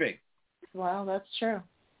 they're leaving. Well, that's true.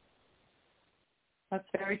 That's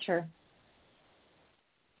very true.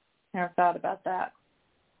 Never thought about that.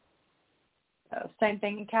 Same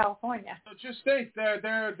thing in California. So just think,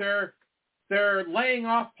 they're laying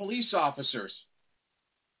off police officers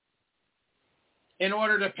in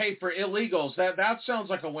order to pay for illegals. That sounds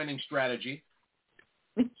like a winning strategy.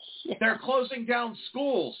 Yeah. They're closing down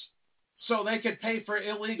schools so they could pay for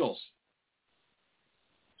illegals.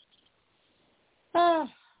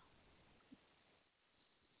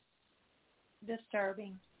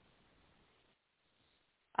 Disturbing.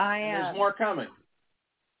 And there's more coming.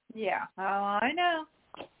 Yeah. Oh, I know.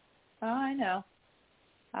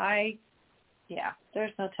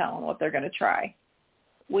 There's no telling what they're going to try.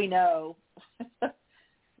 We know.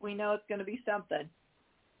 We know it's going to be something.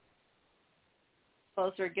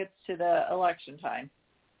 Closer it gets to the election time.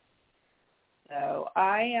 So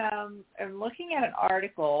I am looking at an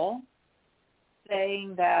article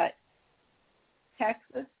saying that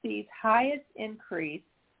Texas sees highest increase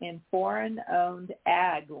in foreign-owned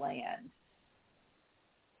ag land.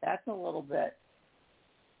 That's a little bit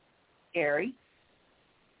scary.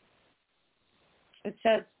 It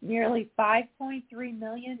says nearly 5.3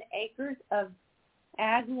 million acres of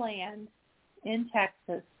ag land in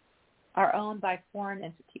Texas are owned by foreign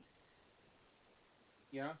entities.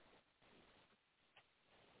 Yeah.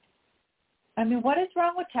 I mean, what is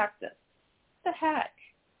wrong with Texas? What the heck?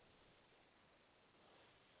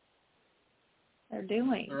 They're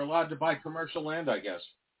doing. They're allowed to buy commercial land, I guess.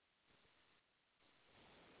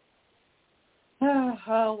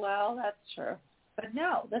 Oh well, that's true. But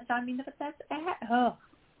no, that's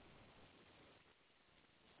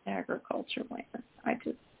agriculture land.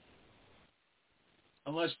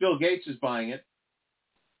 Unless Bill Gates is buying it.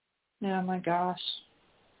 Oh my gosh.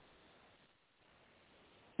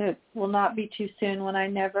 It will not be too soon when I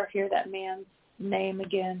never hear that man's name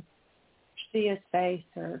again. See his face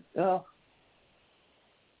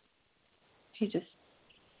he just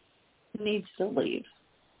needs to leave.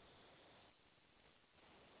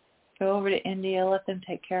 Go over to India, let them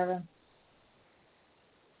take care of him.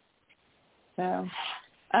 So,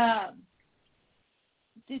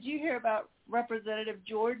 did you hear about Representative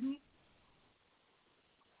Jordan?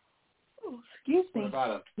 Oh, excuse me. What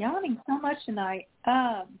about him? Yawning so much tonight.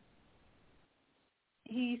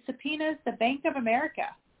 He subpoenas the Bank of America.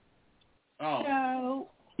 Oh. So,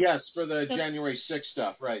 yes, for the January 6th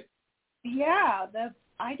stuff, right. Yeah,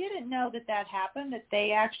 I didn't know that happened, that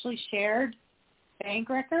they actually shared bank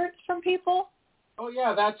records from people. Oh,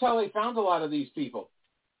 yeah, that's how they found a lot of these people.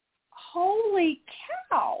 Holy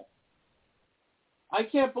cow. I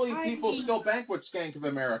can't believe people still bank with Bank of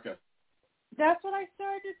America. That's what I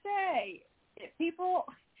started to say. If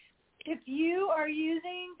you are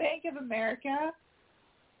using Bank of America,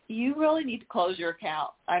 you really need to close your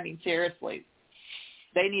account. I mean, seriously.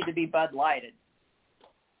 They need to be Bud Lighted.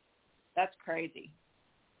 That's crazy.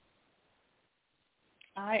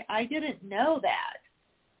 I didn't know that.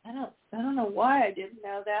 I don't know why I didn't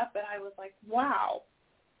know that, but I was like, wow.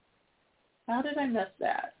 How did I miss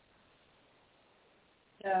that?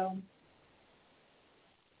 So,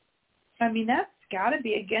 I mean, that's got to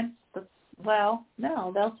be against well,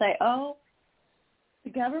 no, they'll say, oh,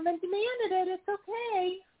 the government demanded it. It's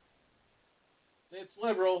okay. It's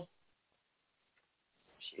liberal.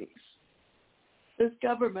 Jeez. This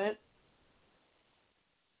government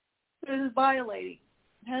has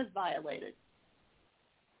violated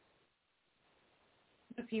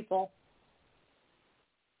the people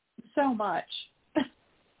so much.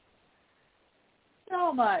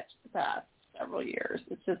 So much the past several years.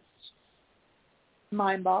 It's just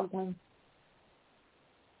mind-boggling.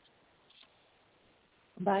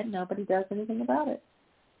 But nobody does anything about it.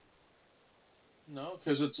 No,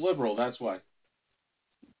 because it's liberal, that's why.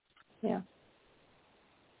 Yeah.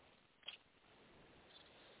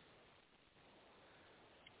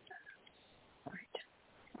 All right.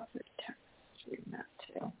 Reading that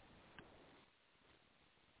too.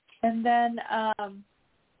 And then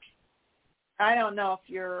I don't know if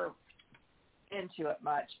you're into it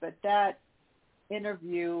much, but that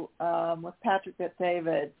interview with Patrick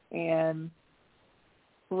David and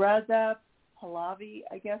Reza Pahlavi,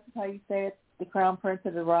 I guess is how you say it, the Crown Prince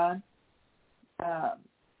of Iran.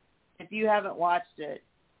 If you haven't watched it,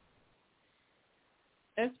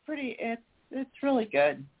 it's really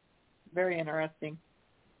good. Very interesting.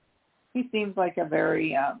 He seems like a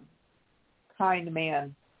very kind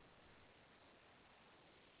man.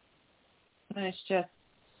 And it's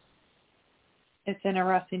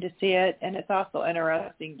interesting to see it, and it's also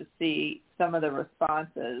interesting to see some of the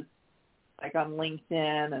responses, like on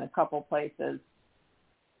LinkedIn and a couple places.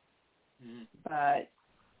 Mm. But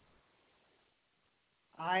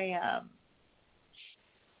I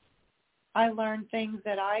learned things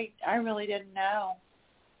that I really didn't know.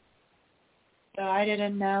 So I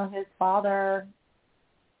didn't know his father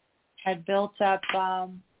had built up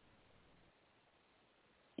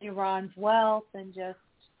Iran's wealth and just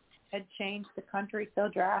had changed the country so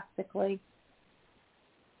drastically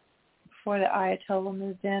before the Ayatollah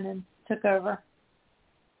moved in and took over.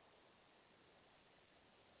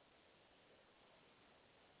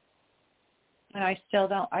 And I still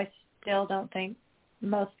don't think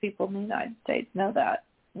most people in the United States know that,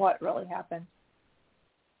 what really happened.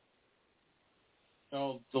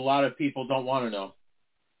 So a lot of people don't want to know.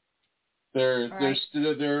 They're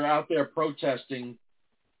out there protesting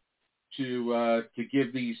to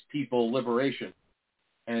give these people liberation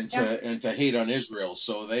and to hate on Israel.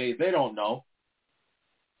 So they don't know.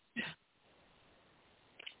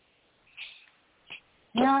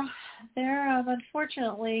 Yeah, they're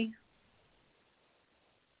unfortunately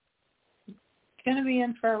going to be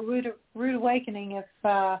in for a rude awakening if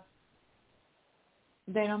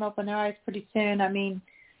they don't open their eyes pretty soon. I mean,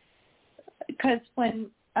 because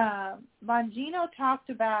when Bongino talked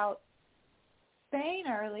about Spain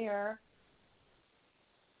earlier,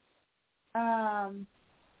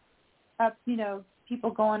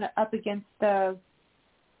 people going up against did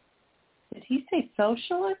he say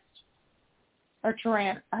socialist or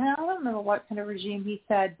tyrannical? I don't remember what kind of regime he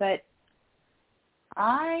said, but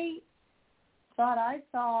I thought I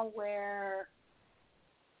saw where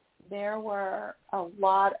there were a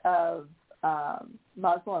lot of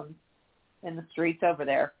Muslims in the streets over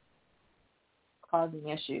there causing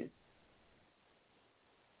issues.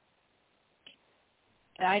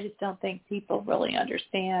 And I just don't think people really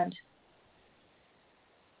understand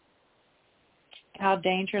how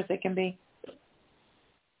dangerous it can be.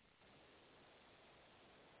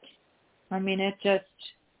 I mean, and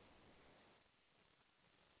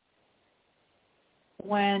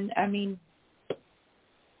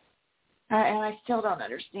I still don't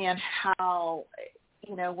understand how,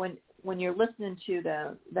 when when you're listening to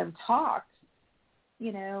them talk,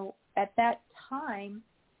 at that time,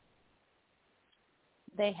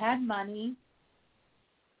 they had money,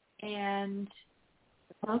 and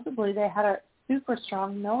supposedly they had a super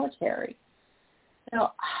strong military.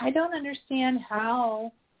 So I don't understand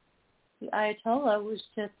how the Ayatollah was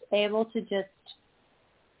just able to just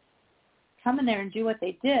come in there and do what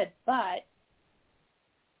they did, but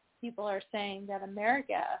people are saying that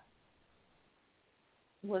America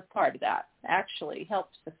was part of that, actually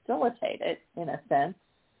helped facilitate it in a sense,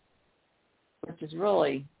 which is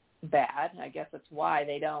really bad. I guess that's why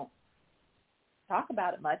they don't talk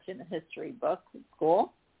about it much in the history book at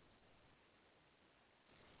school.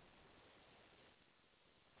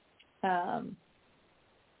 I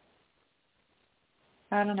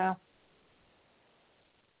don't know.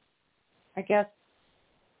 I guess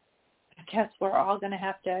we're all going to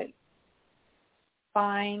have to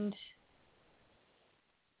find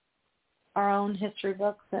our own history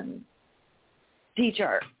books and teach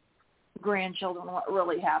our grandchildren what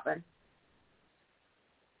really happened.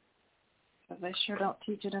 Because they sure don't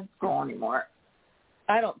teach it in school anymore.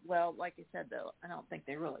 Well, like I said, though, I don't think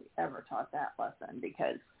they really ever taught that lesson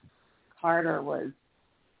because Carter was,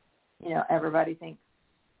 everybody thinks,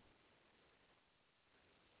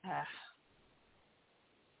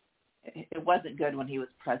 it wasn't good when he was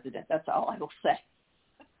president. That's all I will say.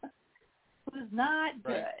 It was not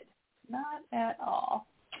good. Right. Not at all.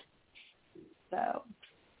 So,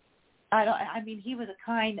 he was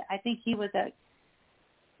I think he was a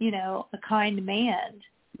kind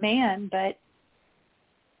man, but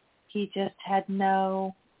he just had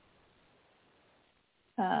no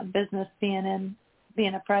business being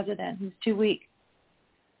a president. He was too weak.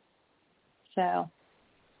 So,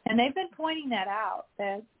 and they've been pointing that out,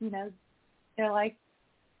 that, they're like,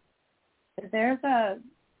 there's a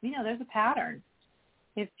pattern.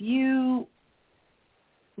 If you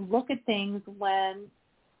look at things when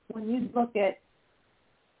you look at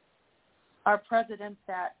our presidents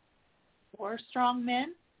that were strong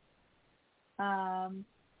men, our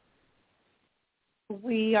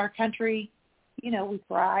country, we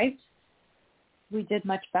thrived. We did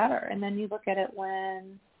much better. And then you look at it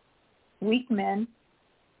when weak men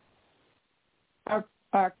are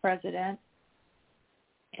president,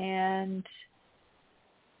 and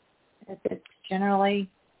it's generally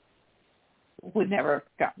we've never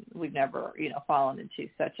fallen into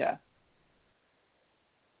such a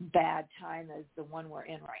bad time as the one we're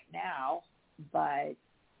in right now, but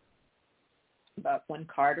when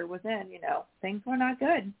Carter was in, things were not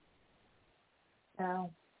good. So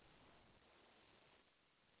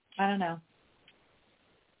I don't know.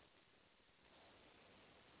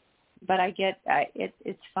 But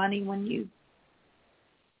it's funny when you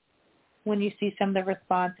see some of the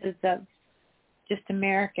responses of just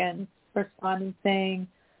Americans responding,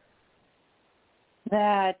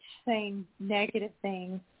 saying negative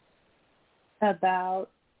things about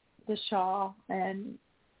the Shah, and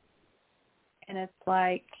it's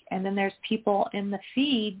like, and then there's people in the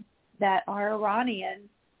feed that are Iranian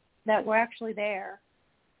that were actually there,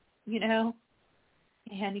 and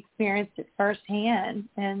experienced it firsthand,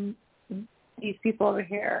 and these people over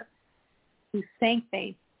here who think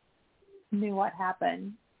they knew what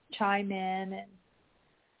happened chime in, and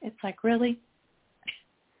it's like, really?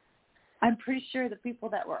 I'm pretty sure the people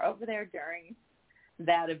that were over there during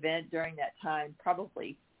that event, during that time,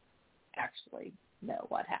 probably actually know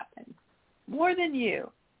what happened more than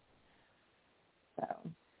you.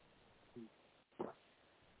 So,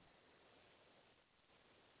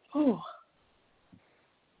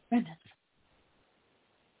 goodness.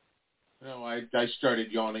 No, I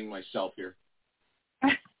started yawning myself here.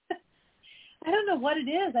 I don't know what it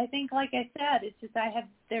is. I think, like I said, it's just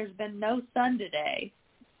there's been no sun today.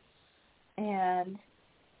 And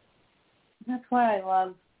that's why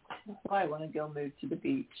I want to go move to the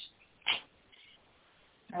beach.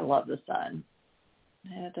 I love the sun.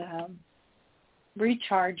 It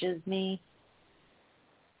recharges me,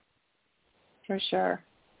 for sure.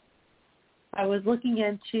 I was looking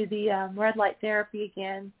into the red light therapy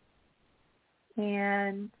again,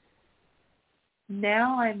 and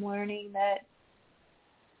now I'm learning that,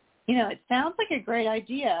 it sounds like a great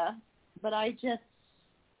idea, but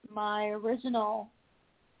my original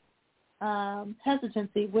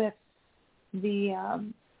hesitancy with the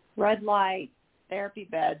red light therapy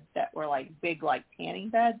beds that were like big, like tanning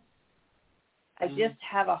beds, I just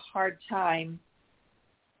have a hard time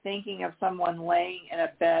thinking of someone laying in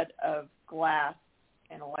a bed of glass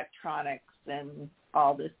and electronics and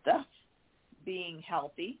all this stuff being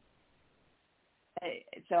healthy.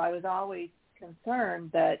 So I was always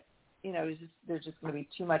concerned that there's just going to be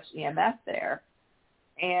too much EMF there.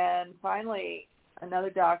 And finally, another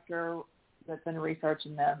doctor that's been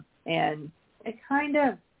researching them, and it kind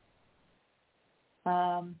of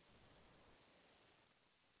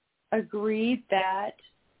agreed that,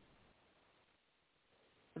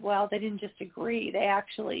 well, they didn't just agree. They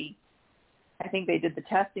actually, I think they did the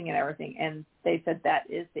testing and everything, and they said that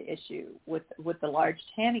is the issue with the large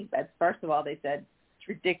tanning beds. First of all, they said it's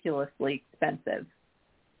ridiculously expensive,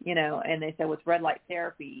 and they said with red light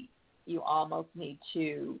therapy, you almost need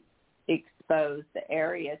to expose the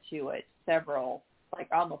area to it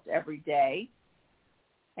almost every day.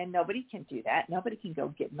 And nobody can do that. Nobody can go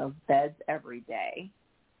get in those beds every day.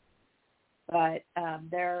 But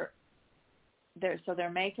they're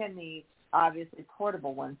making these obviously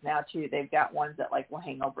portable ones now too. They've got ones that will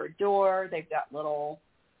hang over a door. They've got little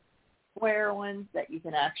square ones that you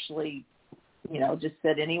can actually, just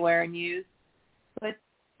sit anywhere and use. But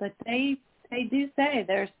they do say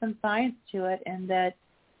there's some science to it, and that,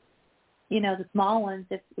 the small ones,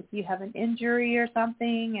 if you have an injury or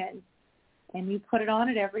something and you put it on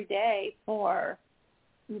it every day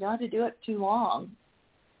you don't have to do it too long,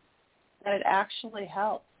 that it actually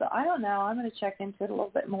helps. So I don't know. I'm going to check into it a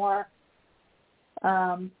little bit more,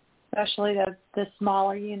 especially the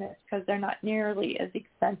smaller units, because they're not nearly as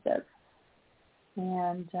expensive.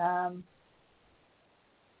 And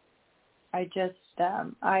I just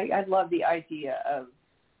I love the idea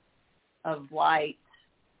of light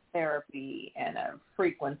therapy and of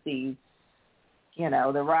frequencies.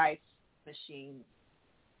 The Rice machine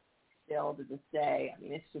still to this day. I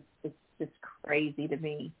mean, it's just crazy to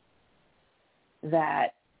me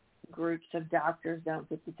that groups of doctors don't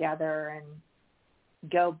get together and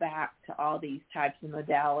go back to all these types of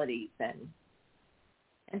modalities and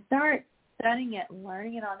start studying it and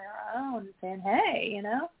learning it on their own and saying, hey,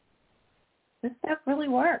 this stuff really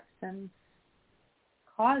works, and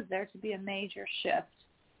cause there to be a major shift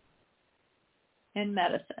in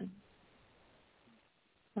medicine.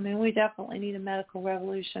 I mean, we definitely need a medical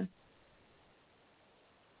revolution.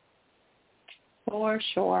 For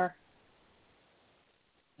sure.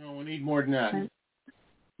 No, we need more than that.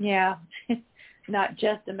 Yeah. Not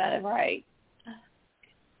just a medic, right?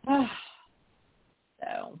 So,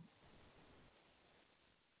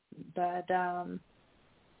 but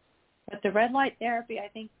the red light therapy, I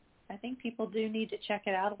think people do need to check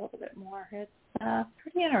it out a little bit more. It's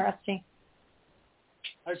pretty interesting.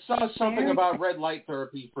 I saw something about red light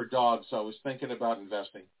therapy for dogs, so I was thinking about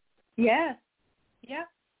investing. Yes. Yeah.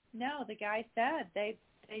 No, the guy said they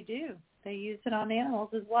do. They use it on animals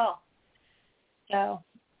as well. So,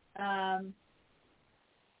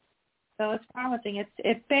 so it's promising. It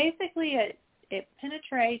basically it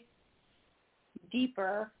penetrates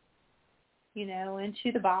deeper,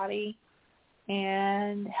 into the body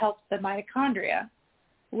and helps the mitochondria,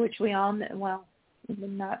 which we all know, well,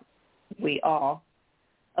 not we all,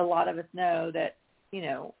 a lot of us know that,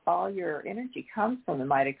 all your energy comes from the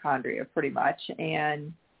mitochondria pretty much.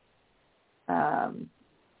 And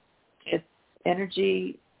it's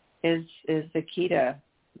energy is the key to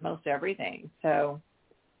most everything. So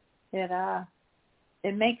it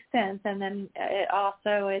makes sense. And then it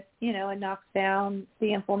also, it knocks down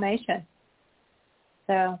the inflammation.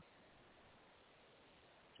 So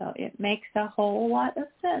it makes a whole lot of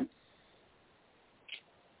sense.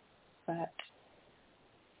 But,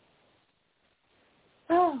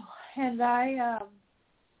 and I,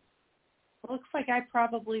 looks like I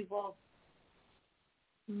probably will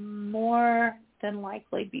more than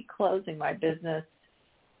likely be closing my business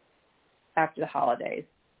after the holidays.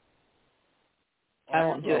 I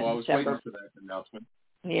won't do it in I was December. waiting for that announcement.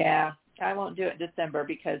 Yeah, I won't do it in December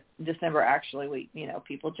because December actually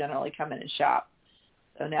people generally come in and shop.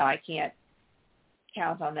 So now I can't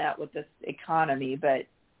count on that with this economy, but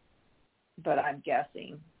I'm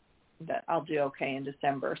guessing that I'll do okay in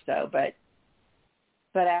December. So, but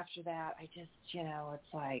after that, I just,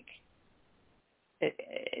 it's like,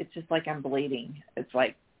 it's just like I'm bleeding. It's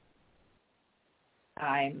like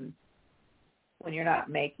when you're not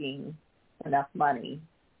making enough money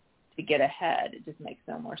to get ahead, it just makes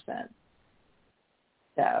no more sense.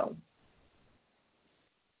 So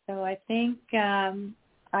I think I'm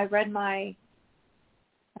going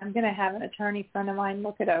to have an attorney friend of mine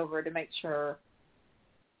look it over to make sure.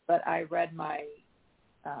 But I read my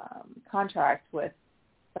contract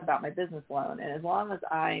about my business loan, and as long as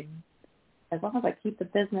I keep the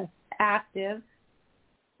business active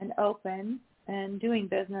and open and doing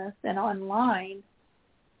business and online,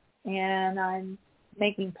 and I'm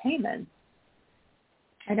making payments,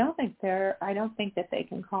 I don't think that they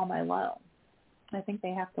can call my loan. I think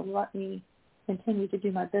they have to continue to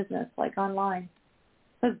do my business like online,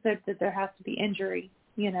 because there has to be injury,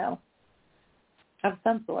 of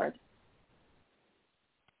some sort,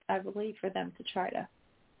 I believe, for them to try to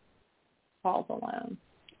pause a loan.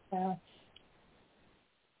 So,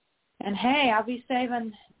 and hey, I'll be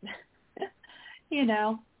saving,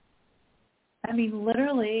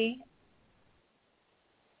 literally,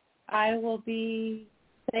 I will be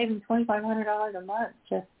saving $2,500 a month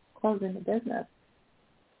just closing the business.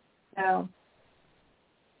 So,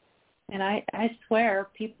 and I swear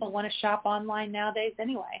people want to shop online nowadays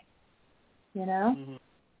anyway, Mm-hmm.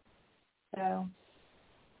 So,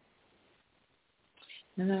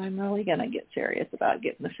 and then I'm really going to get serious about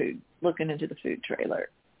getting looking into the food trailer.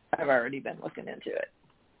 I've already been looking into it.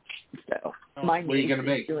 So, what are you going to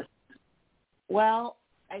make? Well,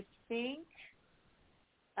 I think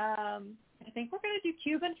we're going to do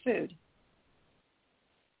Cuban food.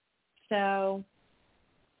 So,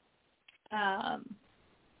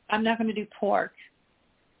 I'm not going to do pork,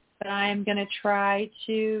 but I'm going to try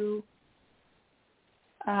to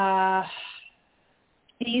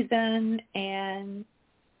season and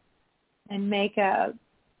make a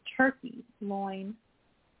turkey loin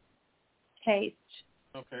taste.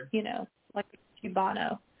 Okay. Like a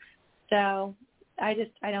Cubano. So I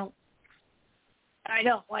don't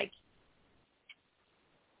like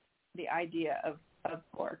the idea of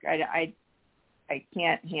pork. I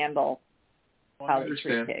can't handle how they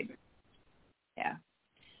treat pigs. Yeah.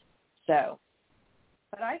 So,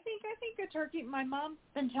 but I think a turkey. My mom's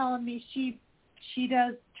been telling me she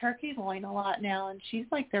does turkey loin a lot now, and she's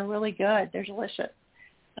like, they're really good. They're delicious.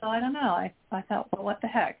 So I don't know. I thought, well, what the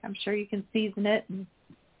heck? I'm sure you can season it and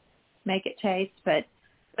make it taste, but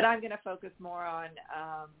I'm going to focus more on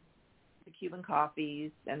the Cuban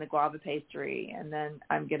coffees and the guava pastry, and then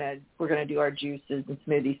we're going to do our juices and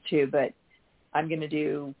smoothies too. But I'm going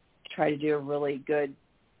to try to do a really good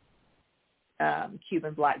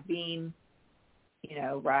Cuban black bean,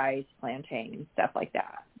 rice, plantain, and stuff like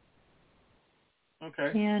that.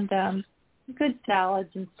 Okay. And good salads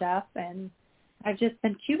and stuff. And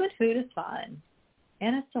Cuban food is fun,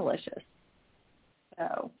 and it's delicious.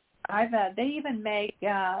 So they even make,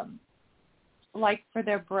 like for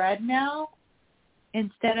their bread now,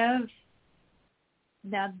 now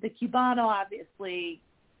the Cubano, obviously,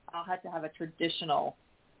 I'll have to have a traditional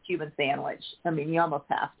Cuban sandwich. I mean, you almost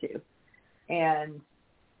have to. And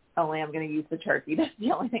only I'm going to use the turkey. That's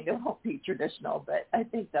the only thing that won't be traditional, but I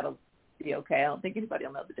think that'll be okay. I don't think anybody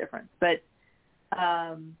will know the difference. But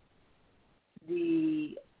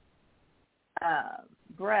the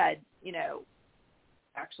bread,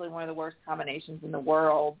 actually one of the worst combinations in the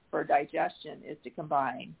world for digestion is to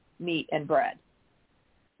combine meat and bread.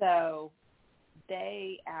 So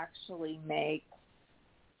they actually make,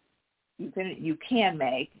 you can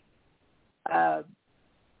make, it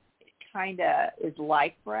kind of is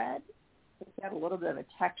like bread. It's got a little bit of a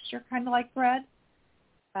texture kind of like bread.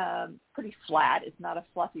 Pretty flat. It's not a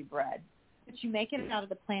fluffy bread. But you make it out of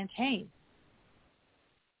the plantain.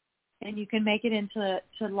 And you can make it into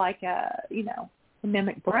like a,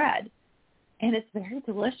 mimic bread. And it's very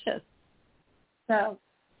delicious. So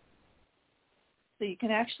you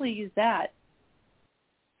can actually use that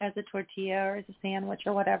as a tortilla or as a sandwich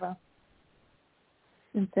or whatever,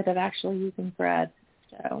 instead of actually using bread.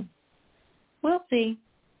 So we'll see.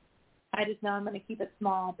 I just know I'm going to keep it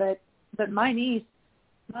small. But my niece,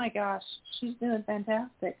 my gosh, she's doing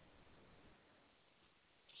fantastic.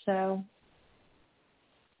 So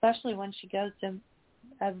especially when she goes to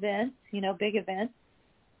events, big events,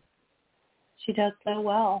 she does so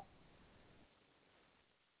well.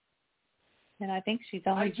 And I think she's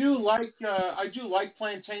only. I do like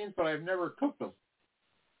plantains, but I've never cooked them.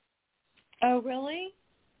 Oh, really?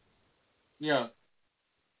 Yeah.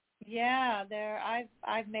 Yeah,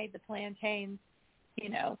 I've made the plantains,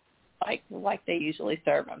 like they usually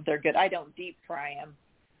serve them. They're good. I don't deep fry them.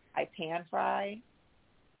 I pan fry.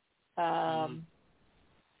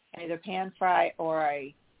 Either pan fry or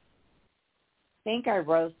I think I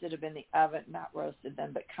roasted them in the oven. Not roasted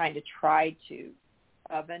them, but kind of tried to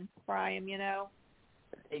oven fry them,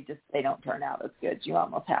 But they don't turn out as good. You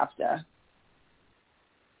almost have to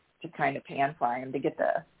kind of pan fry them to get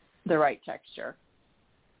the right texture.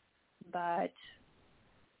 But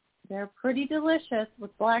they're pretty delicious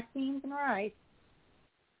with black beans and rice.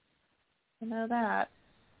 You know that.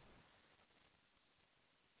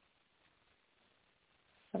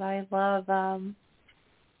 But I love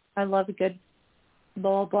a good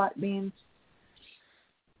bowl of black beans.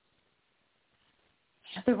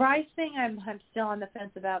 The rice thing I'm still on the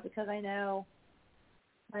fence about, because I know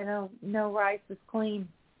no rice is clean.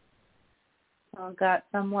 Well, got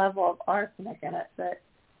some level of arsenic in it, but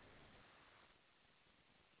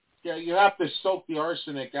Yeah, you have to soak the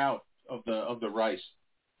arsenic out of the rice.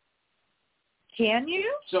 Can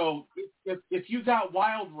you? So if you got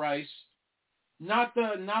wild rice, not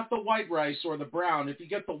the white rice or the brown, if you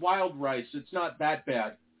get the wild rice, it's not that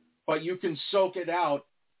bad, but you can soak it out,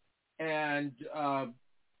 and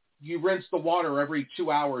you rinse the water every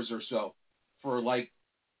 2 hours or so for like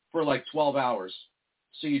 12 hours.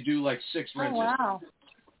 So you do like 6 rinses. Oh, wow.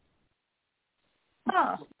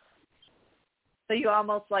 Huh. So you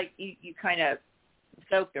almost like you kind of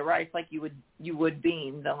soak the rice like you would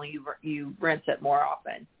beans, only you rinse it more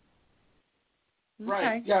often.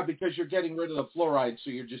 Right. Okay. Yeah, because you're getting rid of the fluoride, so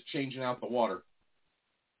you're just changing out the water.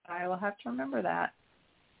 I will have to remember that.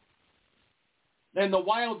 And the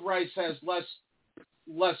wild rice has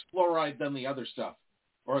less fluoride than the other stuff,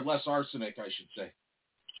 or less arsenic, I should say.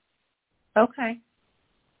 Okay.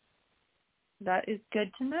 That is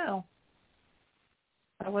good to know.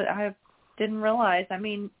 I didn't realize. I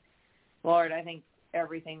mean, Lord, I think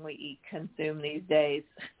everything we eat, consume these days,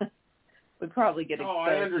 we probably get exposed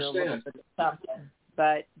to a little bit of something.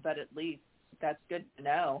 But at least that's good to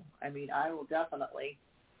know. I mean, I will definitely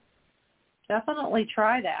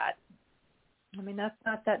try that. I mean, that's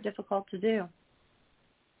not that difficult to do.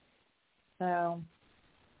 So.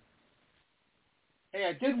 Hey,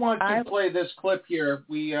 I did want to play this clip here.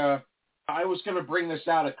 I was going to bring this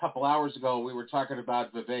out a couple hours ago. We were talking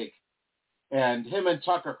about Vivek, and him and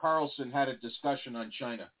Tucker Carlson had a discussion on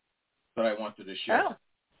China that I wanted to share.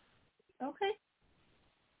 Oh, okay.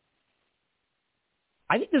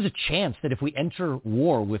 I think there's a chance that if we enter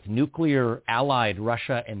war with nuclear allied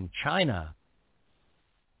Russia and China,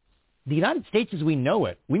 the United States as we know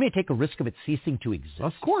it, we may take a risk of it ceasing to exist.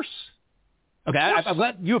 Of course. Okay, I'm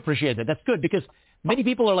glad you appreciate that. That's good, because many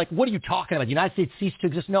people are like, what are you talking about? The United States ceased to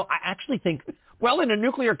exist? No, I actually think, well, in a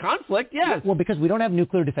nuclear conflict, yes. Well, because we don't have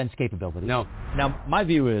nuclear defense capability. No. Now, my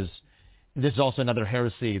view is, this is also another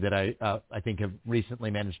heresy that I think have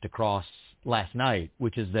recently managed to cross last night,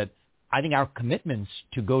 which is that I think our commitments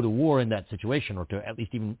to go to war in that situation, or to at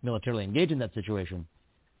least even militarily engage in that situation,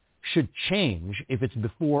 should change if it's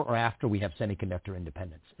before or after we have semiconductor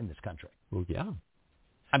independence in this country. Well, yeah.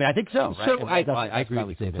 I mean, I think so. Right? So I agree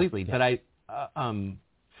with you completely, but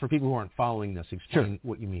for people who aren't following this, explain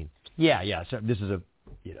what you mean. Yeah. So this is a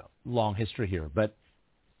long history here, but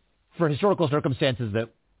for historical circumstances that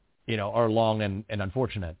are long and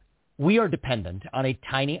unfortunate, we are dependent on a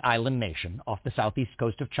tiny island nation off the southeast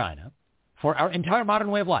coast of China for our entire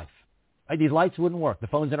modern way of life. Right? These lights wouldn't work. The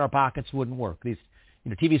phones in our pockets wouldn't work. These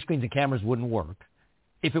TV screens and cameras wouldn't work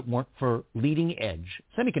if it weren't for leading edge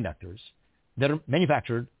semiconductors that are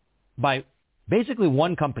manufactured by basically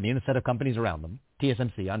one company and a set of companies around them,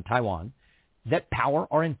 TSMC on Taiwan, that power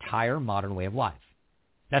our entire modern way of life.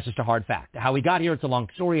 That's just a hard fact. How we got here, it's a long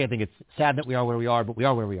story. I think it's sad that we are where we are, but we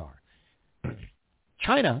are where we are.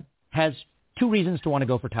 China has two reasons to want to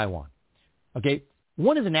go for Taiwan. Okay,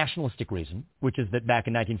 one is a nationalistic reason, which is that back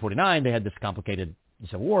in 1949 they had this complicated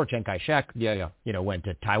civil war. Chiang Kai-shek, went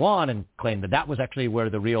to Taiwan and claimed that was actually where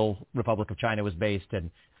the real Republic of China was based,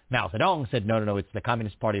 and Mao Zedong said, no, it's the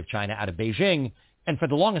Communist Party of China out of Beijing. And for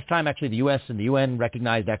the longest time, actually, the U.S. and the UN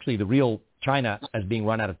recognized actually the real China as being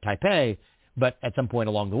run out of Taipei, but at some point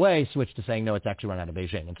along the way switched to saying, no, it's actually run out of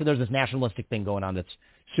Beijing. And so there's this nationalistic thing going on that's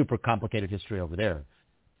super complicated history over there.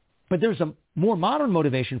 But there's a more modern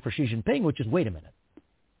motivation for Xi Jinping, which is, wait a minute.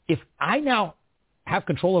 If I now have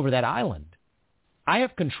control over that island, I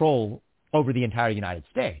have control over the entire United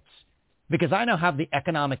States, because I now have the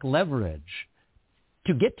economic leverage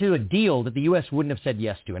to get to a deal that the U.S. wouldn't have said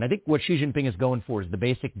yes to. And I think what Xi Jinping is going for is the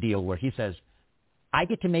basic deal where he says, I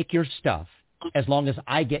get to make your stuff as long as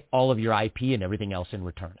I get all of your IP and everything else in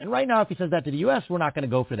return. And right now, if he says that to the U.S., we're not going to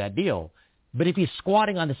go for that deal. But if he's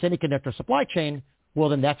squatting on the semiconductor supply chain, well,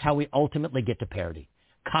 then that's how we ultimately get to parity,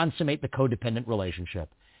 consummate the codependent relationship.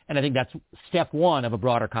 And I think that's step one of a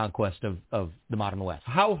broader conquest of the modern West.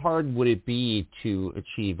 How hard would it be to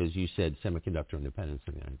achieve, as you said, semiconductor independence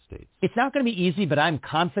in the United States? It's not going to be easy, but I'm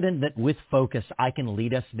confident that with focus, I can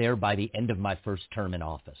lead us there by the end of my first term in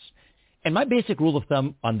office. And my basic rule of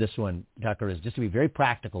thumb on this one, Tucker, is just to be very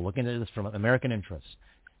practical, looking at this from American interests.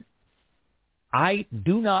 I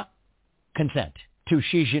do not consent to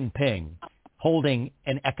Xi Jinping holding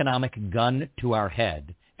an economic gun to our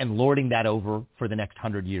head and lording that over for the next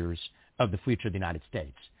 100 years of the future of the United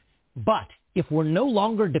States. But if we're no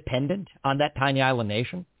longer dependent on that tiny island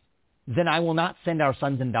nation, then I will not send our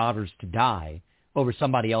sons and daughters to die over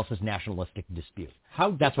somebody else's nationalistic dispute.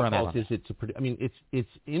 That's where I'm at. Is it to? I mean, it's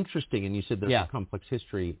interesting, and you said there's a complex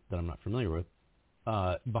history that I'm not familiar with.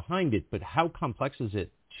 behind it, but how complex is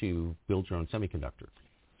it to build your own semiconductor?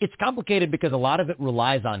 It's complicated because a lot of it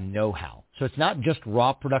relies on know-how. So it's not just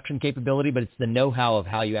raw production capability, but it's the know-how of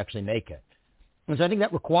how you actually make it. And so I think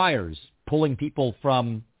that requires pulling people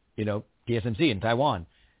from, TSMC in Taiwan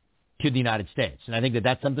to the United States. And I think that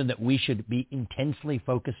that's something that we should be intensely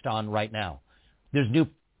focused on right now. There's new,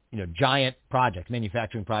 giant projects,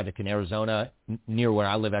 manufacturing projects in Arizona, near where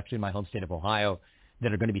I live, actually in my home state of Ohio,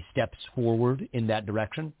 that are going to be steps forward in that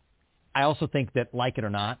direction. I also think that, like it or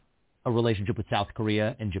not, a relationship with South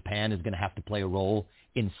Korea and Japan is going to have to play a role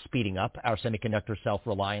in speeding up our semiconductor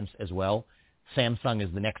self-reliance as well. Samsung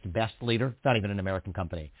is the next best leader. It's not even an American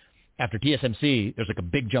company. After TSMC, there's like a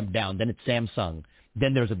big jump down. Then it's Samsung.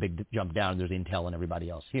 Then there's a big jump down. There's Intel and everybody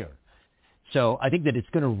else here. So I think that it's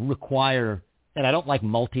going to require, and I don't like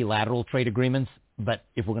multilateral trade agreements, but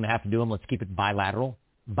if we're going to have to do them, let's keep it bilateral.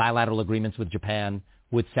 Bilateral agreements with Japan,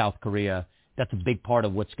 with South Korea. That's a big part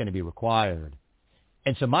of what's going to be required.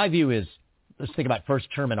 And so my view is, let's think about first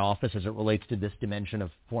term in office as it relates to this dimension of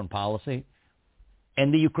foreign policy.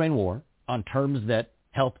 End the Ukraine war on terms that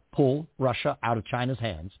help pull Russia out of China's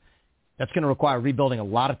hands. That's going to require rebuilding a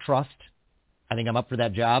lot of trust. I think I'm up for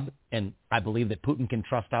that job, and I believe that Putin can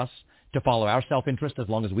trust us to follow our self-interest as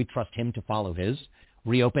long as we trust him to follow his.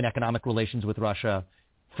 Reopen economic relations with Russia,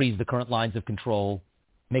 freeze the current lines of control,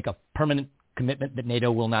 make a permanent commitment that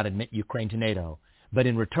NATO will not admit Ukraine to NATO. But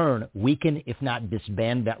in return, weaken, if not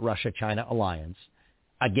disband, that Russia-China alliance.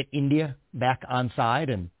 I'd get India back on side.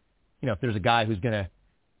 And, if there's a guy who's going to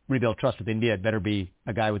rebuild trust with India, it better be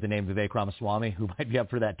a guy with the name Vivek Ramaswamy who might be up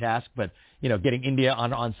for that task. But, getting India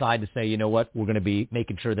on side to say, you know what, we're going to be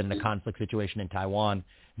making sure that in a conflict situation in Taiwan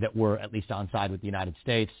that we're at least on side with the United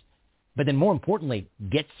States. But then more importantly,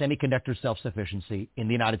 get semiconductor self-sufficiency in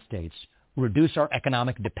the United States, reduce our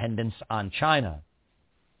economic dependence on China.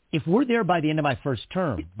 If we're there by the end of my first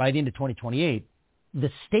term, by the end of 2028, the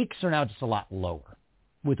stakes are now just a lot lower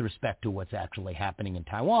with respect to what's actually happening in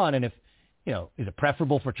Taiwan. And if, is it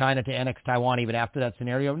preferable for China to annex Taiwan even after that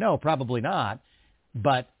scenario? No, probably not.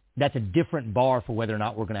 But that's a different bar for whether or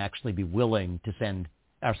not we're going to actually be willing to send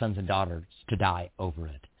our sons and daughters to die over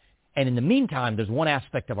it. And in the meantime, there's one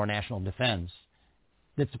aspect of our national defense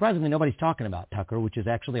that surprisingly nobody's talking about, Tucker, which is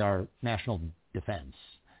actually our national defense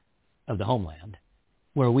of the homeland,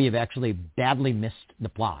 where we have actually badly missed the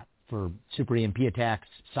plot for super EMP attacks,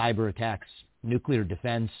 cyber attacks, nuclear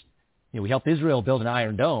defense. We helped Israel build an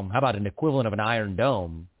Iron Dome. How about an equivalent of an Iron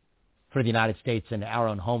Dome for the United States and our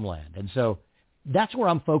own homeland? And so that's where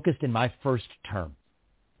I'm focused in my first term.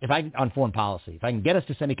 On foreign policy, if I can get us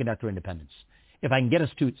to semiconductor independence, if I can get us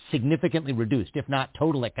to significantly reduced, if not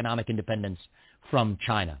total economic independence from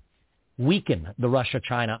China, weaken the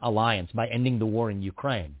Russia-China alliance by ending the war in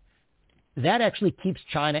Ukraine, that actually keeps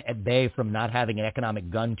China at bay from not having an economic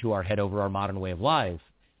gun to our head over our modern way of life,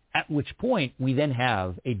 at which point we then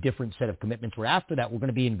have a different set of commitments where after that we're going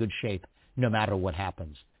to be in good shape no matter what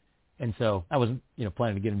happens. And so I wasn't,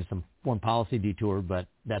 planning to get into some foreign policy detour, but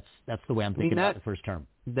that's the way I'm thinking about the first term.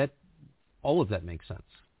 All of that makes sense.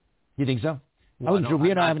 You think so? Well,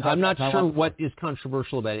 I'm not sure what is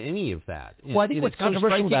controversial about any of that. Well, I think what's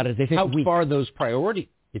controversial about it is they say how far those priority.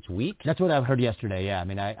 It's weak? That's what I've heard yesterday, yeah. I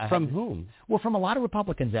mean, From whom? Well, from a lot of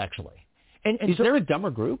Republicans, actually. And is there a dumber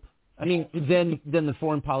group? I mean, than the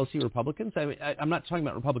foreign policy Republicans? I mean, I'm not talking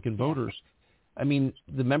about Republican voters. I mean,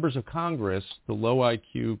 the members of Congress, the low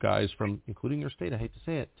IQ guys from, including your state, I hate to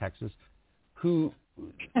say it, Texas, who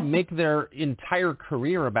make their entire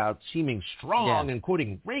career about seeming strong and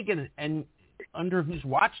quoting Reagan, and under whose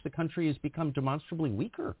watch the country has become demonstrably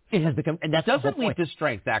weaker. It has become, and that doesn't lead to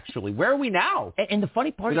strength, actually. Where are we now? And the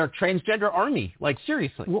funny part with our transgender army, like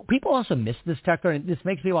seriously. Well, people also miss this, Tucker, and this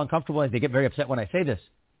makes me feel uncomfortable, and they get very upset when I say this.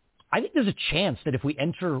 I think there's a chance that if we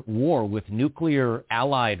enter war with nuclear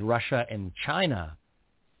allied Russia and China,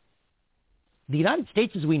 the United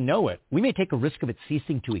States as we know it, we may take a risk of it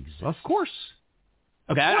ceasing to exist. Of course.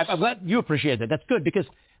 Okay, I'm glad you appreciate that. That's good, because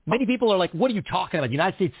many people are like, what are you talking about? The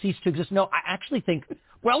United States ceased to exist. No, I actually think,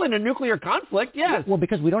 well, in a nuclear conflict, yes. Well,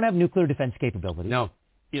 because we don't have nuclear defense capability. No.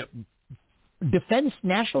 Defense,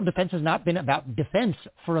 national defense has not been about defense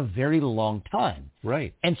for a very long time.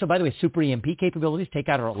 Right. And so, by the way, super EMP capabilities take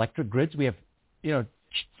out our electric grids. We have,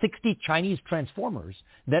 60 Chinese transformers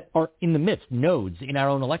that are in the midst, nodes in our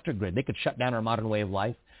own electric grid. They could shut down our modern way of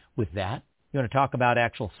life with that. You want to talk about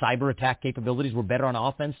actual cyber attack capabilities? We're better on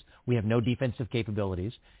offense. We have no defensive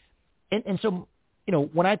capabilities. And so,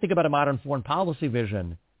 when I think about a modern foreign policy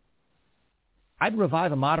vision, I'd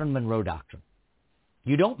revive a modern Monroe Doctrine.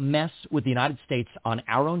 You don't mess with the United States on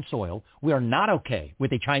our own soil. We are not okay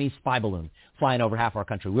with a Chinese spy balloon flying over half our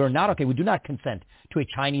country. We are not okay. We do not consent to a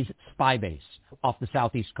Chinese spy base off the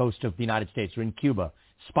southeast coast of the United States or in Cuba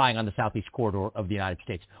spying on the southeast corridor of the United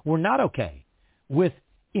States. We're not okay with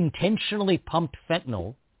intentionally pumped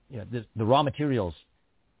fentanyl, the raw materials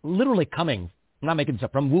literally coming, I'm not making this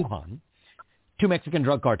up, from Wuhan to Mexican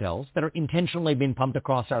drug cartels that are intentionally being pumped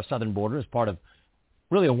across our southern border as part of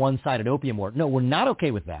really a one-sided opium war. No, we're not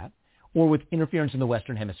okay with that, or with interference in the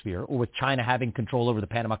Western Hemisphere, or with China having control over the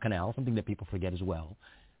Panama Canal, something that people forget as well.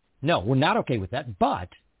 No, we're not okay with that, but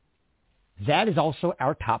that is also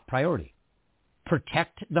our top priority.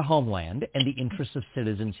 Protect the homeland and the interests of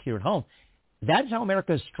citizens here at home. That's how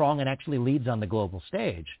America is strong and actually leads on the global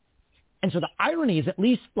stage. And so the irony is, at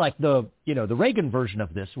least like the Reagan version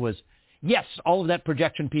of this was, yes, all of that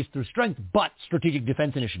projection piece through strength, but strategic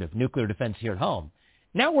defense initiative, nuclear defense here at home.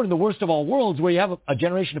 Now we're in the worst of all worlds, where you have a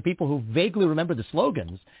generation of people who vaguely remember the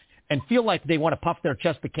slogans and feel like they want to puff their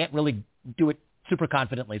chest but can't really do it super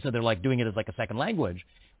confidently, so they're like doing it as like a second language.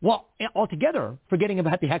 Well, altogether, forgetting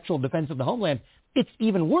about the actual defense of the homeland, it's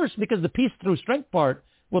even worse because the peace through strength part,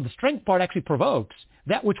 well, the strength part actually provokes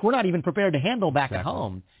that which we're not even prepared to handle back at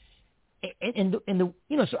home. So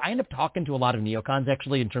I end up talking to a lot of neocons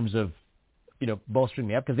actually in terms of, bolstering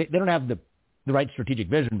me up, because they don't have the right strategic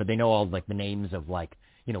vision, but they know all like the names of like,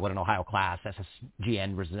 what an Ohio class,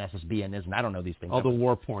 SSGN versus SSBN is, and I don't know these things. All the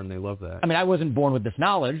war porn, they love that. I mean, I wasn't born with this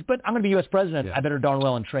knowledge, but I'm going to be U.S. president. Yeah. I better darn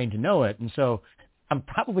well and trained to know it. And so I'm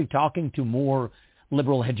probably talking to more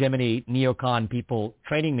liberal hegemony neocon people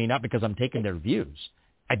training me, not because I'm taking their views.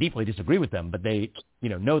 I deeply disagree with them, but they,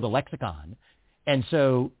 know the lexicon. And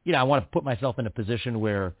so, I want to put myself in a position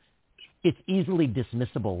where it's easily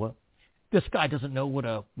dismissible. Well, this guy doesn't know what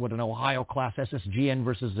an Ohio class SSGN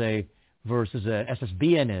versus a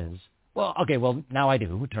SSBN is. Well, okay, well, now I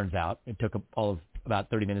do, it turns out. It took all of about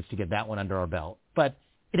 30 minutes to get that one under our belt. But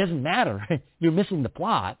it doesn't matter. You're missing the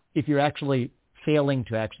plot if you're actually failing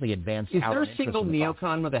to actually advance our interests. Is there a single in the neocon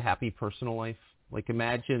process. with a happy personal life? Like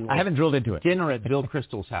imagine I haven't drilled into it. Dinner at Bill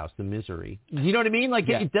Kristol's house, the misery. You know what I mean? Like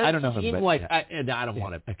it does I don't know seem him, like yeah. I don't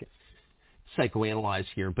want to psychoanalyze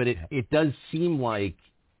here, but it does seem like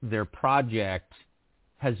their project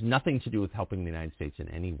has nothing to do with helping the United States in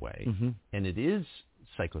any way, and it is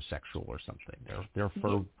psychosexual or something. They're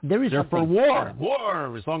for war.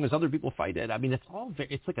 War as long as other people fight it. I mean,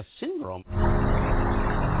 it's like a syndrome.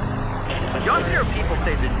 Younger people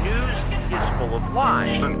say the news is full of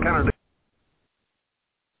lies.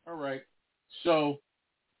 All right. So,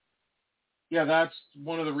 yeah, that's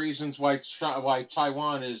one of the reasons why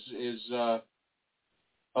Taiwan is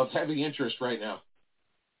of heavy interest right now.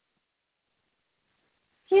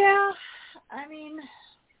 Yeah, I mean,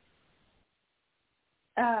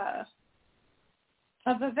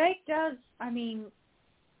 Vivek does. I mean,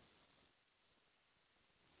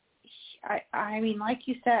 I mean, like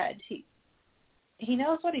you said, he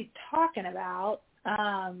knows what he's talking about.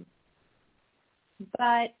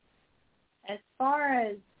 But as far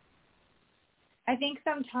as, I think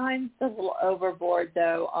sometimes a little overboard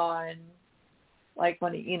though on, like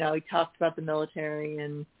when he talked about the military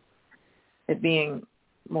and it being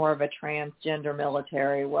more of a transgender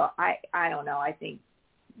military. Well, I don't know. I think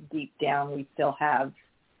deep down we still have,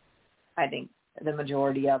 I think the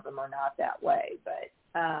majority of them are not that way, but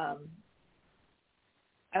I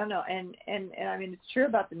don't know. And I mean, it's true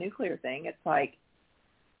about the nuclear thing. It's like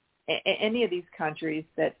any of these countries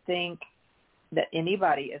that think that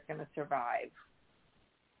anybody is going to survive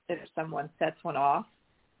if someone sets one off,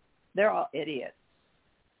 they're all idiots.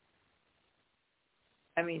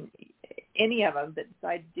 I mean, any of them that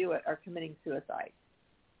decide to do it are committing suicide.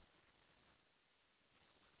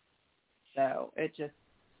 So it just,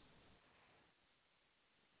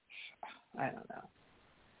 I don't know.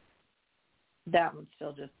 That one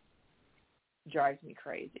still just drives me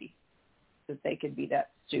crazy that they could be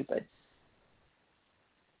that stupid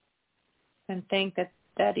and think that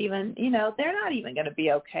even, they're not even going to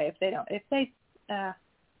be okay if they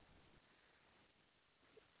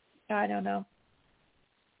I don't know.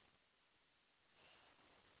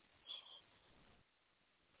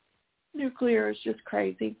 Nuclear is just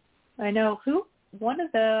crazy. I know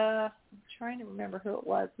I'm trying to remember who it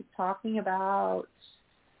was talking about,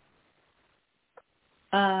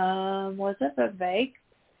 was it Vivek?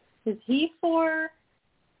 Is he for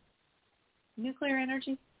nuclear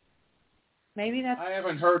energy? Maybe that's... I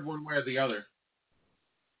haven't heard one way or the other.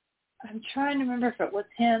 I'm trying to remember if it was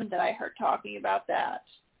him that I heard talking about that.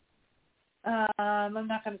 I'm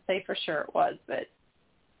not going to say for sure it was, but,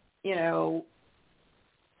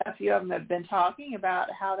 a few of them have been talking about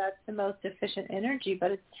how that's the most efficient energy,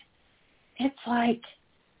 but it's like,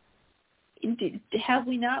 have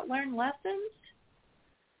we not learned lessons?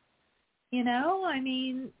 You know, I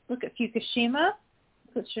mean, look at Fukushima,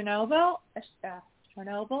 look at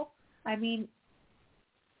Chernobyl. I mean,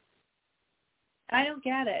 I don't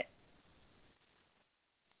get it.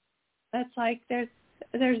 That's like there's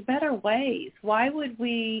better ways. Why would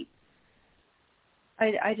we?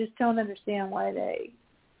 I just don't understand why they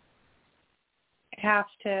have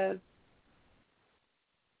to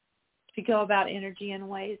go about energy in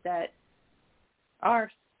ways that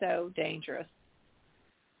are so dangerous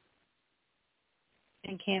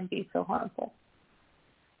and can be so harmful.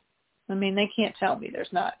 I mean, they can't tell me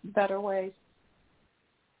there's not better ways.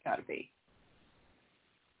 Got to be.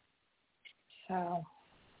 So,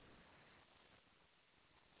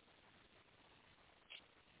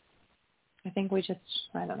 I think we just,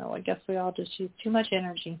 I don't know, I guess we all just use too much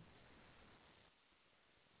energy.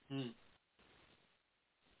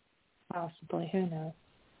 Possibly, who knows?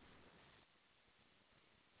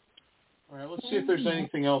 All right, let's see if there's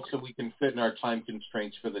anything else that we can fit in our time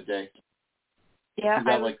constraints for the day. Yeah,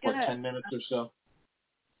 we got 10 minutes or so?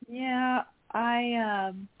 Yeah,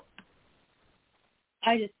 I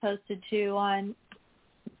just posted too on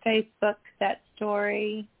Facebook that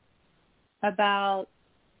story about,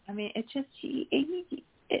 I mean, it just,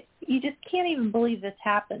 you just can't even believe this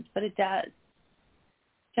happens, but it does.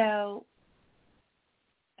 So,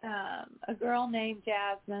 a girl named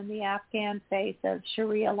Jasmine, the Afghan face of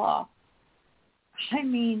Sharia law. I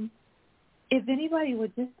mean, if anybody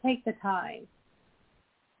would just take the time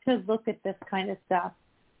to look at this kind of stuff.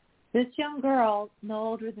 This young girl, no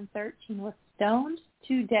older than 13, was stoned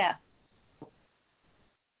to death.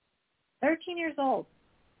 13 years old.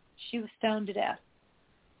 She was stoned to death.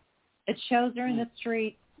 It shows her in the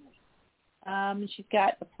street. She's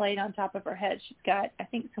got a plate on top of her head. She's got, I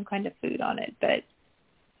think, some kind of food on it. But,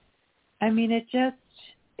 I mean, it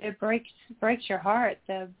breaks your heart.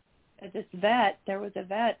 This vet, there was a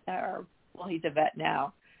vet, he's a vet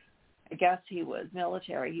now. I guess he was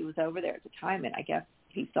military. He was over there at the time, and I guess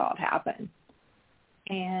he saw it happen.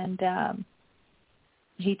 And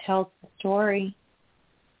he tells the story.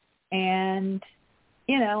 And,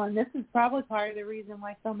 you know, and this is probably part of the reason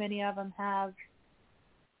why so many of them have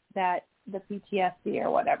the PTSD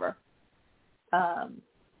or whatever.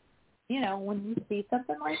 You know, when you see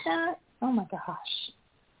something like that, oh my gosh.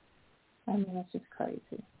 I mean, it's just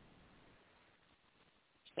crazy.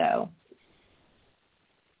 So,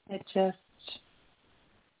 it just,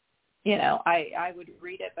 you know, I would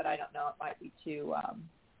read it, but I don't know. It might be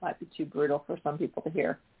too brutal for some people to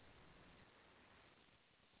hear.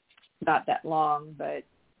 Not that long, but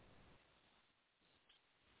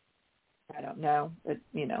I don't know. It,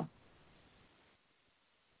 you know,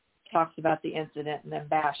 talks about the incident and then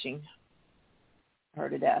bashing her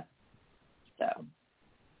to death. So,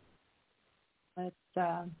 it's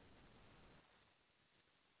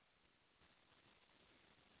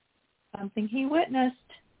something he witnessed.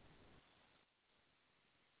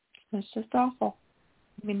 It's just awful.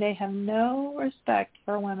 I mean, they have no respect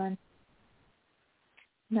for women.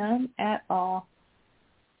 None at all.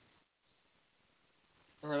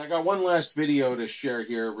 All right, I got one last video to share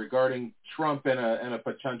here regarding Trump and a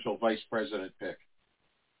potential vice president pick.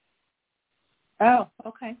 Oh,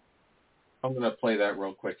 okay. I'm going to play that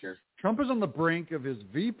real quick here. Trump is on the brink of his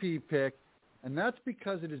VP pick, and that's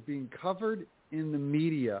because it is being covered in the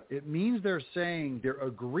media. It means they're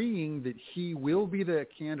agreeing that he will be the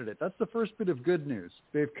candidate. That's the first bit of good news.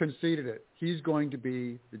 They've conceded it. He's going to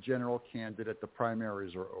be the general candidate. The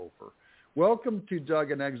primaries are over. Welcome to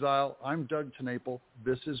Doug in Exile. I'm Doug TeNapel.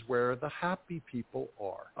 This is where the happy people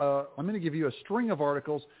are. I'm going to give you a string of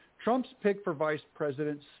articles. Trump's pick for vice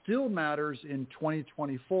president still matters in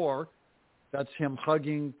 2024. That's him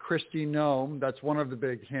hugging Kristi Noem. That's one of the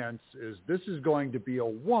big hints, is this is going to be a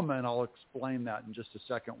woman. I'll explain that in just a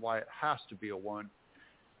second, why it has to be a woman.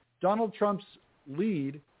 Donald Trump's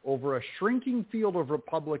lead over a shrinking field of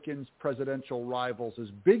Republicans' presidential rivals is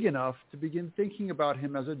big enough to begin thinking about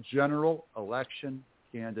him as a general election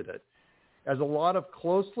candidate, as a lot of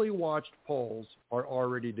closely watched polls are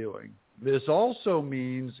already doing. This also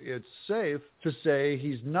means it's safe to say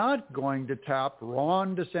he's not going to tap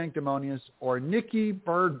Ron DeSanctimonious or Nikki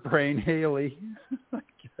Birdbrain Haley.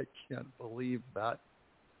 I can't believe that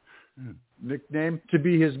nickname, to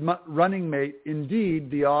be his running mate.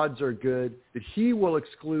 Indeed, the odds are good that he will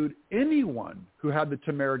exclude anyone who had the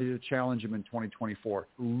temerity to challenge him in 2024.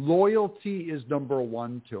 Loyalty is number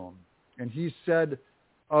one to him. And he said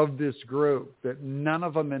of this group that none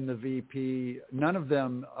of them in the VP, none of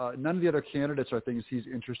the other candidates are things he's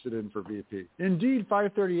interested in for VP. Indeed,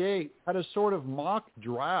 538 had a sort of mock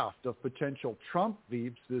draft of potential Trump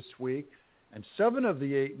VPs this week, and 7 of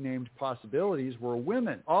the 8 named possibilities were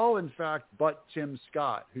women, all in fact but Tim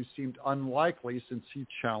Scott, who seemed unlikely since he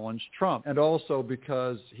challenged Trump, and also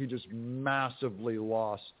because he just massively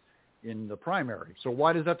lost in the primary. So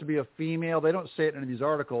why does that have to be a female? They don't say it in these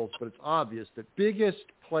articles, but it's obvious. The biggest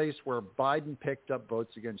place where Biden picked up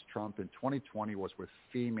votes against Trump in 2020 was with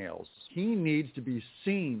females. He needs to be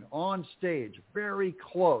seen on stage very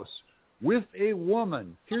close with a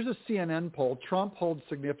woman. Here's a CNN poll. Trump holds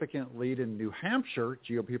significant lead in New Hampshire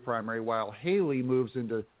GOP primary, while Haley moves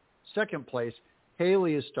into second place.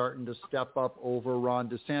 Haley is starting to step up over Ron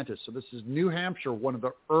DeSantis. So this is New Hampshire, one of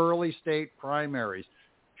the early state primaries.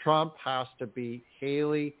 Trump has to beat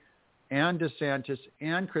Haley and DeSantis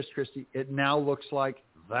and Chris Christie. It now looks like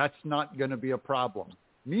that's not going to be a problem.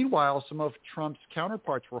 Meanwhile, some of Trump's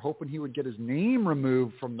counterparts were hoping he would get his name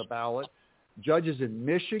removed from the ballot. Judges in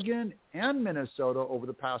Michigan and Minnesota over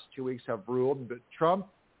the past 2 weeks have ruled that Trump,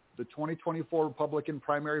 the 2024 Republican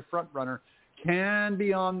primary frontrunner, can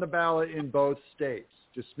be on the ballot in both states,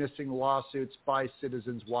 dismissing lawsuits by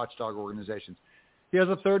citizens watchdog organizations. He has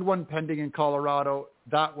a third one pending in Colorado.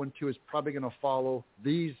 That one, too, is probably going to follow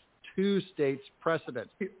these 2 states'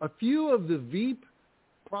 precedents. A few of the Veep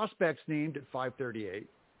prospects named at 538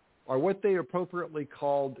 are what they appropriately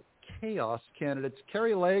called chaos candidates,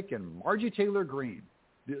 Kari Lake and Margie Taylor Greene.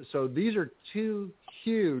 So these are 2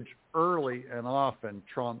 huge early and often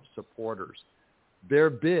Trump supporters. They're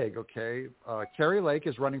big, okay? Kari Lake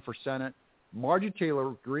is running for Senate. Margie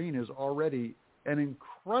Taylor Greene is already an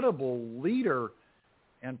incredible leader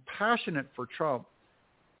and passionate for Trump.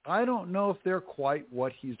 I don't know if they're quite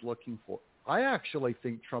what he's looking for. I actually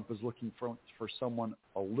think Trump is looking for someone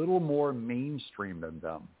a little more mainstream than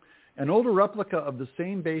them. An older replica of the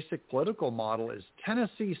same basic political model is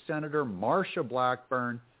Tennessee Senator Marsha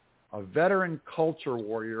Blackburn, a veteran culture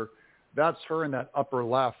warrior. That's her in that upper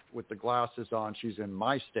left with the glasses on. She's in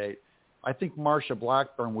my state. I think Marsha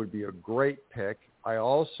Blackburn would be a great pick.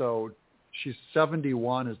 She's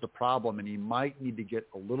 71 is the problem, and he might need to get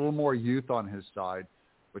a little more youth on his side,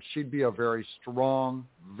 but she'd be a very strong,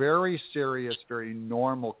 very serious, very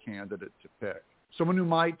normal candidate to pick. Someone who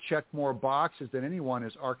might check more boxes than anyone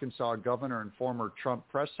is Arkansas Governor and former Trump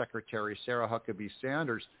press secretary Sarah Huckabee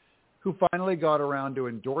Sanders, who finally got around to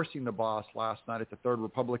endorsing the boss last night at the 3rd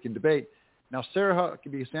Republican debate. Now, Sarah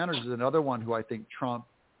Huckabee Sanders is another one who I think Trump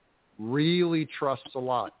really trusts a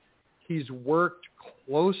lot. He's worked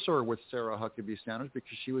closer with Sarah Huckabee Sanders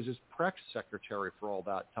because she was his press secretary for all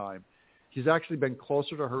that time. He's actually been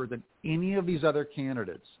closer to her than any of these other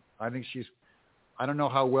candidates. I think I don't know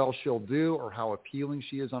how well she'll do or how appealing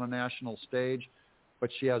she is on a national stage, but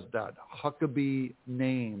she has that Huckabee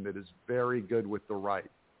name that is very good with the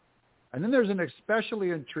right. And then there's an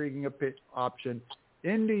especially intriguing option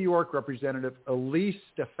in New York, Representative Elise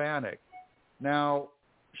Stefanik. Now,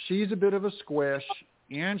 she's a bit of a squish,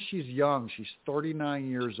 and she's young. She's 39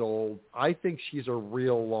 years old. I think she's a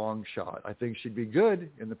real long shot. I think she'd be good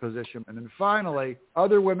in the position. And then finally,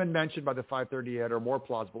 other women mentioned by the 538 are more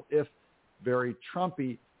plausible, if very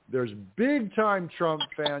Trumpy. There's big-time Trump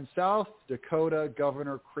fan, South Dakota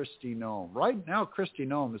Governor Kristi Noem. Right now, Kristi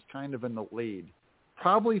Noem is kind of in the lead,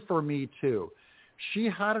 probably for me too. She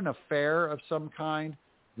had an affair of some kind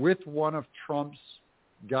with one of Trump's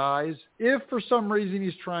guys. If for some reason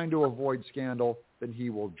he's trying to avoid scandal, then he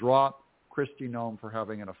will drop Kristi Noem for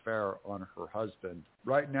having an affair on her husband.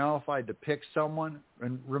 Right now, if I had to pick someone,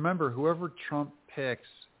 and remember, whoever Trump picks,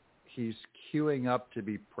 he's queuing up to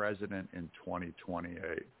be president in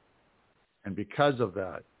 2028. And because of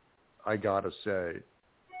that, I got to say,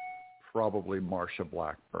 probably Marsha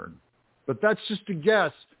Blackburn. But that's just a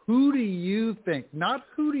guess. Who do you think, not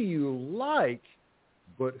who do you like,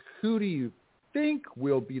 but who do you think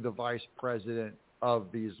will be the vice president of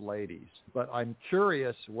these ladies? But I'm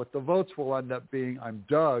curious what the votes will end up being. I'm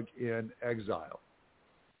Doug in exile.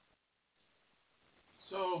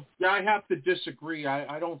 So, yeah, I have to disagree.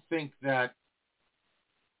 I don't think that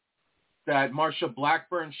Marsha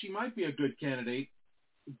Blackburn, she might be a good candidate,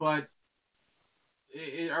 but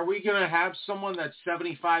are we going to have someone that's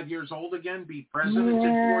 75 years old again be president in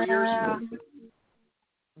 4 years?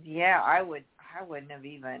 Yeah, I wouldn't have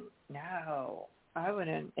even, I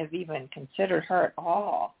wouldn't have even considered her at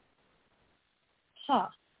all. Huh.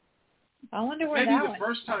 I wonder where maybe that the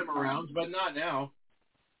first time around, but not now.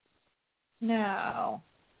 No.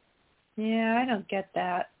 Yeah, I don't get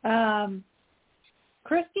that. Kristi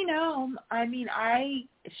Noem, I mean,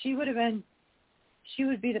 she would have been she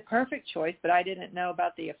would be the perfect choice, but I didn't know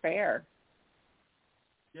about the affair.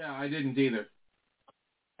 Yeah, I didn't either.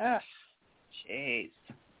 Ugh, jeez.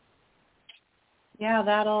 Yeah,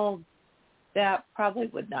 that probably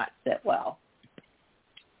would not sit well.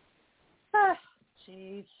 Ah,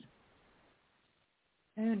 jeez.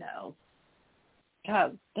 Who knows?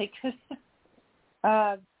 God, they could.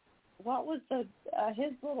 What was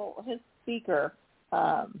his speaker?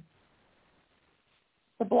 The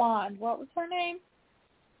blonde. What was her name?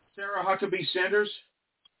 Sarah Huckabee Sanders?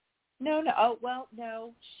 No. Oh, well,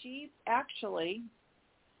 no. She's actually,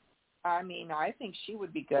 I think she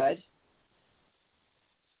would be good.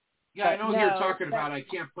 Yeah, I know who you're talking about. I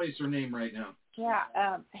can't place her name right now. Yeah.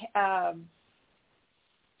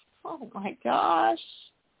 Oh, my gosh.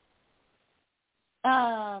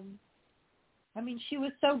 She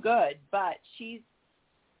was so good, but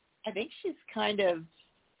I think she's kind of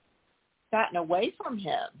gotten away from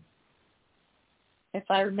him. If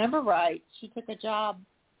I remember right, she took a job,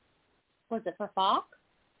 was it for Fox?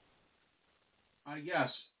 Yes.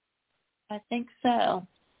 I think so.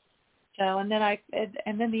 And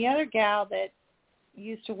then the other gal that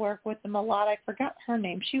used to work with them a lot, I forgot her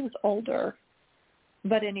name. She was older.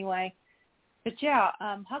 But anyway, yeah,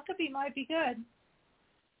 Huckabee might be good.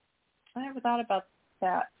 I never thought about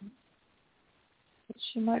that. But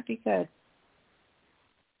she might be good.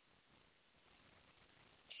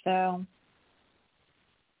 So,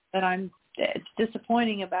 but it's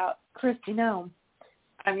disappointing about Kristi Noem.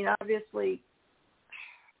 Obviously,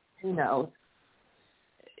 who knows?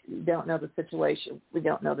 We don't know the situation. We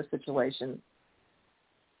don't know the situation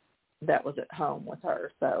that was at home with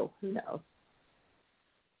her, so who knows?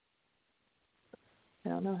 I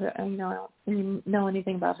don't know. I don't know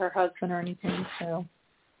anything about her husband or anything, so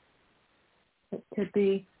it could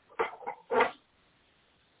be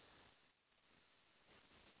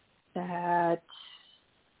that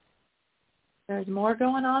there's more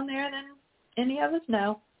going on there than any of us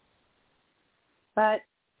know. But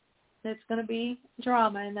it's going to be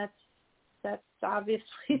drama, and that's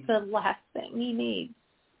obviously the last thing he needs.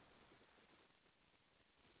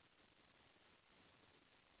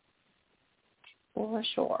 For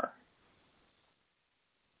sure.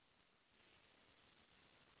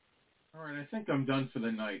 All right, I think I'm done for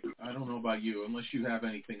the night. I don't know about you, unless you have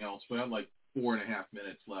anything else, but I have like 4.5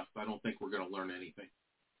 minutes left. I don't think we're going to learn anything.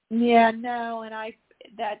 Yeah, no, and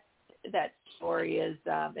that story is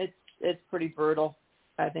it's pretty brutal.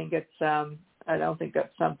 I think it's I don't think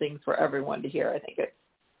that's something for everyone to hear. I think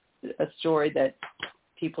it's a story that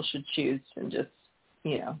people should choose and just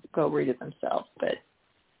go read it themselves. But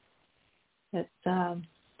it's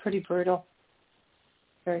pretty brutal,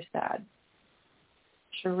 very sad.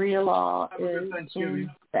 Sharia law is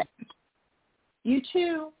insane. You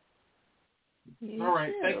too. All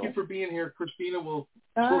right. Thank you for being here, Christina. We'll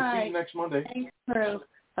see you next Monday. Thanks, Proof.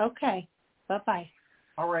 Okay. Bye-bye.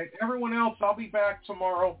 All right. Everyone else, I'll be back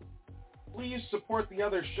tomorrow. Please support the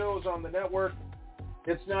other shows on the network.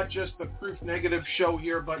 It's not just the Proof Negative show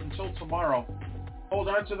here, but until tomorrow, hold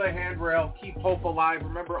on to the handrail. Keep hope alive.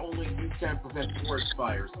 Remember, only you can prevent forest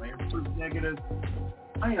fires. I am Proof Negative.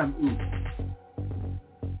 I am Oop.